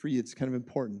word for you. It's kind of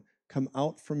important. Come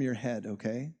out from your head,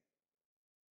 okay?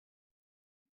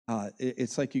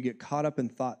 It's like you get caught up in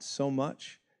thought so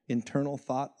much, internal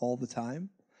thought all the time,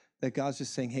 that God's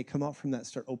just saying, hey, come out from that.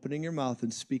 Start opening your mouth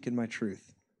and speak in my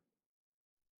truth.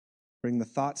 Bring the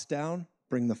thoughts down,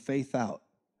 bring the faith out.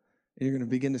 And you're going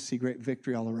to begin to see great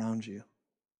victory all around you.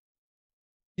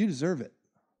 You deserve it.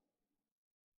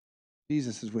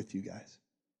 Jesus is with you guys.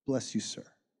 Bless you, sir.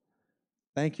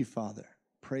 Thank you, Father.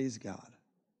 Praise God.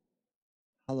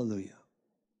 Hallelujah.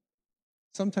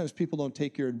 Sometimes people don't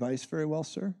take your advice very well,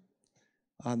 sir,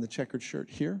 on the checkered shirt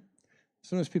here.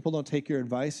 Sometimes people don't take your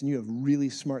advice and you have really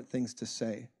smart things to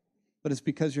say. But it's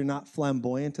because you're not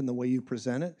flamboyant in the way you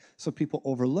present it, so people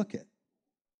overlook it.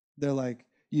 They're like,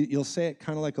 you'll say it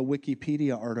kind of like a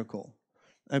Wikipedia article.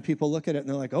 And people look at it and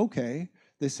they're like, okay.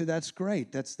 They say, that's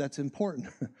great. That's important.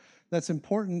 That's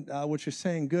important, what you're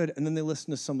saying, good. And then they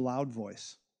listen to some loud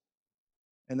voice.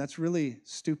 And that's really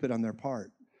stupid on their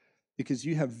part because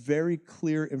you have very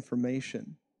clear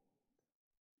information.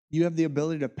 You have the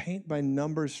ability to paint by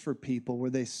numbers for people where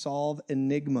they solve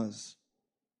enigmas.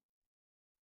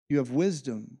 You have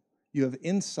wisdom. You have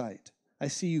insight. I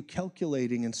see you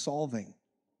calculating and solving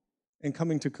and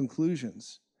coming to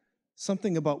conclusions.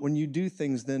 Something about when you do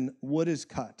things, then wood is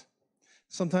cut.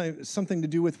 Sometimes something to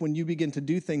do with when you begin to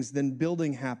do things, then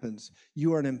building happens.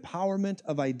 You are an empowerment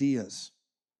of ideas.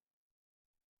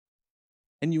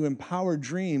 And you empower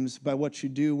dreams by what you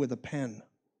do with a pen.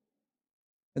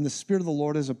 And the Spirit of the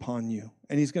Lord is upon you,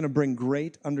 and He's going to bring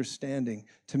great understanding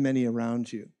to many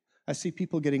around you. I see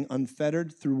people getting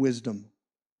unfettered through wisdom.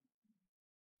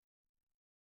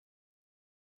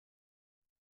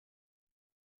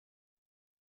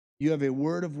 You have a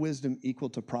word of wisdom equal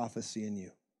to prophecy in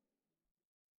you.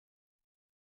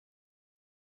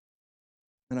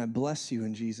 And I bless you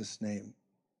in Jesus' name.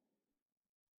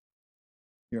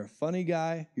 You're a funny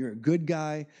guy. You're a good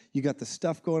guy. You got the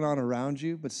stuff going on around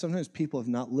you, but sometimes people have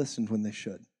not listened when they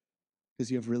should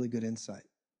because you have really good insight.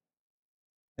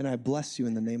 And I bless you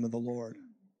in the name of the Lord.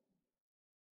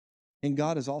 And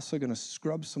God is also going to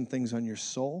scrub some things on your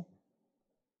soul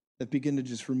that begin to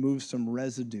just remove some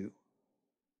residue.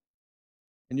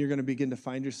 And you're going to begin to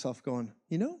find yourself going,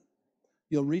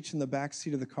 you'll reach in the back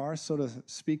seat of the car, so to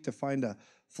speak, to find a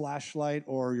flashlight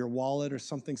or your wallet or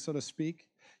something, so to speak.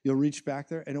 You'll reach back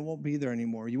there, and it won't be there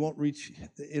anymore. You won't reach.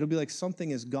 It'll be like something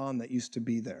is gone that used to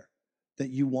be there, that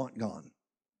you want gone.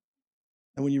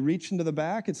 And when you reach into the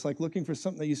back, it's like looking for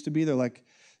something that used to be there, like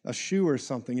a shoe or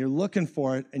something. You're looking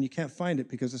for it, and you can't find it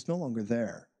because it's no longer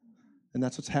there. And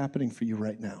that's what's happening for you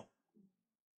right now.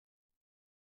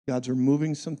 God's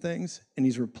removing some things, and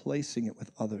he's replacing it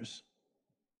with others.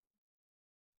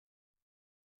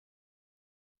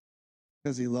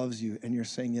 Because he loves you, and you're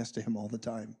saying yes to him all the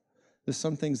time. There's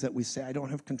some things that we say, I don't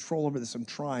have control over this, I'm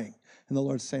trying. And the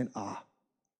Lord's saying,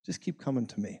 just keep coming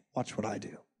to me. Watch what I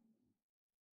do.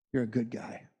 You're a good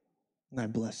guy, and I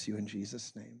bless you in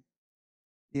Jesus' name.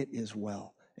 It is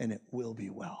well, and it will be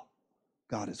well.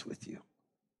 God is with you.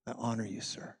 I honor you,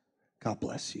 sir. God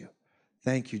bless you.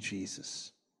 Thank you,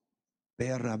 Jesus.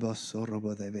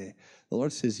 The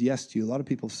Lord says yes to you. A lot of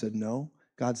people have said no.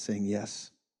 God's saying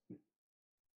yes.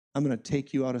 I'm going to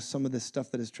take you out of some of this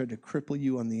stuff that has tried to cripple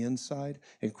you on the inside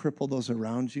and cripple those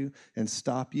around you and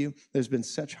stop you. There's been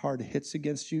such hard hits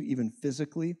against you, even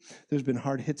physically. There's been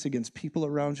hard hits against people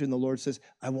around you, and the Lord says,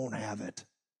 I won't have it.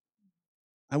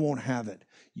 I won't have it.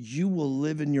 You will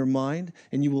live in your mind,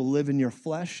 and you will live in your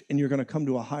flesh, and you're going to come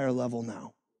to a higher level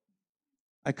now.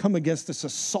 I come against this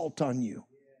assault on you.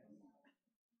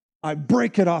 I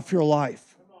break it off your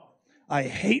life. I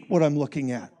hate what I'm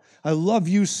looking at. I love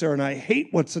you, sir, and I hate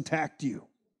what's attacked you.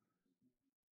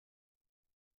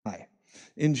 Hi.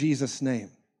 In Jesus' name,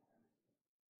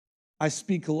 I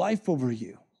speak life over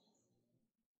you.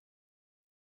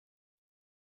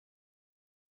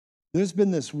 There's been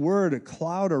this word, a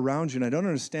cloud around you, and I don't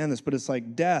understand this, but it's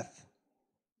like death.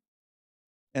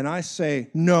 And I say,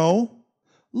 no,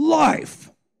 life.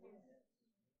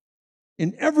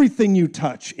 In everything you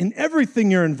touch, in everything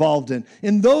you're involved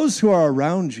in those who are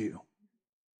around you.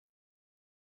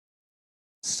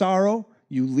 Sorrow,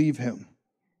 you leave him.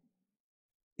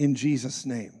 In Jesus'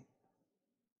 name.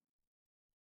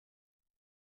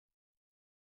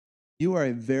 You are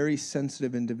a very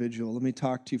sensitive individual. Let me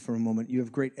talk to you for a moment. You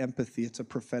have great empathy. It's a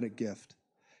prophetic gift.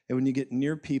 And when you get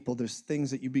near people, there's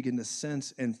things that you begin to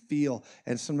sense and feel.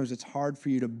 And sometimes it's hard for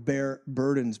you to bear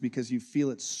burdens because you feel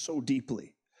it so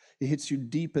deeply. It hits you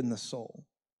deep in the soul.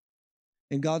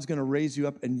 And God's going to raise you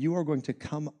up, and you are going to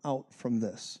come out from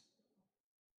this.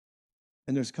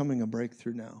 And there's coming a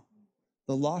breakthrough now.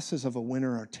 The losses of a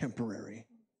winter are temporary.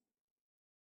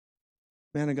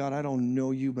 Man of God, I don't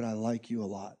know you, but I like you a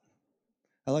lot.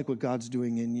 I like what God's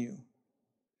doing in you.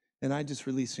 And I just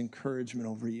release encouragement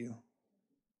over you. Can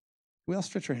we all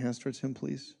stretch our hands towards him,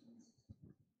 please?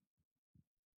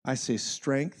 I say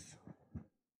strength.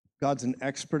 God's an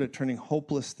expert at turning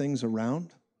hopeless things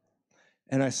around.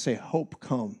 And I say hope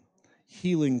come.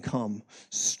 Healing come,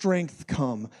 strength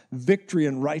come, victory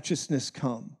and righteousness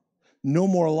come. No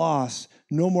more loss,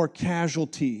 no more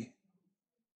casualty,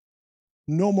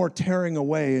 no more tearing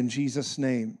away in Jesus'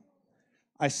 name.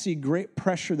 I see great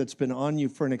pressure that's been on you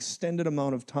for an extended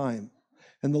amount of time.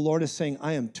 And the Lord is saying,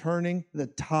 I am turning the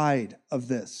tide of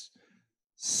this.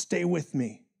 Stay with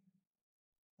me.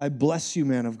 I bless you,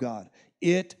 man of God.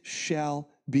 It shall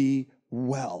be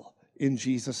well in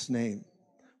Jesus' name.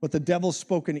 What the devil's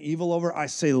spoken evil over, I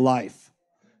say life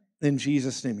in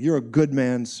Jesus' name. You're a good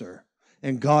man, sir,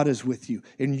 and God is with you,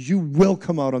 and you will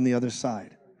come out on the other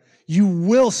side. You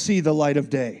will see the light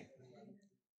of day.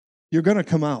 You're going to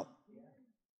come out.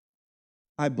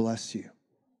 I bless you.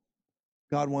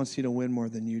 God wants you to win more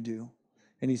than you do,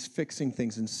 and he's fixing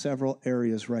things in several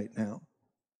areas right now.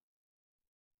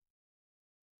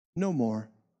 No more.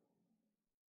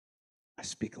 I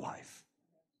speak life.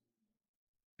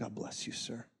 God bless you,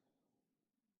 sir.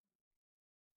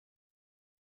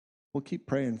 We'll keep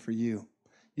praying for you.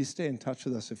 You stay in touch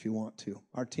with us if you want to.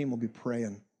 Our team will be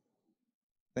praying.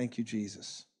 Thank you,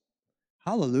 Jesus.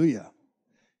 Hallelujah.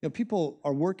 People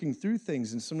are working through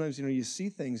things, and sometimes, you see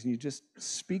things, and you just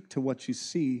speak to what you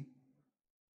see,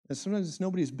 and sometimes it's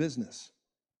nobody's business.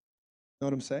 Know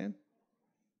what I'm saying?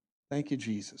 Thank you,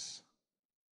 Jesus.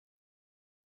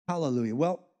 Hallelujah.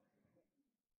 Well,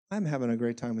 I'm having a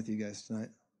great time with you guys tonight.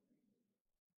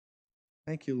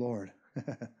 Thank you, Lord.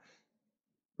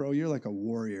 Bro, you're like a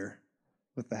warrior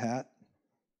with the hat.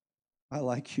 I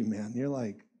like you, man. You're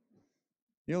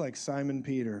like Simon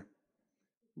Peter.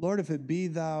 Lord, if it be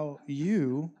thou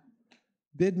you,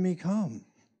 bid me come.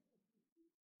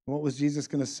 What was Jesus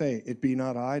going to say? It be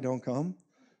not I, don't come.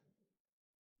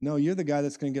 No, you're the guy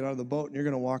that's going to get out of the boat and you're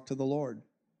going to walk to the Lord.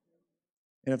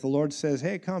 And if the Lord says,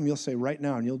 hey, come, you'll say right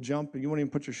now, and you'll jump, and you won't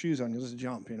even put your shoes on, you'll just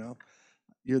jump,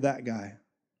 You're that guy.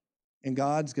 And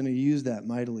God's going to use that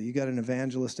mightily. You got an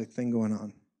evangelistic thing going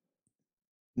on.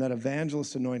 And that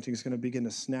evangelist anointing is going to begin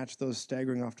to snatch those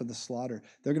staggering off to the slaughter.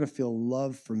 They're going to feel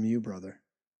love from you, brother.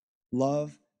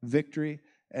 Love, victory,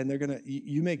 and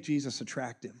you make Jesus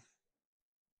attractive.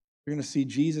 You're going to see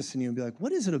Jesus in you and be like,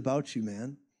 what is it about you,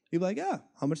 man? You'll be like, yeah,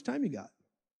 how much time you got?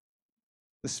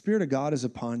 The Spirit of God is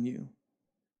upon you.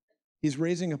 He's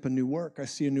raising up a new work. I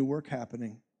see a new work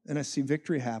happening, and I see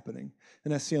victory happening,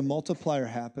 and I see a multiplier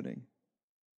happening.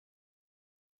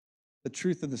 The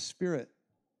truth of the Spirit,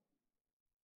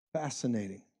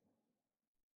 fascinating.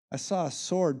 I saw a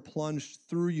sword plunged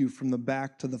through you from the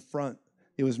back to the front.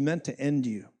 It was meant to end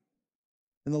you.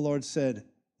 And the Lord said,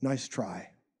 nice try.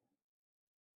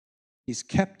 He's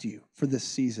kept you for this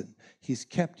season. He's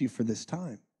kept you for this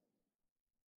time.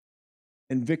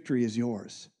 And victory is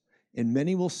yours. And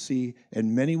many will see,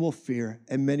 and many will fear,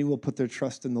 and many will put their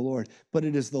trust in the Lord. But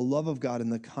it is the love of God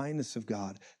and the kindness of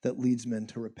God that leads men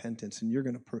to repentance. And you're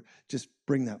going to just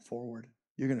bring that forward.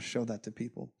 You're going to show that to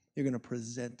people. You're going to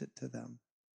present it to them.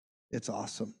 It's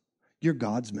awesome. You're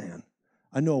God's man.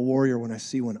 I know a warrior when I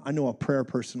see one. I know a prayer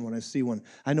person when I see one.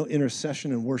 I know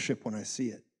intercession and worship when I see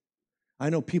it. I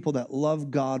know people that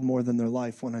love God more than their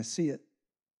life when I see it.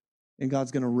 And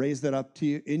God's going to raise that up to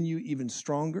you, in you even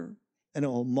stronger, and it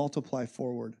will multiply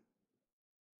forward.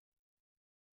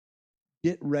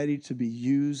 Get ready to be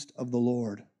used of the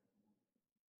Lord.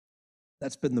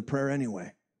 That's been the prayer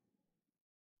anyway.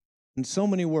 In so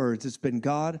many words, it's been,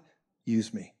 God,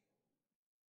 use me.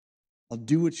 I'll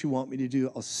do what you want me to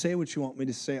do. I'll say what you want me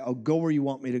to say. I'll go where you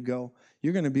want me to go.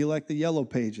 You're going to be like the yellow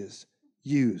pages,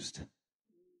 used.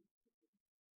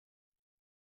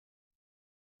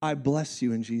 I bless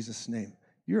you in Jesus' name.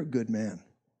 You're a good man.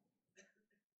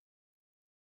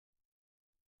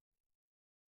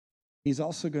 He's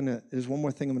also going to, there's one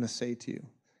more thing I'm going to say to you.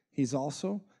 He's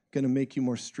also going to make you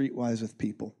more streetwise with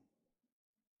people.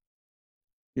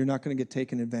 You're not going to get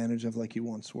taken advantage of like you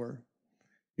once were.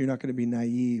 You're not going to be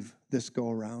naive this go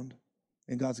around.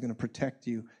 And God's going to protect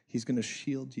you. He's going to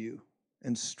shield you.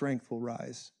 And strength will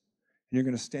rise. And you're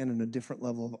going to stand in a different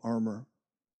level of armor.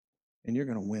 And you're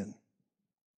going to win.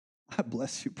 I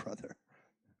bless you, brother.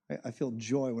 I feel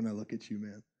joy when I look at you,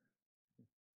 man.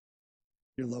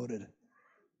 You're loaded.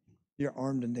 You're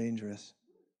armed and dangerous.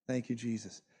 Thank you,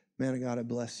 Jesus. Man of God, I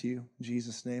bless you in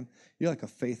Jesus' name. You're like a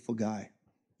faithful guy.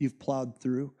 You've plowed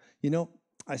through.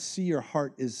 I see your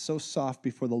heart is so soft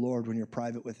before the Lord when you're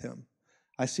private with him.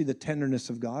 I see the tenderness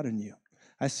of God in you.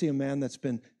 I see a man that's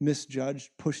been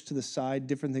misjudged, pushed to the side,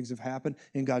 different things have happened,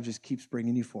 and God just keeps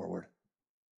bringing you forward.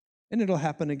 And it'll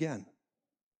happen again.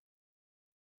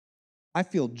 I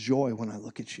feel joy when I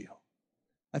look at you.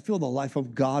 I feel the life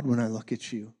of God when I look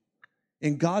at you.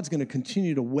 And God's going to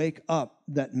continue to wake up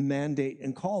that mandate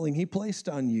and calling he placed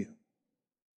on you.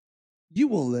 You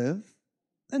will live,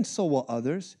 and so will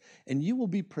others, and you will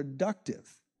be productive.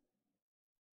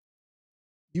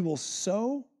 You will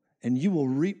sow, and you will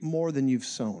reap more than you've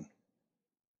sown.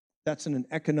 That's in an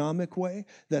economic way.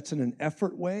 That's in an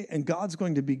effort way. And God's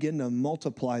going to begin to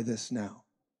multiply this now.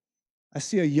 I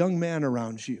see a young man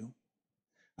around you.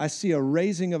 I see a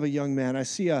raising of a young man. I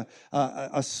see a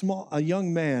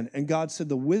young man, and God said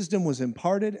the wisdom was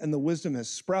imparted, and the wisdom has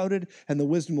sprouted, and the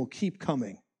wisdom will keep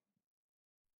coming.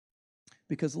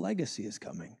 Because legacy is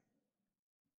coming.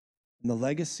 And the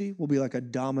legacy will be like a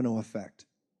domino effect.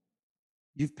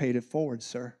 You've paid it forward,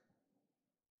 sir.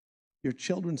 Your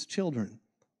children's children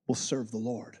will serve the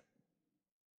Lord.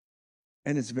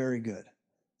 And it's very good.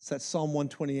 It's that Psalm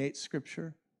 128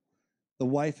 scripture. The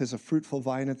wife is a fruitful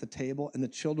vine at the table, and the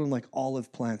children like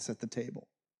olive plants at the table.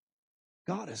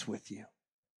 God is with you.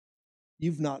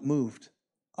 You've not moved.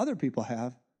 Other people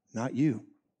have, not you.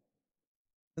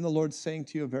 And the Lord's saying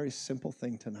to you a very simple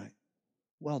thing tonight.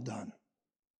 Well done.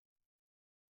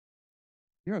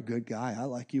 You're a good guy. I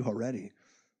like you already.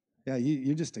 Yeah,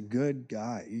 you're just a good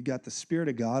guy. You got the Spirit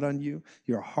of God on you.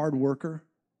 You're a hard worker,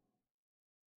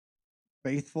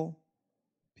 faithful.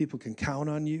 People can count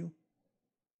on you.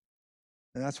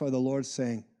 And that's why the Lord's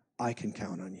saying, I can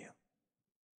count on you.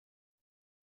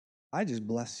 I just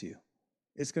bless you.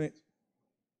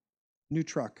 New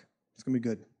truck. It's going to be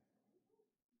good.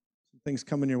 Some things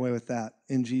coming your way with that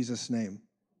in Jesus' name.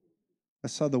 I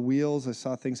saw the wheels. I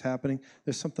saw things happening.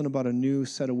 There's something about a new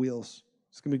set of wheels.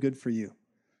 It's going to be good for you.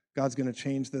 God's going to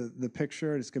change the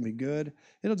picture. It's going to be good.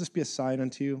 It'll just be a sign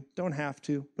unto you. Don't have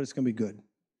to, but it's going to be good.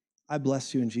 I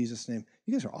bless you in Jesus' name.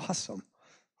 You guys are awesome.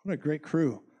 What a great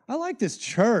crew. I like this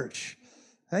church.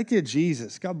 Thank you,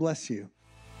 Jesus. God bless you.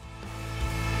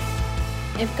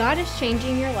 If God is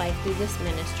changing your life through this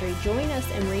ministry, join us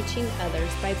in reaching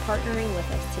others by partnering with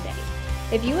us today.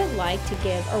 If you would like to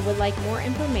give or would like more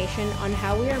information on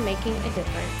how we are making a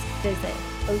difference, visit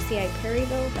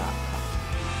ociperryville.com.